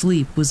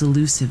 Sleep was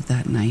elusive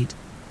that night,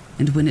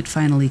 and when it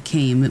finally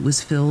came, it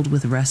was filled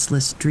with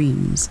restless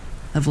dreams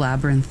of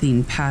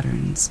labyrinthine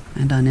patterns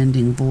and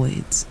unending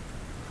voids.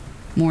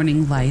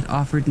 Morning light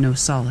offered no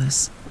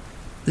solace.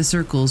 The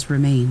circles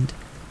remained,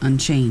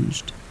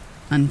 unchanged,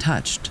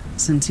 untouched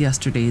since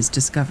yesterday's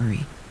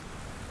discovery.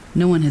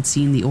 No one had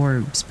seen the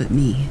orbs but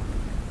me,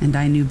 and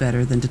I knew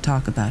better than to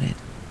talk about it.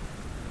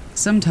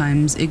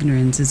 Sometimes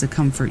ignorance is a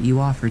comfort you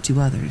offer to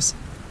others,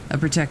 a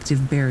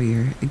protective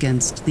barrier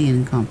against the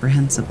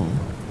incomprehensible.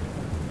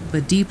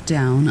 But deep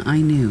down,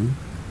 I knew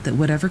that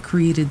whatever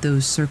created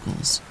those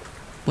circles,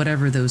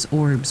 whatever those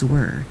orbs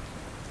were,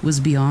 was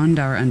beyond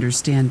our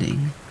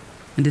understanding,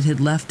 and it had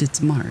left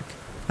its mark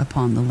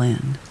upon the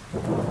land.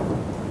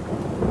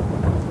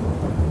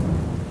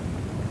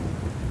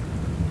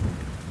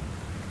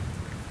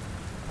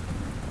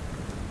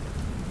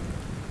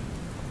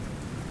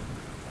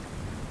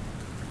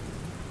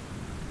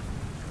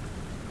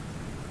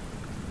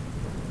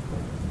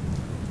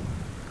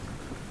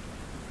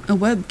 A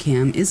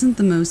webcam isn't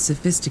the most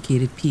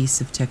sophisticated piece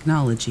of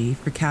technology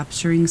for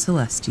capturing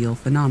celestial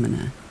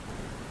phenomena,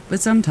 but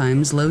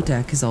sometimes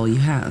low-tech is all you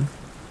have.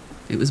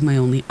 It was my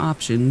only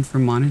option for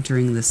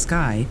monitoring the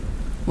sky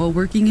while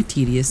working a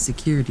tedious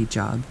security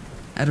job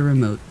at a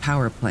remote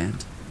power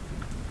plant.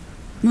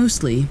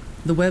 Mostly,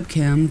 the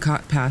webcam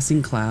caught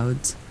passing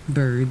clouds,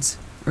 birds,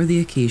 or the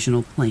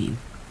occasional plane.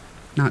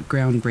 Not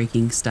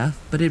groundbreaking stuff,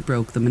 but it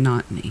broke the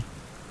monotony.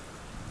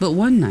 But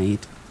one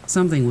night,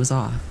 something was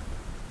off.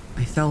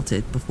 I felt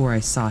it before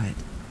I saw it,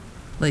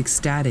 like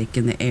static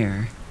in the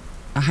air,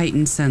 a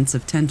heightened sense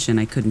of tension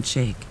I couldn't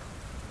shake.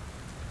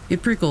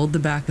 It prickled the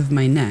back of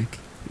my neck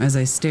as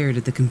I stared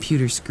at the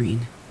computer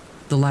screen,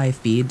 the live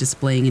feed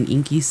displaying an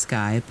inky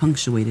sky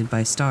punctuated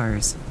by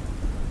stars.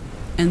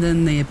 And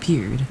then they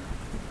appeared,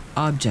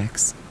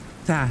 objects,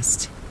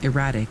 fast,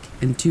 erratic,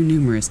 and too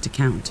numerous to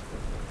count,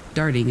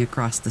 darting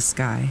across the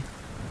sky.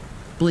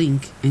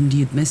 Blink and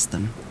you'd miss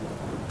them,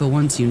 but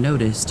once you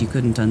noticed, you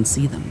couldn't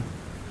unsee them.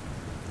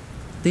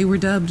 They were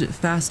dubbed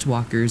fast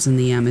walkers in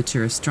the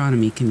amateur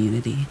astronomy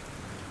community,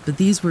 but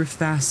these were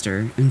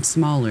faster and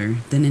smaller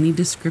than any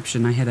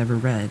description I had ever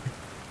read.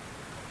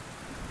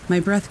 My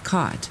breath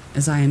caught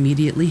as I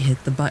immediately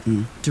hit the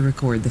button to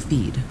record the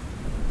feed.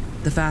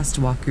 The fast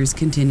walkers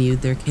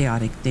continued their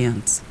chaotic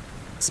dance,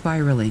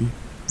 spiraling,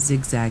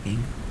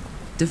 zigzagging,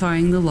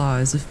 defying the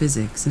laws of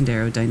physics and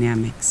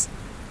aerodynamics.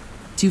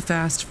 Too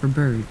fast for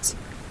birds,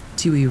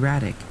 too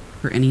erratic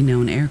for any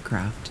known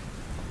aircraft.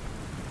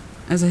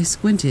 As I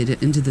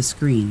squinted into the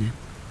screen,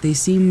 they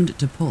seemed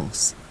to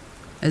pulse,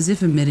 as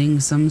if emitting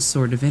some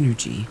sort of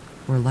energy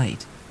or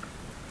light.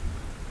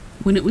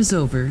 When it was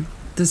over,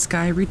 the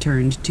sky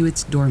returned to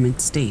its dormant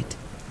state,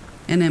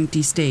 an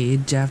empty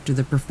stage after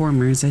the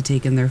performers had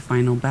taken their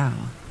final bow.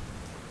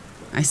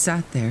 I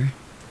sat there,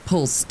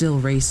 pulse still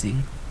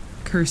racing,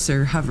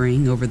 cursor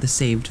hovering over the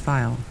saved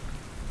file.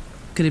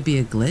 Could it be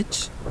a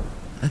glitch?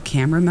 A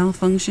camera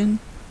malfunction?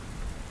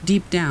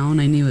 Deep down,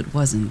 I knew it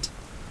wasn't.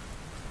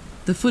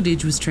 The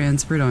footage was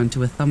transferred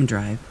onto a thumb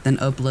drive, then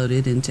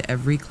uploaded into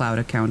every cloud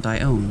account I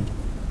owned.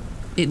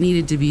 It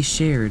needed to be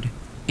shared,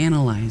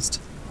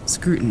 analyzed,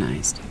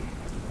 scrutinized.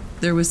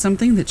 There was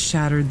something that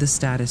shattered the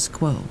status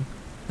quo,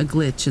 a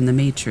glitch in the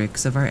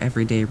matrix of our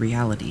everyday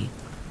reality.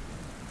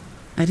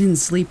 I didn't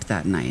sleep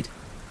that night.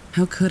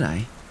 How could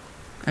I?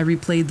 I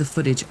replayed the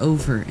footage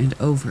over and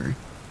over,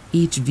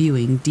 each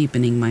viewing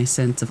deepening my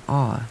sense of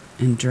awe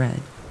and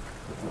dread.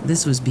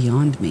 This was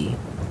beyond me.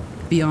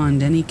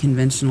 Beyond any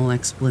conventional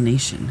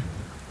explanation.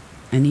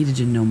 I needed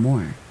to know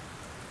more.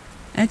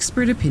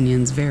 Expert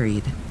opinions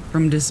varied,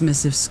 from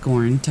dismissive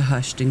scorn to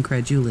hushed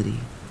incredulity.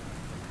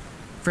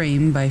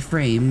 Frame by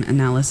frame,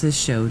 analysis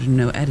showed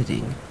no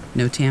editing,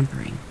 no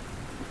tampering.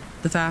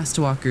 The fast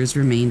walkers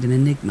remained an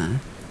enigma,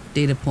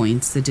 data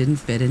points that didn't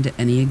fit into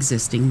any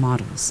existing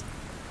models.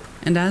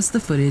 And as the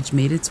footage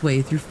made its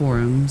way through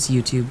forums,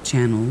 YouTube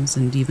channels,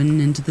 and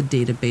even into the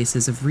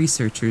databases of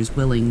researchers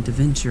willing to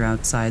venture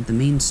outside the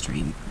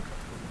mainstream,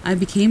 I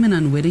became an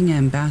unwitting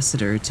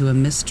ambassador to a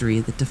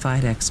mystery that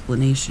defied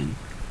explanation.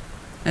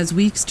 As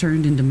weeks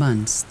turned into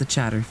months, the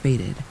chatter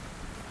faded.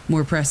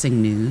 More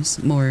pressing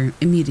news, more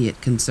immediate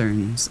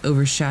concerns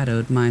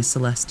overshadowed my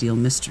celestial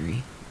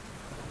mystery.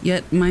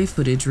 Yet my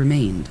footage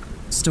remained,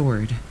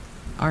 stored,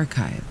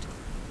 archived,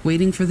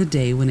 waiting for the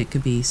day when it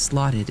could be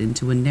slotted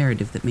into a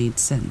narrative that made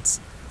sense.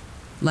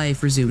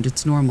 Life resumed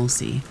its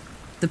normalcy.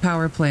 The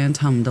power plant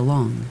hummed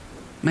along.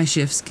 My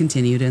shifts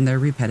continued in their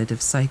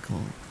repetitive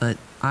cycle, but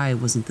I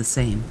wasn't the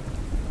same.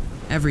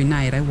 Every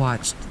night I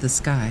watched the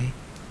sky,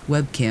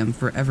 webcam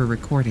forever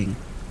recording,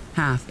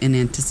 half in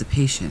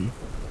anticipation,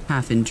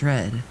 half in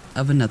dread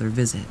of another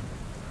visit.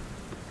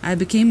 I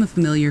became a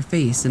familiar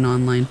face in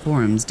online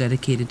forums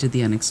dedicated to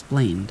the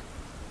unexplained.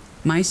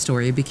 My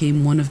story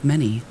became one of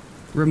many,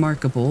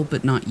 remarkable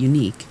but not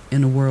unique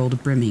in a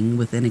world brimming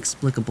with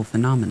inexplicable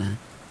phenomena.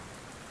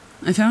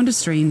 I found a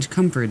strange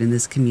comfort in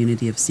this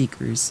community of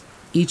seekers,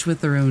 each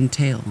with their own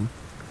tale,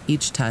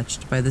 each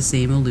touched by the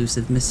same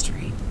elusive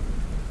mystery.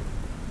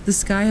 The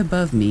sky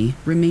above me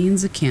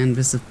remains a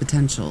canvas of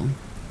potential,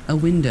 a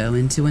window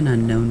into an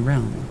unknown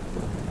realm.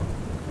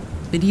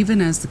 But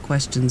even as the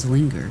questions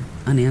linger,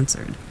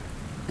 unanswered,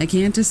 I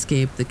can't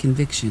escape the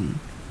conviction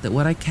that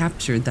what I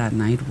captured that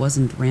night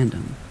wasn't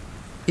random.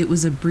 It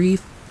was a brief,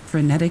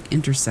 frenetic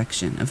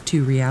intersection of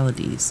two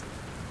realities,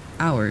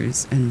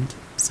 ours and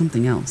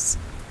something else.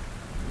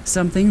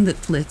 Something that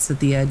flits at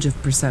the edge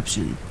of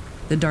perception,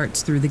 that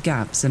darts through the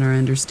gaps in our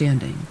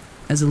understanding,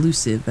 as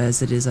elusive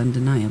as it is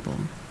undeniable.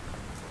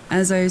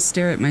 As I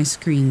stare at my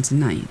screen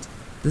tonight,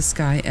 the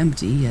sky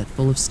empty yet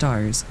full of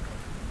stars,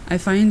 I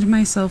find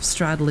myself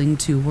straddling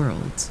two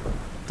worlds,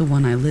 the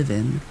one I live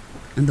in,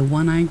 and the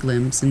one I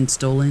glimpse in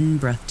stolen,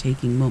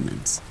 breathtaking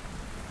moments.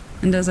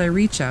 And as I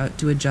reach out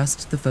to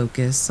adjust the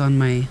focus on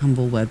my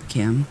humble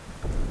webcam,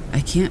 I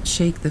can't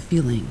shake the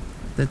feeling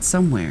that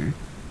somewhere,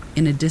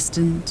 in a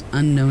distant,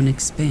 unknown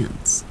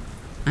expanse,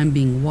 I'm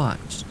being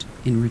watched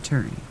in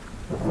return.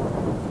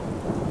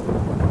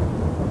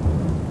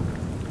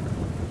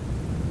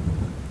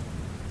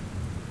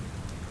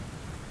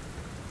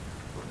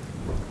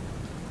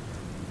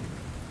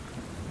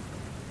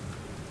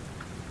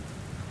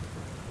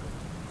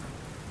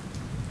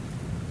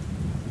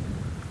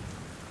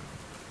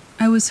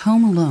 I was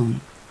home alone,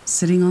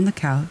 sitting on the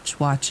couch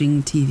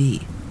watching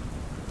TV,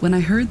 when I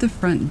heard the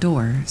front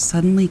door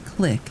suddenly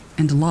click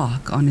and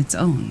lock on its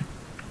own.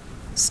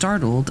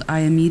 Startled, I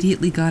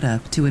immediately got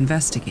up to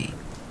investigate.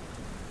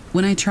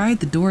 When I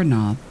tried the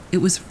doorknob, it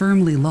was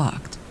firmly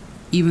locked,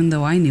 even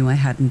though I knew I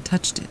hadn't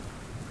touched it.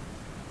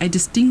 I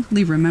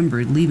distinctly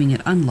remembered leaving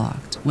it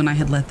unlocked when I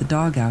had let the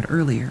dog out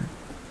earlier.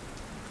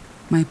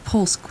 My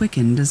pulse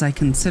quickened as I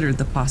considered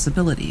the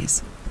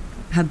possibilities.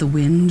 Had the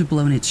wind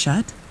blown it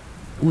shut?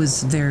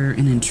 Was there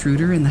an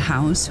intruder in the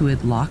house who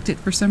had locked it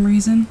for some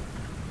reason?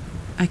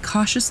 I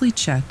cautiously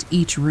checked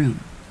each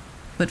room,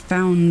 but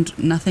found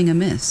nothing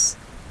amiss.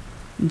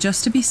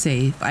 Just to be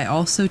safe, I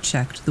also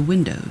checked the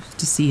windows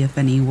to see if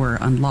any were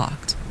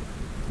unlocked,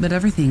 but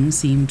everything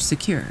seemed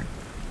secure.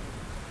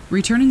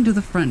 Returning to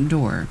the front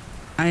door,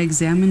 I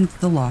examined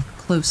the lock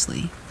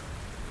closely.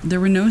 There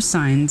were no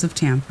signs of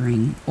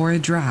tampering or a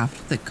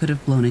draft that could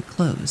have blown it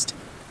closed.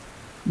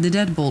 The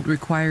deadbolt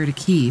required a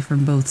key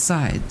from both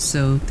sides,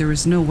 so there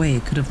was no way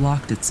it could have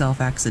locked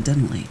itself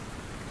accidentally.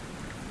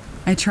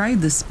 I tried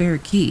the spare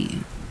key,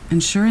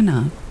 and sure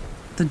enough,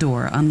 the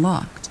door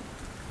unlocked.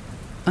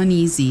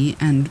 Uneasy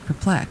and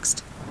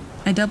perplexed,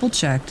 I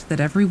double-checked that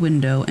every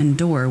window and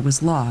door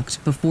was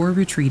locked before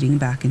retreating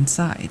back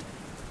inside.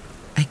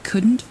 I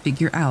couldn't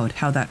figure out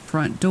how that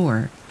front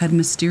door had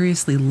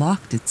mysteriously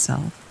locked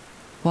itself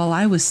while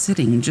I was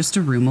sitting just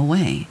a room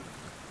away.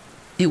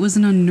 It was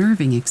an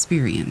unnerving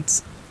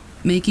experience,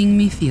 making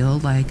me feel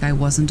like I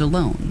wasn't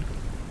alone,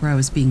 or I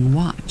was being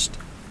watched.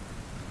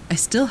 I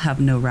still have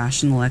no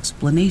rational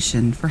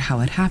explanation for how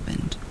it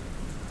happened.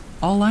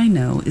 All I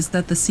know is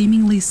that the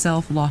seemingly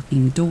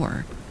self-locking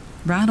door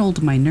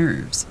rattled my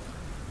nerves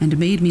and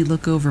made me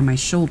look over my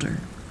shoulder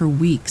for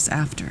weeks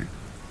after.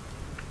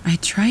 I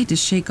tried to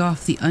shake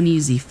off the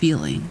uneasy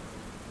feeling,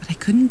 but I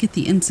couldn't get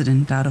the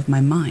incident out of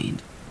my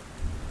mind.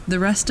 The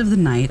rest of the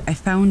night, I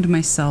found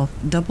myself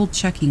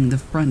double-checking the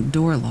front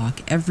door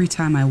lock every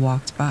time I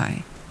walked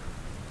by.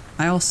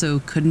 I also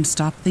couldn't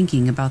stop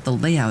thinking about the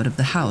layout of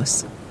the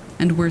house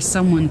and where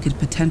someone could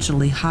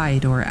potentially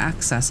hide or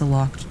access a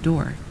locked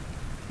door.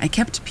 I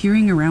kept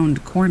peering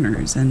around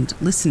corners and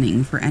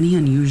listening for any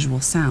unusual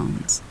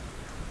sounds.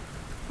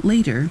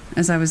 Later,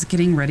 as I was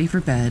getting ready for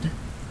bed,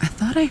 I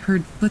thought I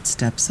heard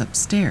footsteps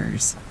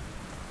upstairs.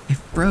 I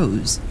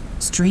froze,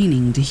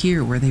 straining to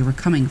hear where they were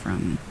coming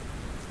from.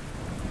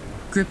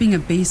 Gripping a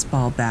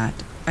baseball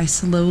bat, I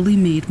slowly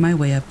made my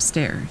way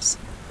upstairs,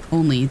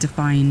 only to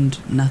find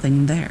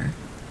nothing there.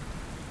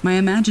 My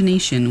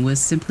imagination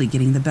was simply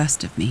getting the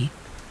best of me,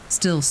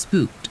 still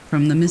spooked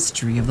from the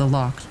mystery of the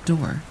locked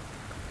door.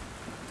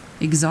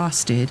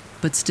 Exhausted,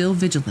 but still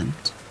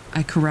vigilant,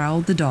 I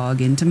corralled the dog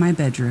into my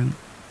bedroom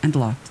and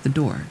locked the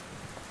door.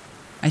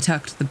 I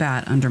tucked the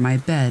bat under my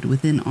bed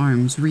within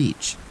arm's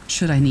reach,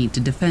 should I need to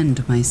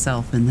defend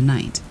myself in the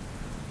night.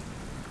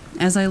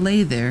 As I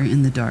lay there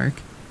in the dark,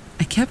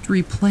 I kept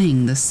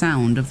replaying the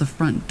sound of the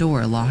front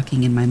door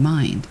locking in my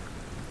mind.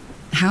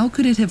 How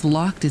could it have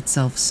locked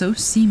itself so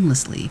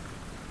seamlessly,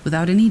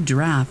 without any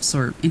drafts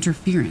or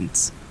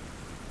interference?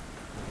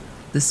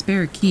 The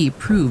spare key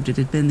proved it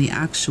had been the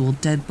actual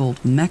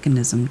deadbolt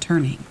mechanism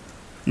turning,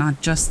 not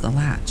just the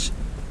latch.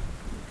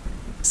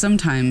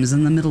 Sometimes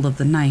in the middle of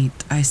the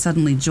night, I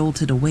suddenly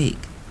jolted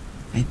awake.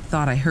 I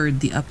thought I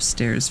heard the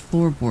upstairs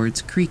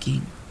floorboards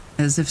creaking,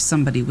 as if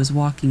somebody was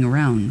walking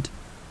around.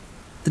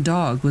 The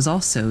dog was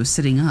also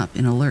sitting up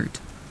in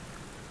alert.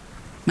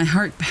 My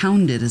heart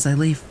pounded as I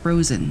lay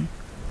frozen,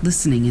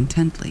 listening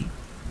intently.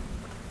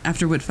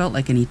 After what felt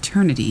like an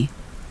eternity,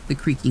 the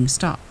creaking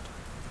stopped.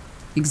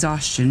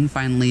 Exhaustion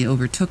finally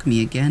overtook me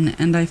again,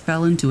 and I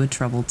fell into a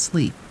troubled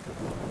sleep.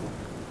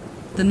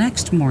 The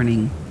next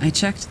morning, I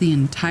checked the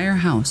entire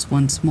house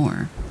once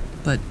more,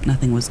 but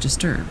nothing was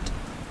disturbed.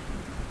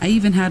 I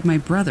even had my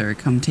brother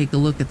come take a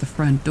look at the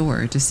front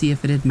door to see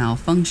if it had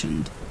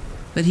malfunctioned,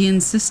 but he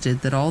insisted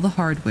that all the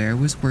hardware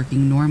was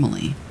working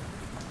normally.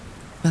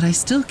 But I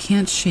still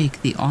can't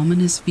shake the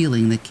ominous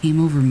feeling that came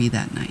over me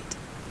that night.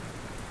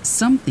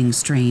 Something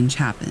strange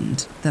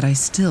happened that I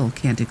still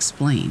can't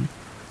explain,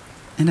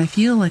 and I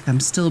feel like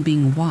I'm still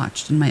being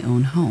watched in my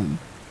own home.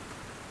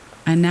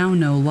 I now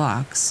know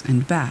locks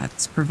and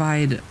bats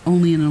provide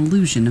only an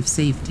illusion of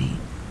safety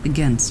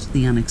against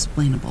the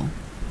unexplainable.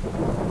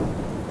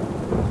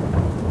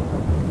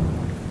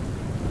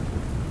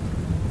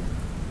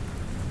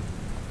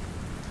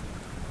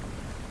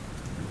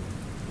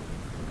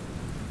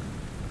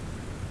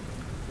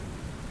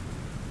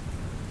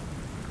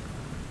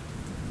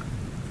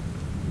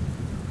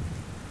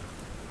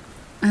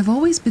 I've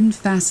always been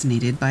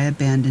fascinated by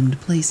abandoned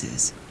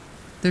places.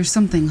 There's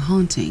something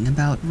haunting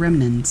about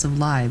remnants of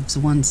lives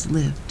once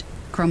lived,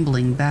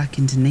 crumbling back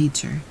into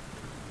nature.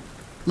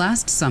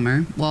 Last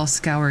summer, while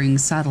scouring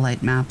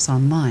satellite maps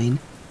online,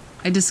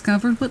 I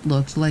discovered what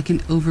looked like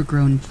an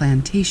overgrown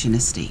plantation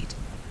estate,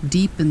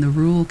 deep in the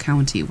rural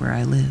county where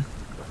I live.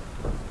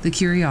 The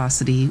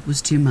curiosity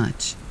was too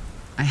much.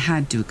 I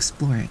had to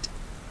explore it.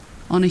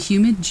 On a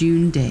humid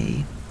June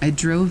day, I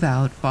drove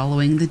out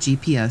following the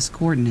GPS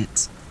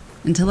coordinates,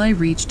 until I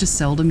reached a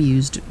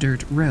seldom-used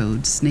dirt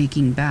road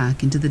snaking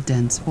back into the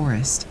dense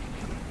forest.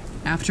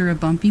 After a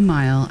bumpy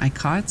mile, I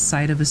caught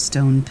sight of a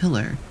stone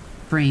pillar,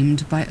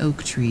 framed by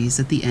oak trees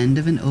at the end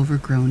of an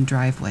overgrown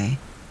driveway.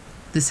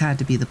 This had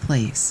to be the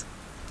place.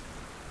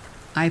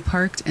 I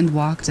parked and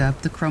walked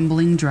up the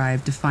crumbling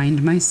drive to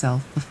find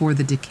myself before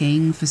the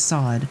decaying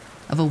facade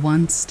of a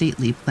once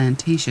stately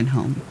plantation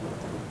home,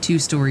 2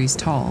 stories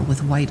tall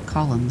with white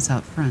columns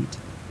out front.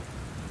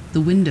 The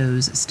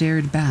windows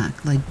stared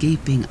back like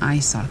gaping eye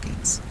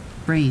sockets,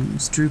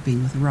 frames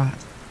drooping with rot.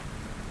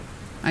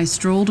 I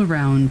strolled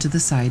around to the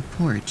side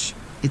porch,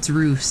 its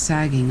roof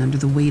sagging under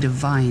the weight of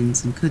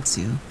vines and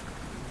kudzu.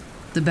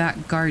 The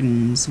back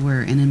gardens were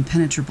an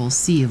impenetrable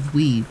sea of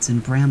weeds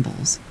and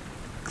brambles.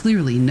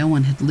 Clearly no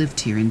one had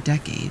lived here in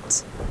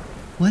decades.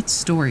 What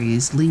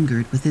stories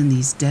lingered within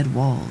these dead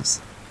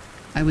walls?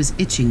 I was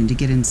itching to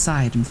get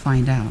inside and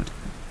find out.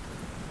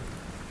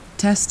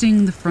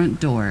 Testing the front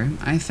door,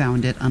 I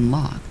found it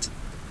unlocked.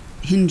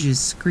 Hinges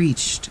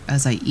screeched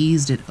as I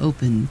eased it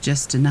open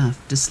just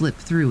enough to slip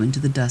through into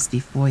the dusty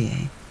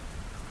foyer.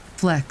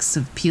 Flecks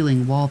of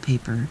peeling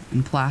wallpaper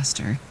and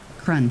plaster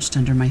crunched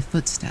under my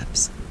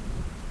footsteps.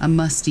 A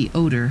musty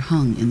odor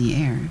hung in the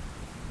air.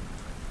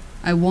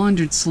 I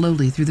wandered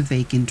slowly through the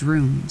vacant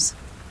rooms.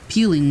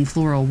 Peeling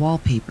floral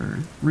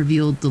wallpaper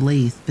revealed the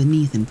lathe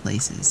beneath in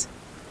places.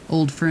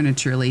 Old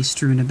furniture lay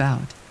strewn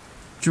about,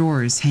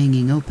 drawers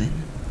hanging open,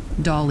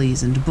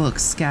 dollies and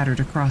books scattered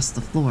across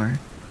the floor.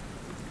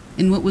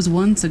 In what was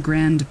once a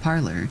grand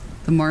parlor,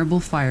 the marble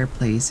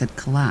fireplace had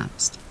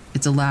collapsed,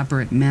 its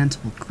elaborate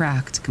mantel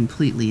cracked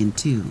completely in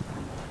two.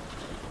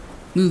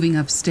 Moving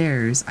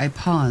upstairs, I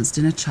paused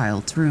in a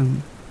child's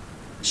room.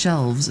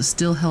 Shelves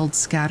still held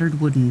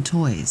scattered wooden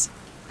toys,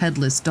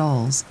 headless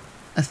dolls,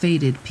 a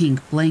faded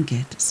pink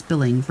blanket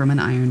spilling from an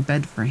iron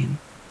bed frame.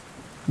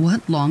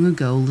 What long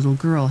ago little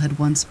girl had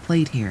once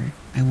played here,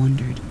 I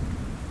wondered.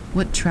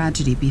 What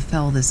tragedy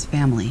befell this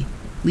family,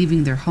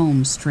 leaving their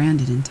home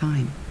stranded in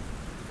time?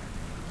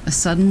 A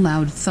sudden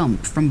loud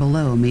thump from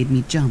below made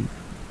me jump.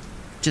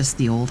 Just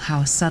the old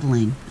house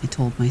settling, I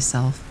told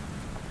myself.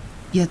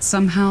 Yet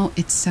somehow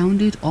it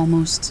sounded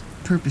almost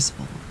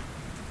purposeful.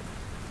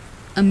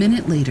 A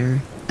minute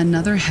later,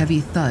 another heavy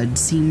thud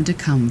seemed to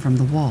come from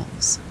the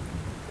walls.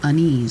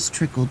 Unease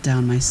trickled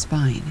down my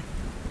spine.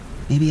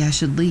 Maybe I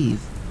should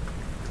leave.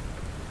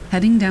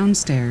 Heading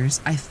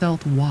downstairs, I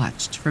felt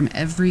watched from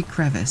every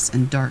crevice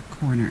and dark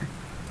corner.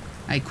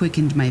 I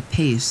quickened my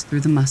pace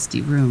through the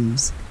musty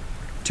rooms.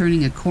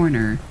 Turning a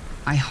corner,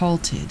 I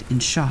halted in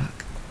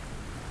shock.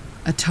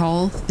 A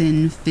tall,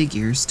 thin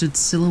figure stood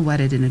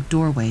silhouetted in a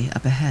doorway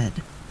up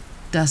ahead,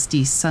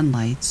 dusty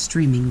sunlight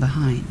streaming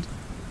behind.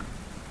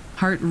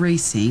 Heart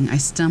racing, I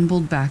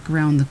stumbled back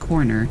around the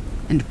corner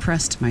and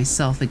pressed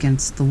myself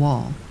against the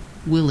wall,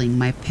 willing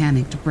my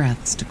panicked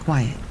breaths to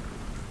quiet.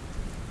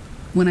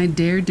 When I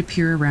dared to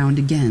peer around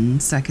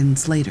again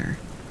seconds later,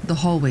 the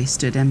hallway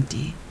stood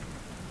empty.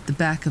 The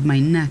back of my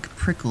neck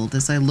prickled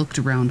as I looked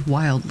around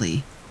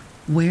wildly.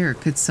 Where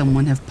could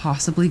someone have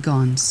possibly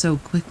gone so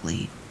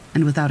quickly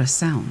and without a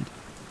sound?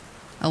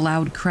 A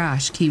loud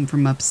crash came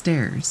from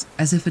upstairs,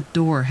 as if a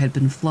door had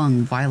been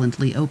flung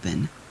violently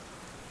open.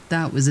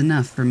 That was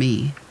enough for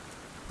me.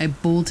 I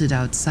bolted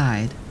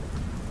outside,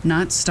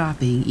 not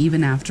stopping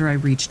even after I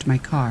reached my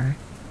car.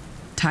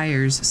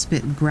 Tires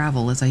spit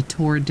gravel as I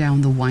tore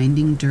down the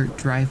winding dirt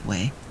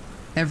driveway,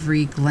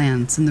 every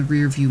glance in the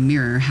rearview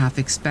mirror half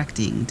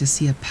expecting to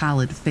see a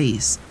pallid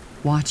face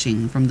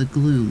watching from the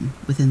gloom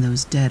within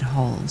those dead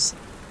halls.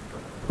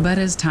 But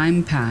as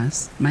time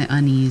passed, my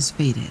unease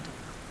faded.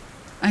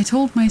 I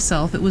told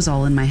myself it was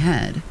all in my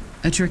head,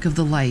 a trick of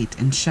the light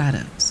and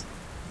shadows.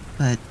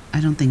 But I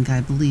don't think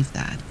I believe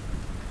that.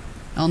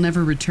 I'll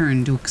never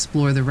return to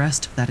explore the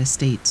rest of that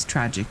estate's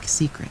tragic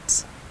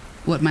secrets.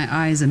 What my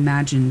eyes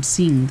imagined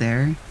seeing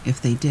there,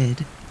 if they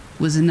did,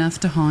 was enough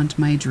to haunt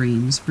my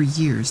dreams for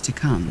years to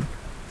come.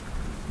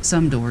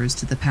 Some doors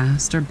to the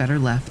past are better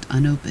left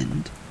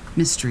unopened,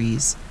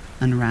 mysteries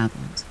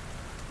unraveled.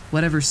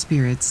 Whatever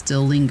spirits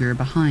still linger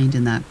behind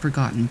in that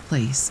forgotten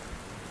place,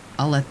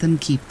 I'll let them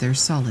keep their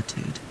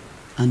solitude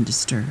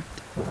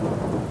undisturbed.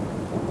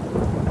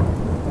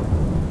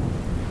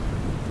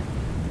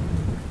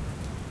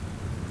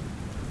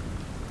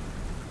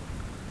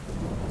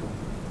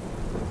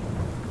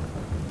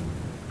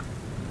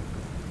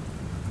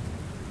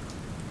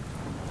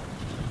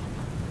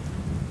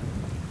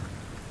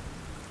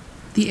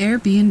 The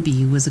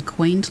Airbnb was a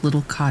quaint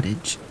little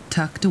cottage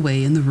tucked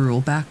away in the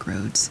rural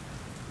backroads,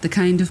 the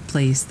kind of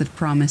place that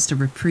promised a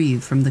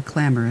reprieve from the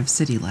clamor of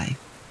city life.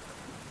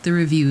 The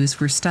reviews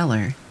were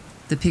stellar,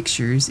 the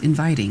pictures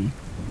inviting.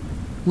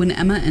 When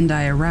Emma and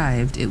I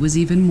arrived, it was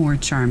even more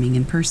charming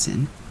in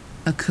person.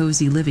 A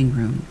cozy living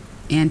room,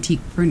 antique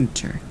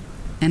furniture,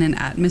 and an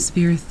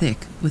atmosphere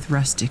thick with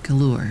rustic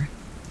allure.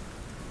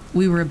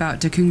 We were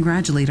about to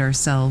congratulate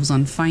ourselves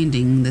on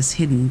finding this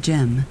hidden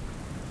gem,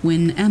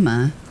 when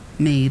Emma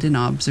made an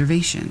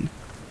observation.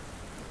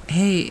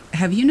 "Hey,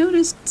 have you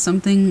noticed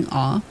something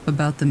off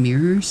about the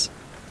mirrors?"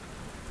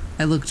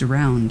 I looked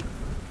around.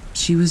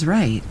 She was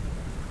right.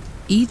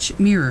 Each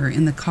mirror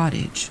in the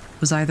cottage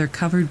was either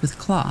covered with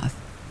cloth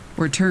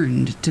or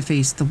turned to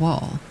face the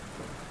wall.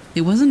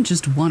 It wasn't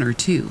just one or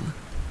two.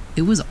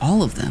 It was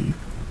all of them,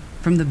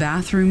 from the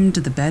bathroom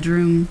to the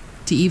bedroom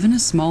to even a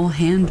small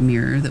hand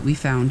mirror that we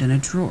found in a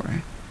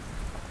drawer.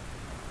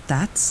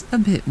 "That's a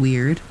bit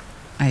weird,"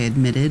 I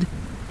admitted,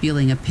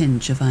 feeling a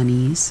pinch of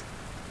unease.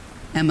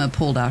 Emma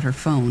pulled out her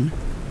phone.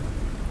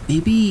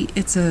 "Maybe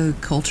it's a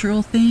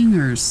cultural thing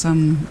or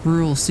some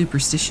rural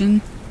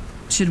superstition.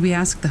 Should we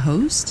ask the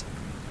host?"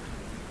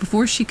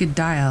 Before she could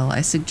dial,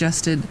 I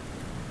suggested,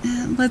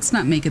 let's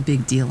not make a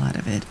big deal out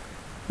of it.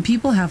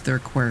 People have their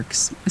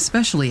quirks,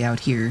 especially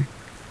out here."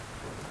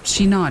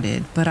 She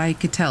nodded, but I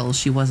could tell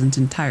she wasn't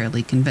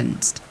entirely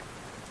convinced.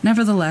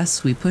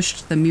 Nevertheless, we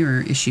pushed the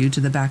mirror issue to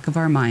the back of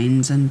our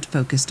minds and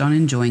focused on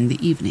enjoying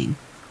the evening.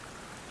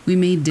 We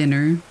made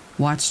dinner,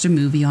 watched a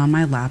movie on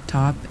my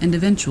laptop, and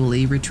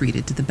eventually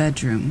retreated to the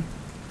bedroom.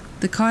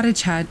 The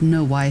cottage had no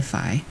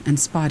Wi-Fi and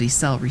spotty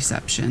cell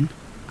reception,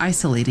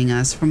 isolating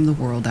us from the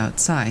world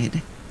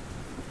outside.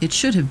 It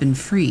should have been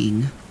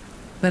freeing,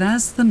 but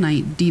as the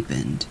night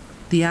deepened,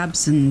 the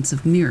absence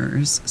of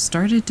mirrors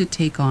started to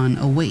take on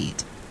a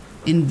weight,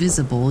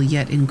 invisible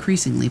yet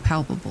increasingly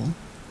palpable.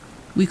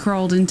 We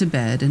crawled into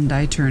bed and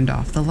I turned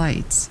off the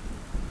lights.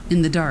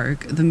 In the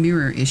dark, the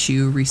mirror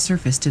issue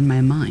resurfaced in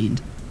my mind,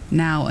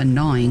 now a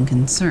gnawing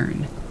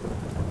concern.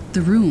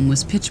 The room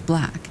was pitch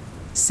black,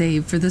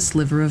 save for the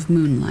sliver of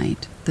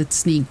moonlight that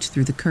sneaked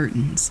through the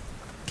curtains,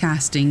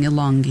 casting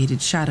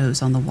elongated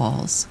shadows on the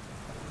walls.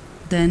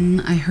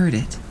 Then I heard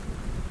it,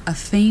 a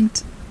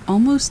faint,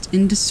 almost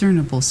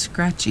indiscernible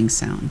scratching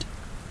sound,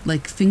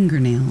 like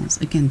fingernails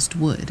against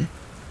wood,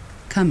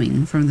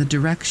 coming from the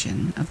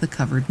direction of the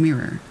covered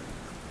mirror.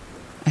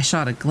 I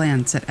shot a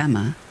glance at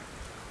Emma,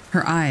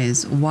 her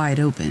eyes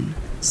wide open,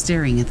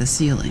 staring at the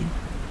ceiling.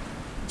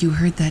 "You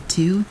heard that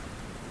too?"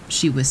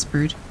 she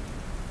whispered.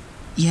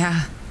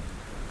 "Yeah,"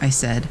 I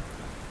said,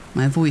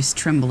 my voice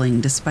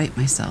trembling despite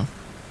myself.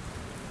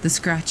 The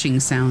scratching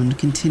sound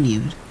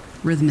continued,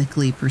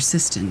 rhythmically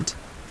persistent.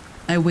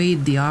 I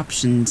weighed the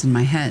options in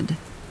my head.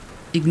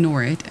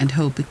 Ignore it and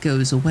hope it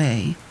goes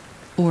away,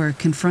 or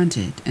confront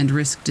it and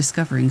risk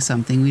discovering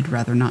something we'd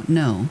rather not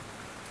know.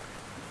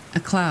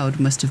 A cloud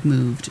must have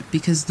moved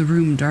because the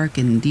room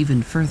darkened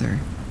even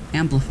further,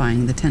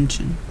 amplifying the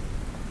tension.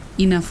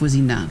 Enough was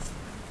enough.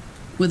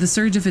 With a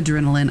surge of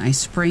adrenaline, I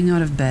sprang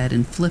out of bed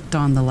and flipped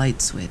on the light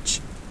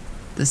switch.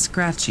 The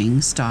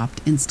scratching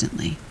stopped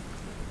instantly.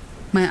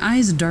 My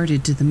eyes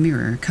darted to the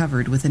mirror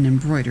covered with an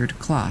embroidered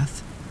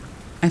cloth.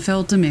 I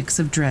felt a mix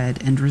of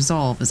dread and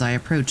resolve as I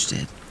approached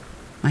it,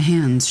 my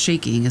hands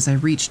shaking as I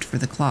reached for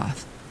the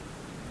cloth.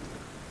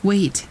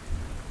 "Wait,"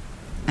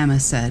 Emma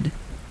said,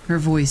 her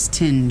voice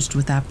tinged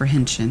with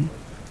apprehension.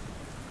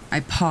 I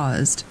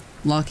paused,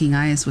 locking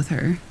eyes with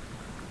her.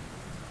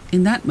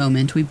 In that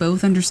moment, we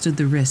both understood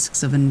the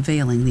risks of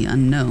unveiling the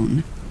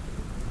unknown.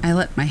 I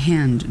let my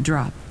hand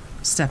drop,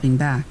 stepping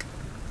back.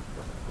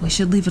 "We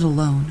should leave it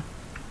alone,"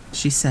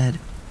 she said,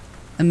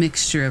 a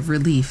mixture of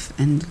relief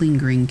and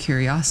lingering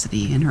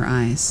curiosity in her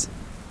eyes.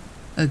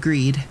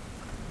 "Agreed,"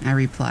 I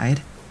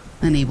replied,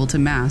 unable to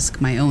mask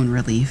my own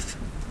relief.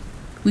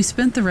 We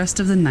spent the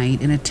rest of the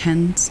night in a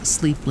tense,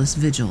 sleepless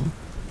vigil,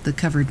 the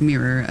covered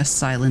mirror a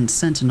silent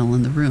sentinel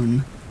in the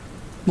room.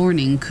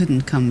 Morning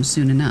couldn't come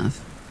soon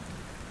enough.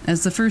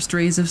 As the first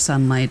rays of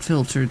sunlight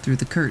filtered through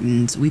the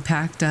curtains, we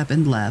packed up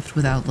and left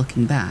without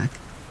looking back.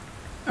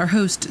 Our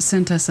host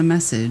sent us a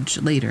message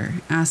later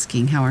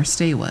asking how our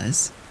stay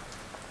was.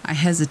 I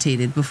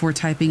hesitated before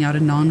typing out a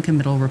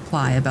non-committal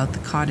reply about the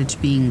cottage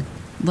being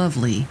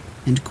lovely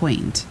and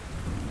quaint.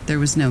 There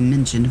was no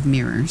mention of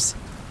mirrors.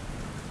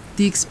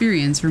 The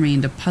experience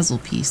remained a puzzle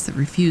piece that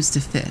refused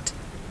to fit,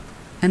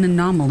 an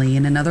anomaly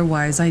in an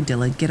otherwise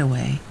idyllic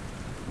getaway.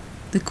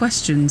 The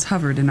questions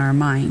hovered in our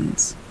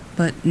minds,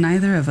 but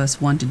neither of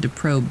us wanted to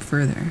probe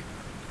further.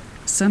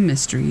 Some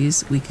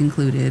mysteries, we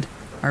concluded,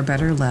 are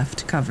better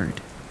left covered,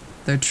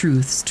 their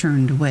truths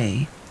turned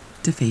away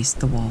to face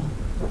the wall.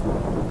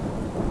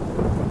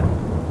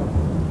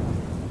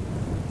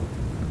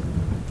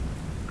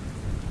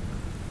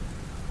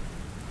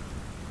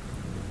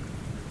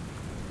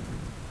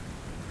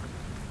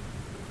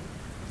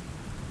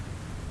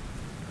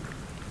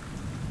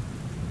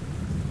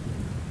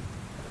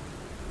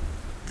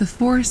 The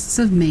forests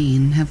of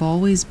Maine have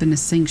always been a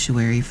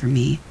sanctuary for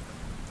me,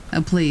 a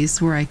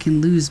place where I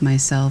can lose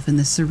myself in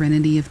the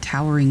serenity of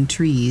towering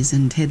trees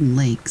and hidden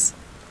lakes.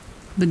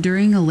 But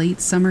during a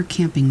late summer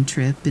camping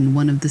trip in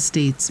one of the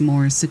state's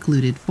more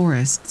secluded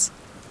forests,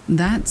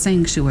 that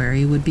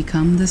sanctuary would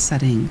become the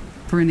setting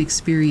for an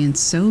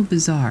experience so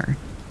bizarre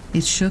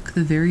it shook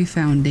the very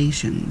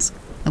foundations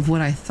of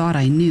what I thought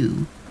I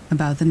knew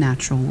about the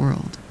natural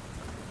world.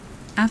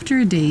 After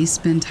a day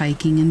spent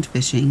hiking and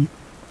fishing,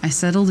 I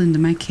settled into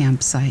my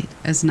campsite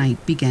as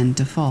night began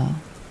to fall.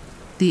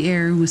 The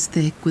air was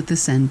thick with the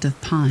scent of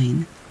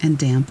pine and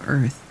damp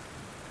earth,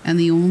 and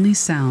the only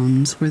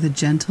sounds were the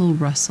gentle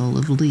rustle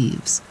of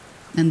leaves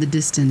and the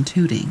distant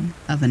hooting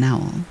of an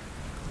owl.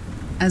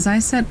 As I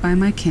sat by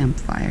my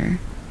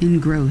campfire,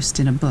 engrossed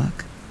in a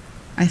book,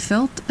 I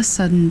felt a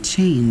sudden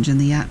change in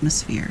the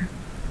atmosphere,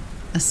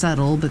 a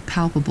subtle but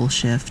palpable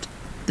shift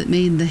that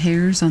made the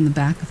hairs on the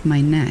back of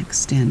my neck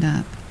stand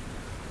up.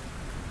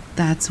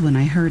 That's when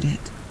I heard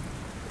it.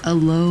 A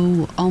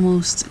low,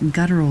 almost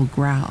guttural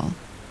growl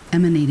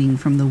emanating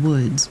from the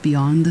woods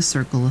beyond the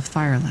circle of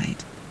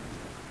firelight.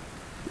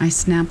 I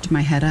snapped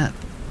my head up,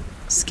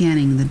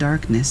 scanning the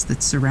darkness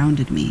that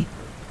surrounded me,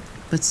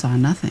 but saw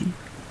nothing.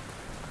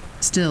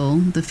 Still,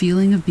 the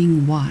feeling of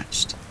being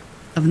watched,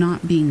 of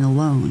not being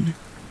alone,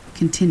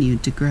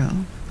 continued to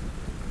grow.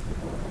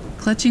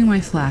 Clutching my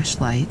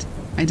flashlight,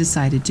 I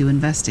decided to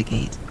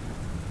investigate.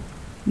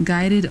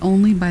 Guided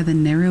only by the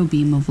narrow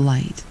beam of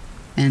light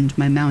and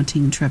my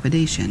mounting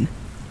trepidation,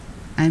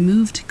 I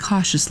moved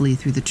cautiously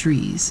through the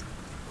trees,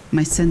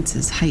 my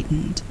senses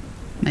heightened,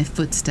 my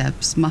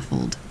footsteps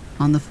muffled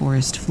on the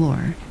forest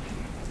floor.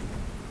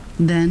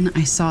 Then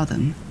I saw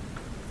them.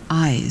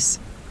 Eyes.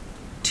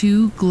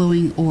 2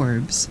 glowing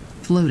orbs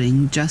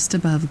floating just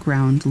above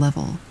ground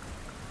level,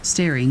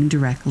 staring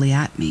directly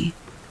at me.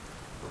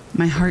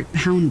 My heart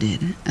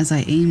pounded as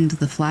I aimed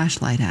the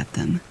flashlight at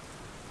them,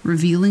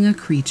 revealing a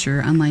creature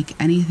unlike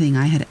anything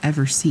I had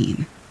ever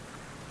seen.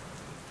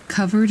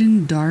 Covered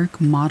in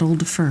dark,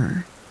 mottled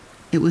fur,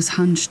 it was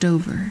hunched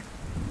over,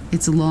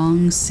 its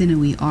long,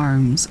 sinewy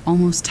arms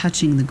almost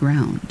touching the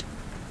ground.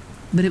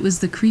 But it was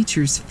the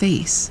creature's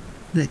face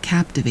that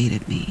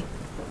captivated me,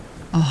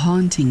 a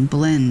haunting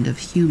blend of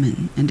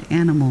human and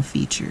animal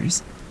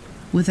features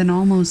with an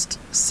almost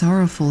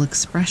sorrowful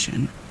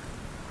expression.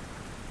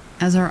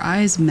 As our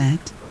eyes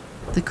met,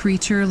 the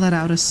creature let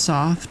out a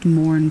soft,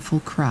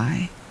 mournful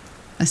cry,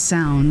 a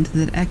sound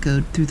that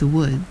echoed through the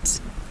woods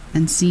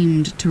and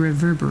seemed to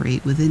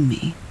reverberate within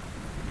me.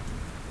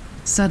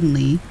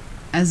 Suddenly,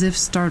 as if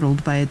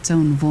startled by its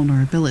own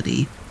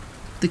vulnerability,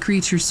 the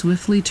creature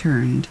swiftly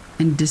turned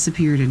and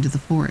disappeared into the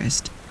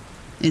forest,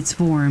 its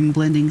form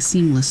blending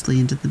seamlessly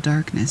into the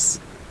darkness,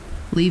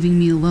 leaving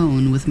me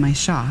alone with my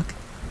shock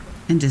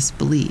and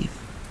disbelief.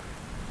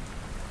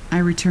 I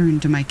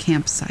returned to my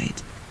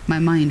campsite, my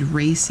mind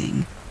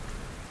racing.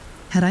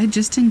 Had I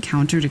just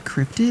encountered a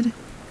cryptid?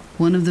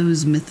 One of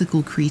those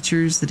mythical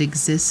creatures that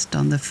exist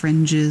on the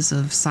fringes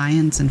of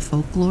science and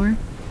folklore?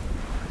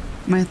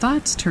 My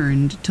thoughts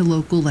turned to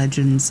local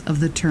legends of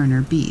the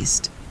Turner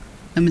Beast,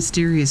 a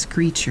mysterious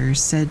creature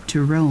said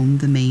to roam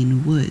the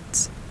Maine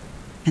woods,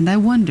 and I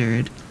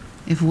wondered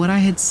if what I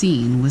had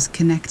seen was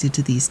connected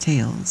to these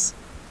tales.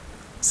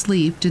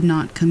 Sleep did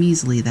not come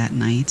easily that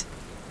night,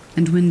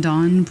 and when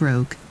dawn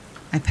broke,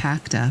 I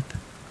packed up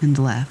and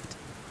left,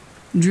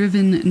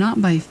 driven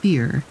not by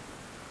fear,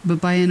 but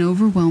by an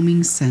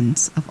overwhelming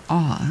sense of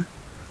awe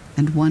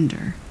and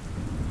wonder.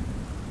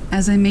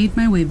 As I made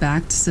my way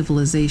back to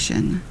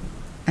civilization,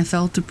 I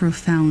felt a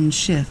profound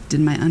shift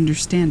in my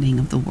understanding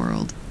of the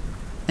world,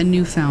 a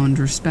newfound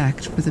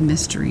respect for the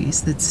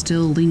mysteries that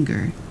still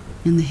linger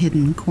in the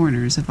hidden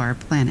corners of our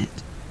planet.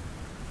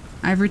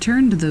 I've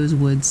returned to those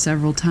woods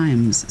several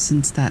times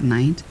since that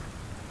night,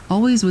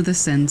 always with a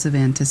sense of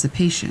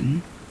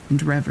anticipation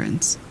and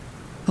reverence,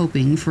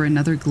 hoping for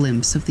another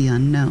glimpse of the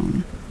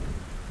unknown.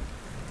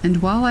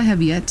 And while I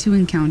have yet to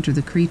encounter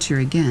the creature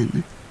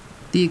again,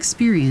 the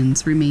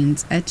experience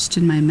remains etched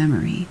in my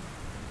memory,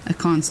 a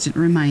constant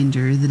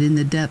reminder that in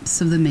the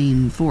depths of the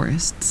Maine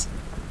forests,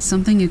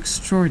 something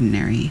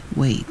extraordinary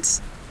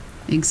waits,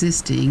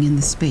 existing in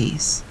the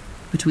space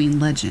between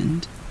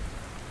legend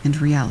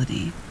and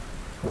reality.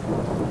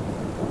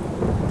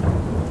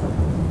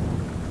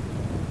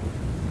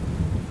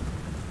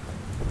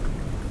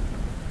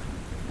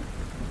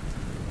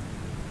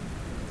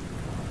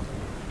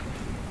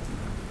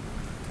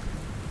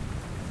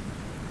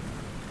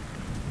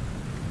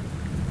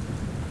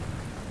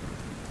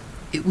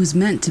 It was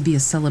meant to be a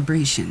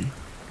celebration.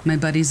 My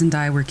buddies and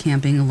I were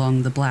camping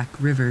along the Black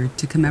River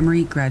to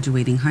commemorate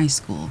graduating high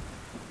school.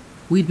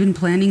 We'd been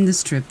planning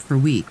this trip for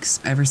weeks,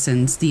 ever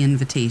since the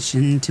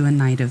invitation to a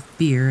night of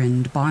beer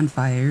and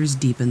bonfires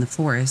deep in the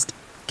forest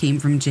came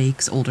from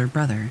Jake's older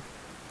brother.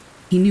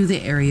 He knew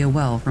the area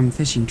well from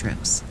fishing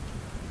trips.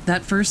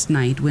 That first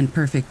night went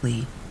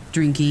perfectly,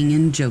 drinking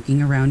and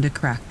joking around a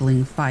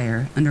crackling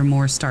fire under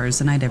more stars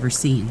than I'd ever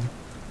seen.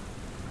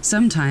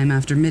 Sometime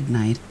after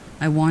midnight,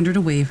 I wandered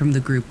away from the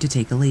group to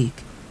take a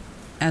leak.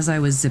 As I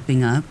was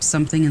zipping up,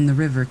 something in the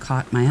river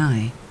caught my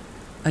eye.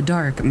 A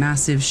dark,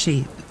 massive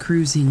shape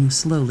cruising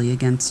slowly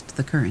against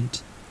the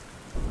current.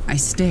 I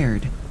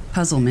stared,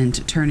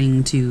 puzzlement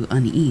turning to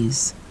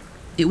unease.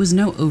 It was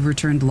no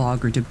overturned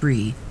log or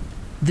debris.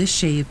 This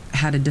shape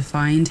had a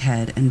defined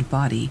head and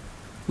body,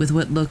 with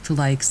what looked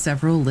like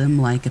several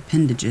limb-like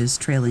appendages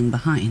trailing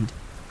behind.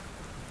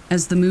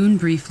 As the moon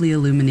briefly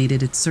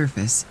illuminated its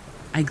surface,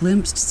 I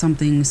glimpsed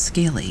something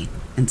scaly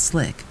and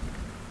slick,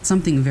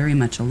 something very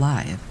much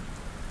alive.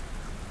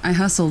 I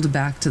hustled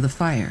back to the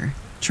fire,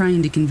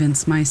 trying to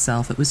convince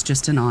myself it was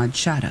just an odd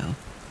shadow,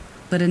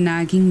 but a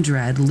nagging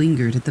dread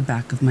lingered at the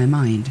back of my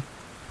mind.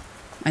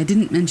 I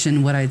didn't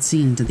mention what I'd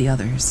seen to the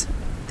others.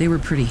 They were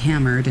pretty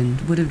hammered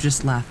and would have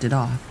just laughed it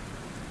off.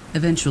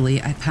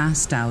 Eventually, I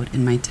passed out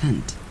in my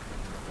tent.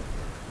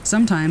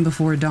 Sometime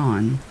before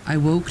dawn, I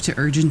woke to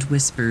urgent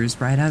whispers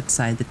right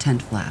outside the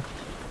tent flap.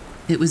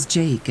 It was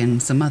Jake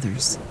and some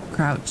others,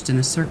 crouched in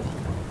a circle.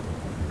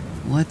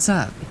 "What's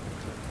up?"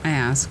 I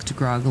asked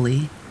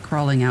groggily,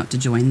 crawling out to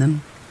join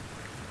them.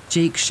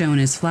 Jake shone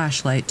his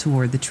flashlight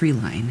toward the tree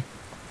line.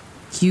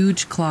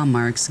 Huge claw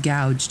marks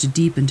gouged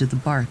deep into the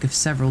bark of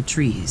several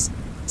trees,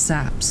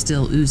 sap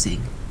still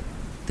oozing.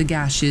 The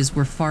gashes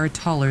were far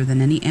taller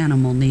than any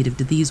animal native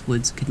to these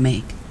woods could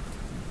make.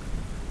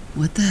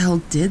 "What the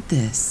hell did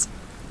this?"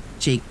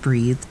 Jake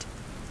breathed.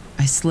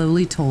 I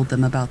slowly told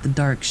them about the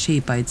dark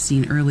shape I'd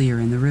seen earlier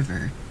in the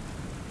river.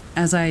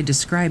 As I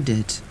described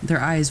it,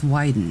 their eyes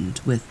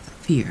widened with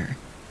fear.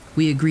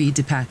 We agreed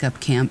to pack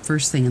up camp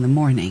first thing in the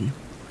morning,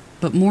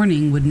 but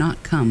morning would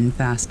not come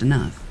fast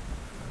enough.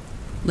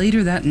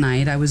 Later that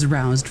night, I was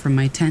roused from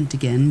my tent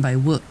again by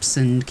whoops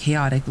and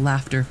chaotic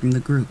laughter from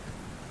the group.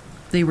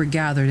 They were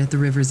gathered at the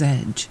river's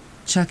edge,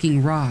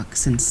 chucking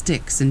rocks and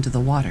sticks into the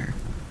water.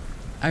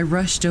 I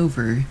rushed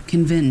over,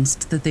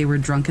 convinced that they were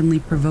drunkenly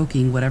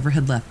provoking whatever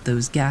had left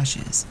those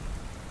gashes.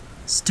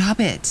 "Stop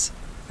it!"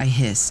 I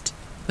hissed,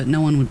 but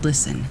no one would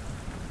listen.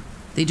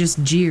 They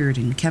just jeered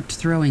and kept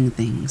throwing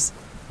things.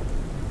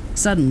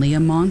 Suddenly, a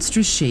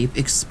monstrous shape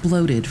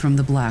exploded from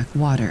the black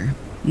water,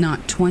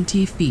 not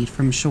 20 feet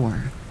from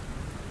shore.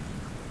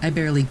 I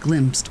barely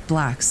glimpsed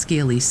black,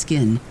 scaly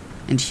skin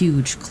and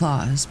huge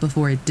claws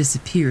before it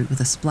disappeared with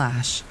a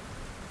splash.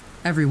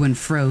 Everyone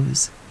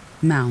froze,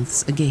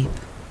 mouths agape.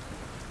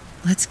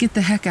 "Let's get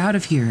the heck out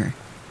of here,"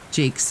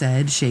 Jake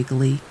said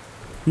shakily.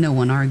 No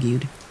one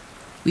argued.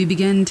 We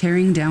began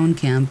tearing down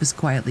camp as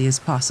quietly as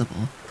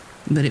possible,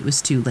 but it was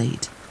too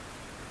late.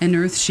 An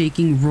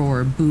earth-shaking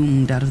roar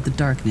boomed out of the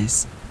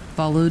darkness,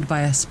 followed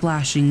by a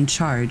splashing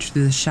charge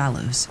through the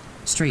shallows,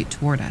 straight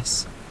toward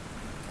us.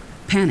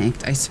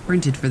 Panicked, I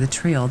sprinted for the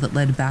trail that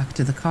led back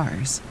to the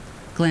cars.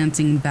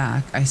 Glancing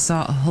back, I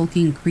saw a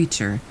hulking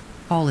creature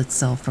haul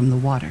itself from the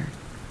water.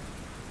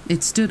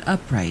 It stood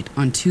upright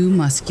on two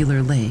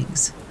muscular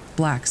legs,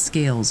 black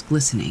scales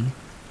glistening.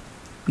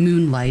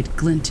 Moonlight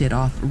glinted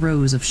off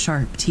rows of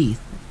sharp teeth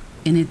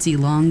in its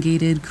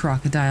elongated,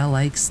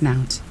 crocodile-like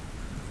snout.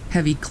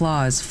 Heavy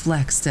claws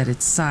flexed at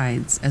its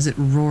sides as it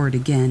roared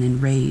again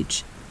in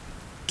rage.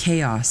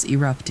 Chaos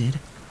erupted.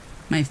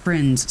 My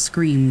friends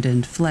screamed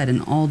and fled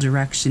in all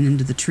directions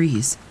into the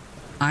trees.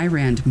 I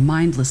ran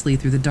mindlessly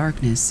through the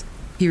darkness,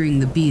 hearing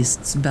the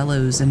beast's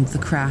bellows and the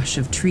crash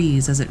of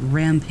trees as it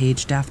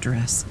rampaged after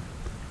us.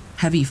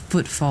 Heavy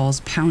footfalls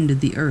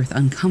pounded the earth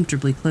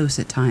uncomfortably close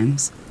at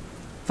times.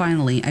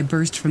 Finally, I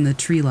burst from the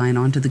tree line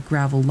onto the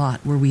gravel lot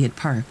where we had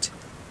parked.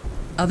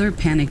 Other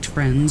panicked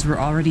friends were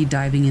already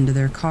diving into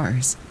their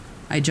cars.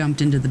 I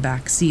jumped into the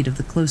back seat of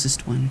the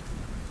closest one.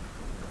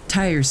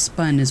 Tires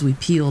spun as we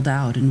peeled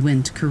out and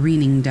went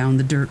careening down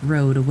the dirt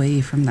road away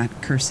from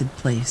that cursed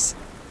place.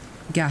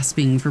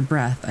 Gasping for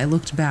breath, I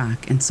looked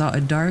back and saw a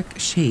dark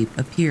shape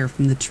appear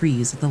from the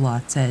trees at the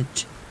lot's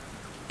edge.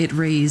 It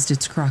raised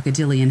its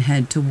crocodilian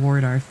head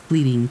toward our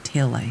fleeting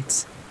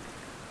taillights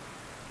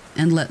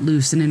and let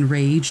loose an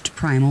enraged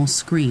primal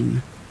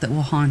scream that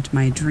will haunt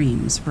my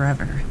dreams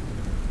forever.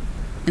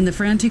 In the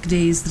frantic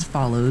days that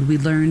followed, we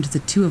learned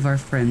that 2 of our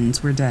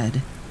friends were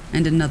dead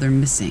and another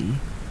missing,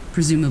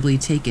 presumably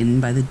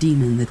taken by the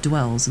demon that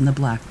dwells in the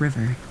Black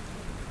River.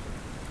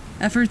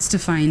 Efforts to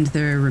find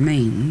their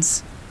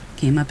remains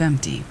came up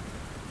empty.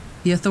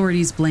 The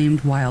authorities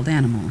blamed wild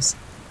animals,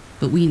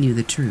 but we knew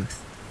the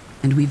truth,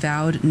 and we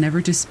vowed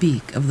never to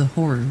speak of the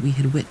horror we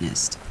had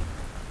witnessed,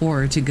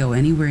 or to go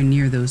anywhere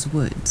near those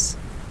woods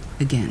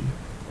again.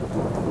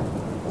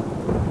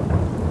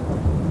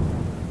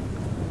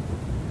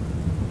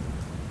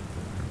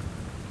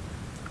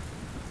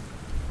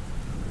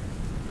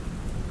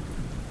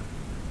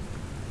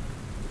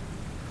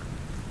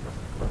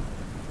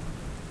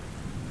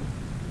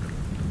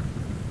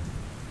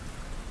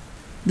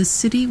 The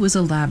city was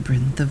a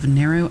labyrinth of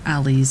narrow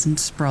alleys and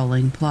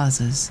sprawling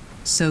plazas,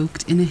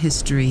 soaked in a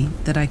history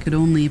that I could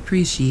only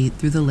appreciate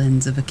through the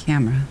lens of a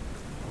camera.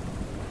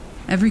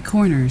 Every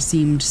corner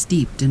seemed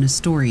steeped in a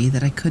story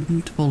that I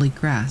couldn't fully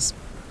grasp.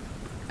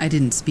 I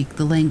didn't speak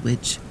the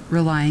language,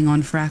 relying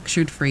on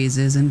fractured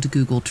phrases and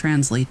Google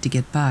Translate to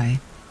get by.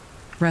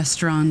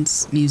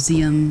 Restaurants,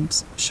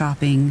 museums,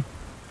 shopping,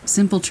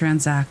 simple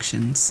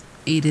transactions,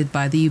 aided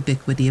by the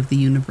ubiquity of the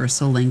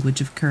universal language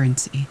of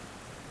currency.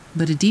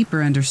 But a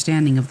deeper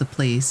understanding of the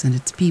place and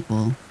its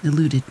people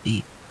eluded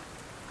me.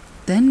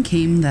 Then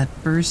came that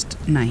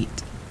first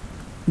night.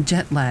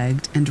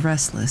 Jet-lagged and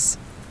restless,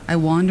 I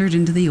wandered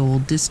into the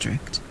old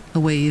district,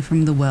 away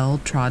from the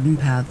well-trodden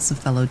paths of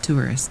fellow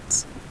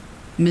tourists.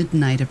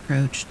 Midnight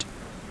approached.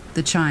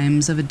 The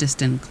chimes of a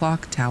distant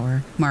clock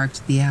tower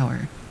marked the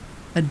hour,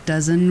 a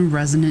dozen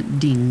resonant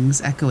dings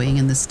echoing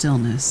in the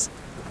stillness.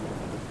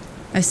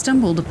 I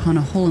stumbled upon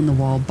a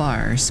hole-in-the-wall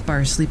bar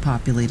sparsely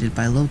populated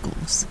by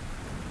locals.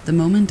 The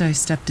moment I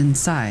stepped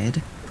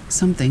inside,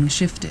 something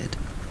shifted.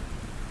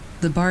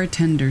 The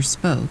bartender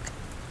spoke,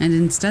 and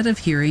instead of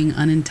hearing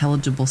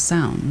unintelligible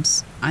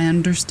sounds, I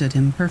understood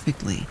him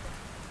perfectly.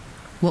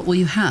 "What will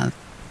you have?"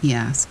 he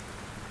asked.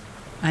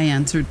 I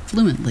answered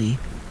fluently,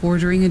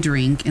 ordering a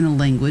drink in a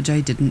language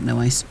I didn't know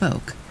I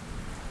spoke.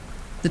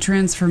 The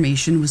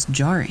transformation was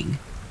jarring.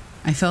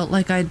 I felt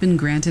like I'd been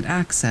granted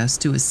access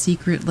to a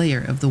secret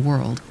layer of the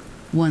world,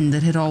 one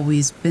that had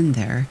always been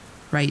there,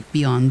 right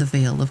beyond the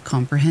veil of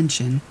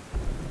comprehension.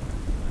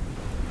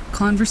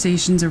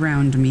 Conversations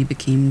around me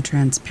became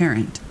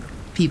transparent,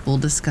 people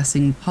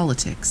discussing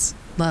politics,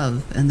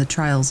 love, and the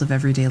trials of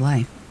everyday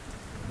life.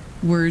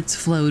 Words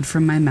flowed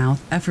from my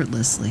mouth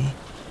effortlessly,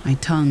 my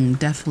tongue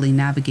deftly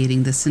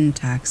navigating the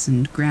syntax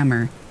and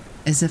grammar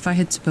as if I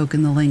had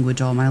spoken the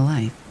language all my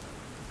life.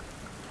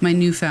 My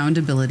newfound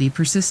ability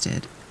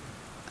persisted.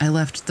 I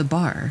left the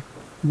bar,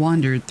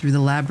 wandered through the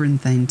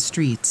labyrinthine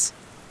streets,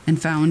 and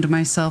found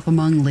myself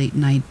among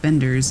late-night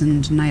vendors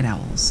and night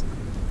owls.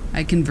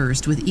 I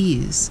conversed with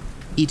ease,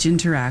 each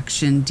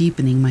interaction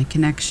deepening my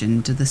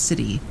connection to the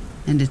city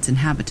and its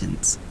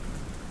inhabitants.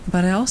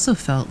 But I also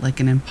felt like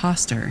an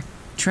imposter,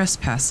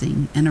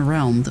 trespassing in a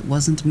realm that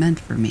wasn't meant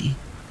for me.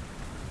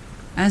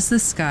 As the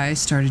sky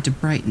started to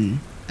brighten,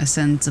 a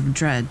sense of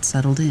dread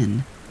settled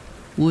in.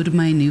 Would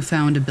my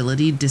newfound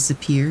ability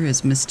disappear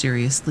as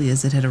mysteriously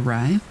as it had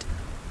arrived?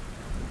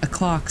 A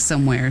clock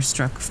somewhere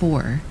struck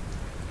 4,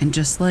 and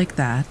just like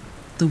that,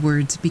 the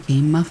words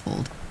became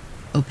muffled,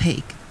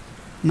 opaque.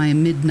 My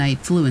midnight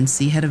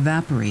fluency had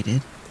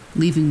evaporated,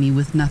 leaving me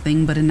with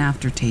nothing but an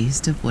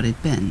aftertaste of what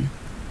had been.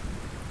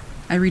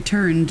 I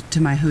returned to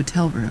my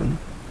hotel room,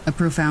 a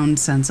profound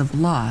sense of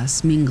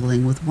loss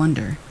mingling with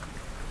wonder.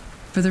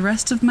 For the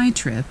rest of my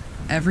trip,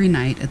 every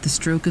night at the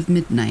stroke of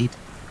midnight,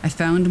 I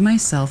found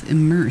myself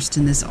immersed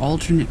in this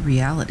alternate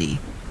reality,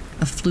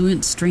 a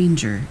fluent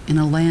stranger in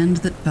a land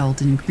that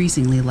felt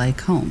increasingly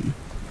like home.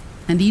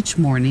 And each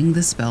morning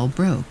the spell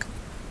broke,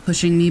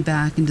 pushing me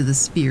back into the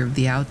sphere of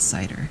the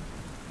outsider.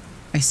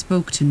 I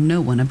spoke to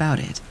no one about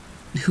it.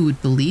 Who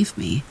would believe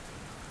me?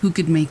 Who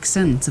could make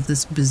sense of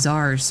this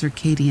bizarre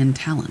circadian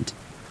talent?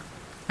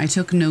 I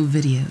took no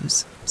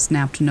videos,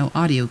 snapped no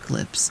audio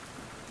clips.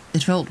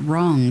 It felt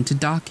wrong to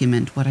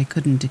document what I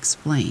couldn't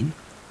explain.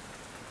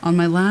 On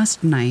my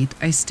last night,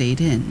 I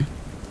stayed in.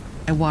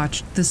 I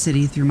watched the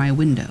city through my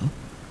window,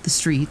 the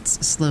streets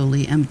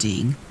slowly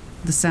emptying,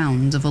 the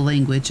sounds of a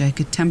language I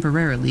could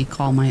temporarily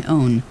call my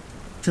own,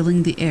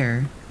 filling the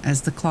air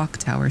as the clock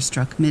tower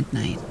struck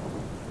midnight.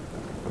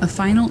 A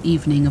final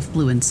evening of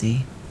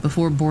fluency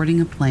before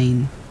boarding a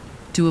plane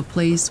to a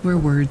place where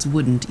words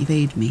wouldn't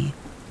evade me.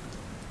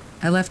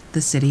 I left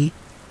the city,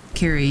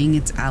 carrying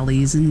its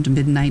alleys and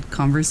midnight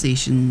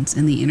conversations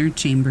in the inner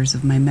chambers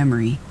of my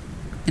memory,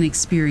 an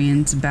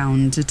experience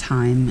bound to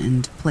time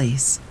and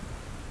place.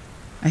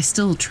 I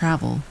still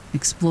travel,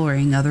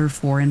 exploring other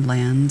foreign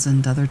lands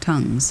and other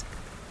tongues,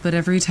 but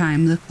every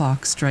time the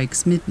clock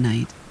strikes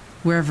midnight,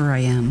 wherever I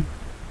am,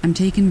 I'm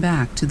taken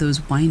back to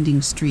those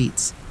winding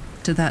streets,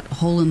 to that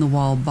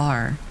hole-in-the-wall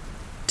bar,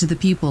 to the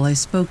people I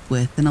spoke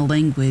with in a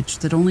language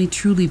that only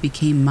truly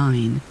became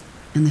mine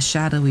in the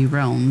shadowy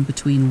realm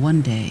between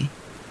one day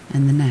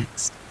and the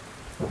next.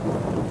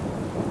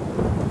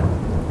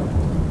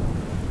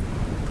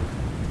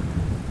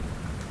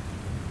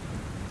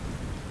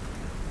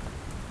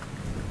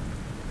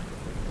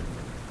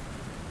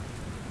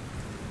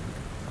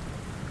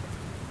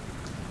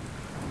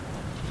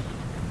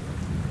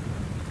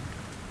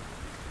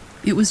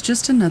 It was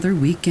just another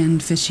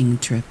weekend fishing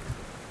trip,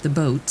 the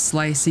boat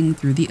slicing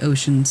through the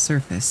ocean's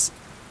surface,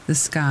 the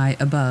sky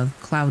above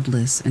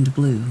cloudless and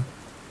blue.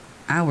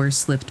 Hours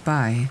slipped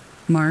by,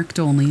 marked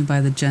only by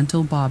the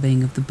gentle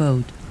bobbing of the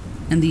boat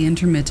and the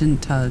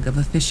intermittent tug of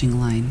a fishing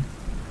line.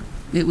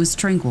 It was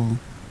tranquil,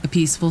 a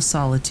peaceful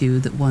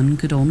solitude that one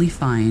could only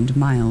find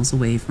miles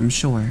away from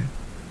shore.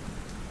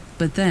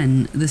 But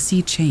then the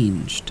sea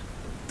changed.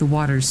 The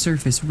water's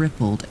surface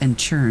rippled and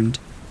churned,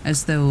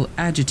 as though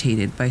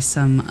agitated by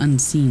some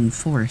unseen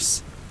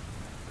force.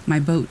 My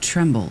boat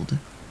trembled,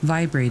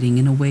 vibrating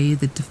in a way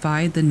that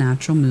defied the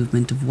natural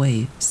movement of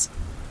waves.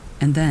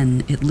 And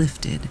then it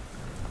lifted,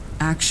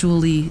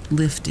 actually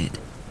lifted,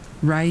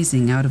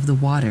 rising out of the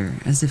water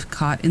as if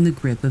caught in the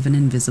grip of an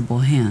invisible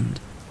hand.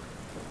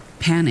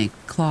 Panic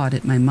clawed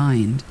at my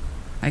mind.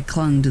 I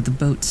clung to the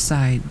boat's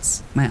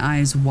sides, my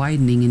eyes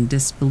widening in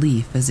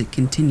disbelief as it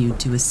continued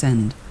to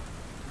ascend.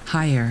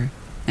 Higher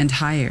and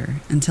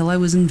higher until I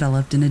was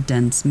enveloped in a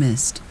dense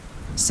mist,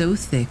 so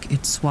thick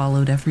it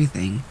swallowed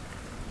everything.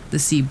 The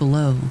sea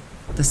below,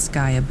 the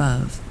sky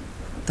above,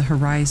 the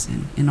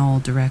horizon in all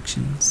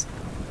directions.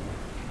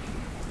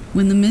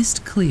 When the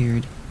mist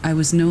cleared, I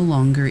was no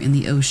longer in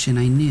the ocean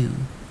I knew.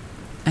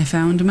 I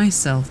found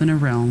myself in a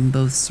realm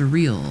both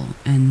surreal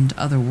and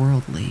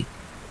otherworldly.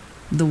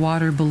 The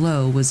water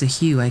below was a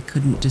hue I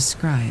couldn't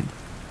describe,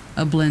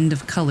 a blend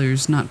of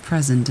colors not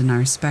present in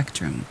our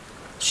spectrum,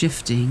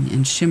 shifting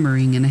and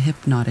shimmering in a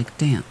hypnotic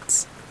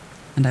dance,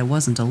 and I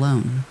wasn't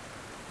alone.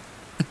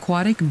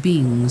 Aquatic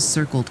beings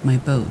circled my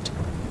boat,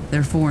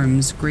 their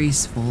forms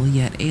graceful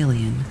yet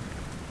alien,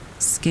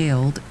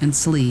 scaled and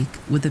sleek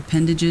with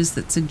appendages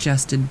that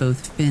suggested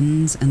both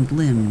fins and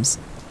limbs,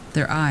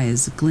 their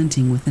eyes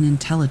glinting with an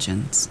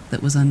intelligence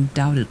that was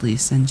undoubtedly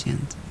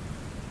sentient.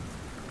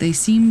 They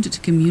seemed to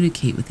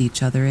communicate with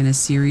each other in a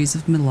series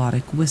of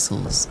melodic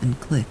whistles and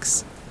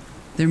clicks,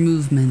 their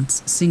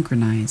movements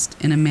synchronized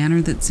in a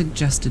manner that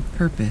suggested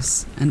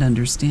purpose and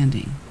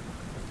understanding.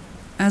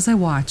 As I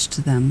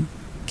watched them,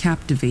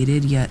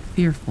 captivated yet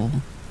fearful,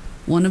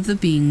 one of the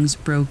beings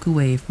broke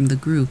away from the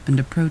group and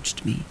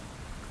approached me.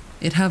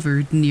 It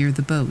hovered near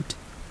the boat,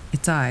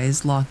 its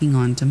eyes locking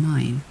onto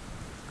mine.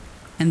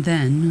 And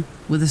then,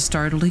 with a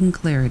startling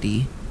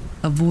clarity,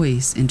 a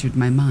voice entered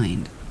my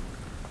mind,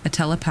 a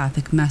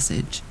telepathic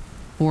message,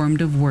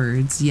 formed of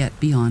words yet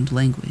beyond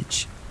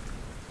language.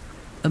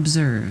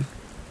 Observe.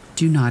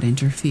 Do not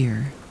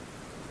interfere.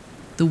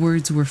 The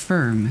words were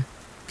firm,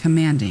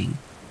 commanding,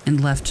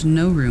 and left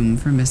no room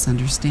for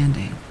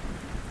misunderstanding.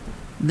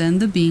 Then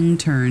the being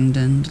turned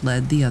and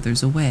led the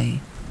others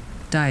away,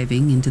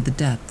 diving into the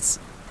depths,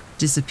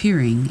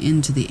 disappearing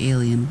into the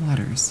alien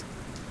waters.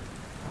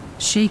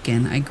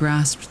 Shaken, I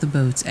grasped the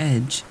boat's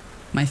edge,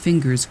 my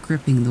fingers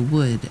gripping the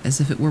wood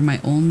as if it were my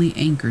only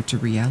anchor to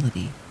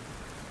reality.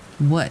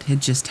 What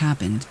had just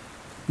happened?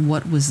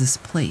 What was this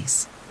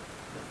place?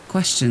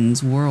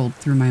 Questions whirled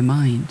through my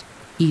mind,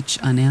 each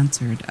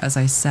unanswered as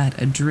I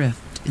sat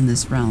adrift in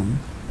this realm.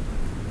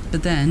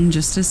 But then,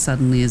 just as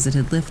suddenly as it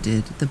had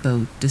lifted, the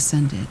boat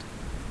descended.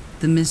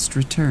 The mist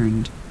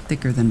returned,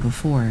 thicker than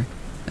before,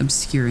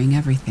 obscuring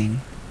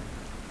everything.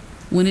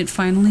 When it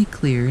finally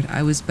cleared,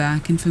 I was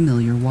back in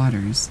familiar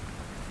waters,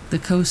 the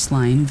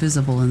coastline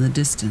visible in the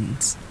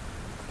distance.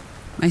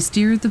 I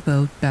steered the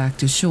boat back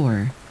to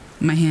shore,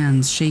 my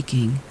hands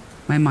shaking,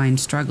 my mind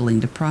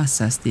struggling to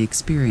process the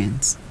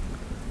experience.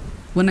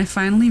 When I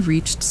finally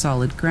reached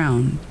solid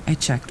ground, I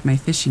checked my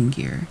fishing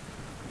gear.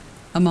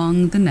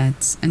 Among the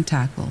nets and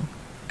tackle,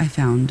 I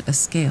found a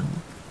scale,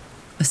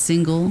 a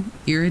single,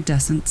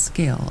 iridescent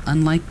scale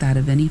unlike that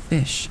of any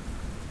fish.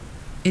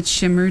 It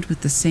shimmered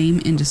with the same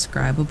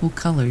indescribable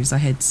colors I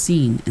had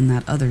seen in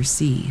that other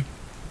sea.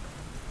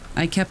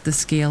 I kept the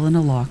scale in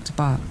a locked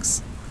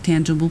box,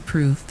 tangible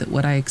proof that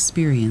what I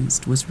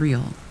experienced was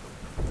real.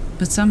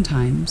 But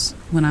sometimes,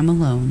 when I'm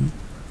alone,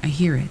 I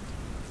hear it.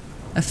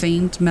 A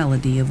faint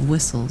melody of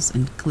whistles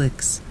and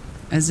clicks,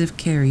 as if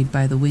carried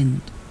by the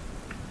wind.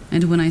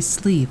 And when I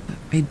sleep,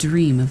 I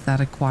dream of that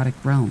aquatic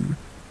realm,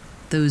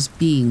 those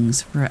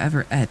beings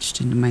forever etched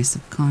into my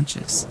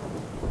subconscious?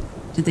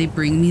 Did they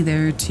bring me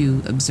there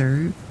to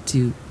observe,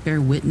 to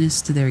bear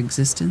witness to their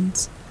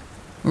existence?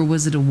 Or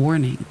was it a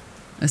warning,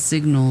 a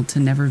signal to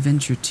never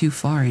venture too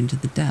far into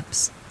the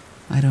depths?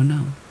 I don't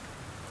know.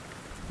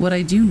 What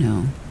I do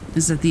know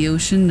is that the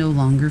ocean no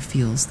longer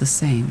feels the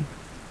same.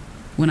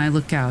 When I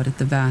look out at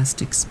the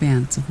vast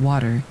expanse of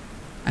water,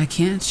 I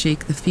can't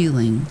shake the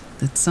feeling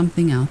that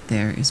something out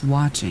there is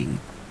watching,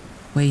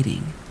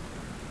 waiting.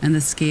 And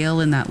the scale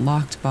in that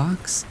locked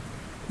box,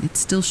 it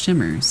still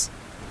shimmers,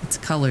 its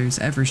colors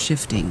ever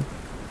shifting,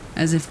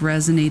 as if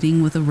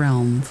resonating with a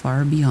realm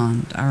far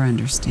beyond our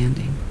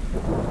understanding.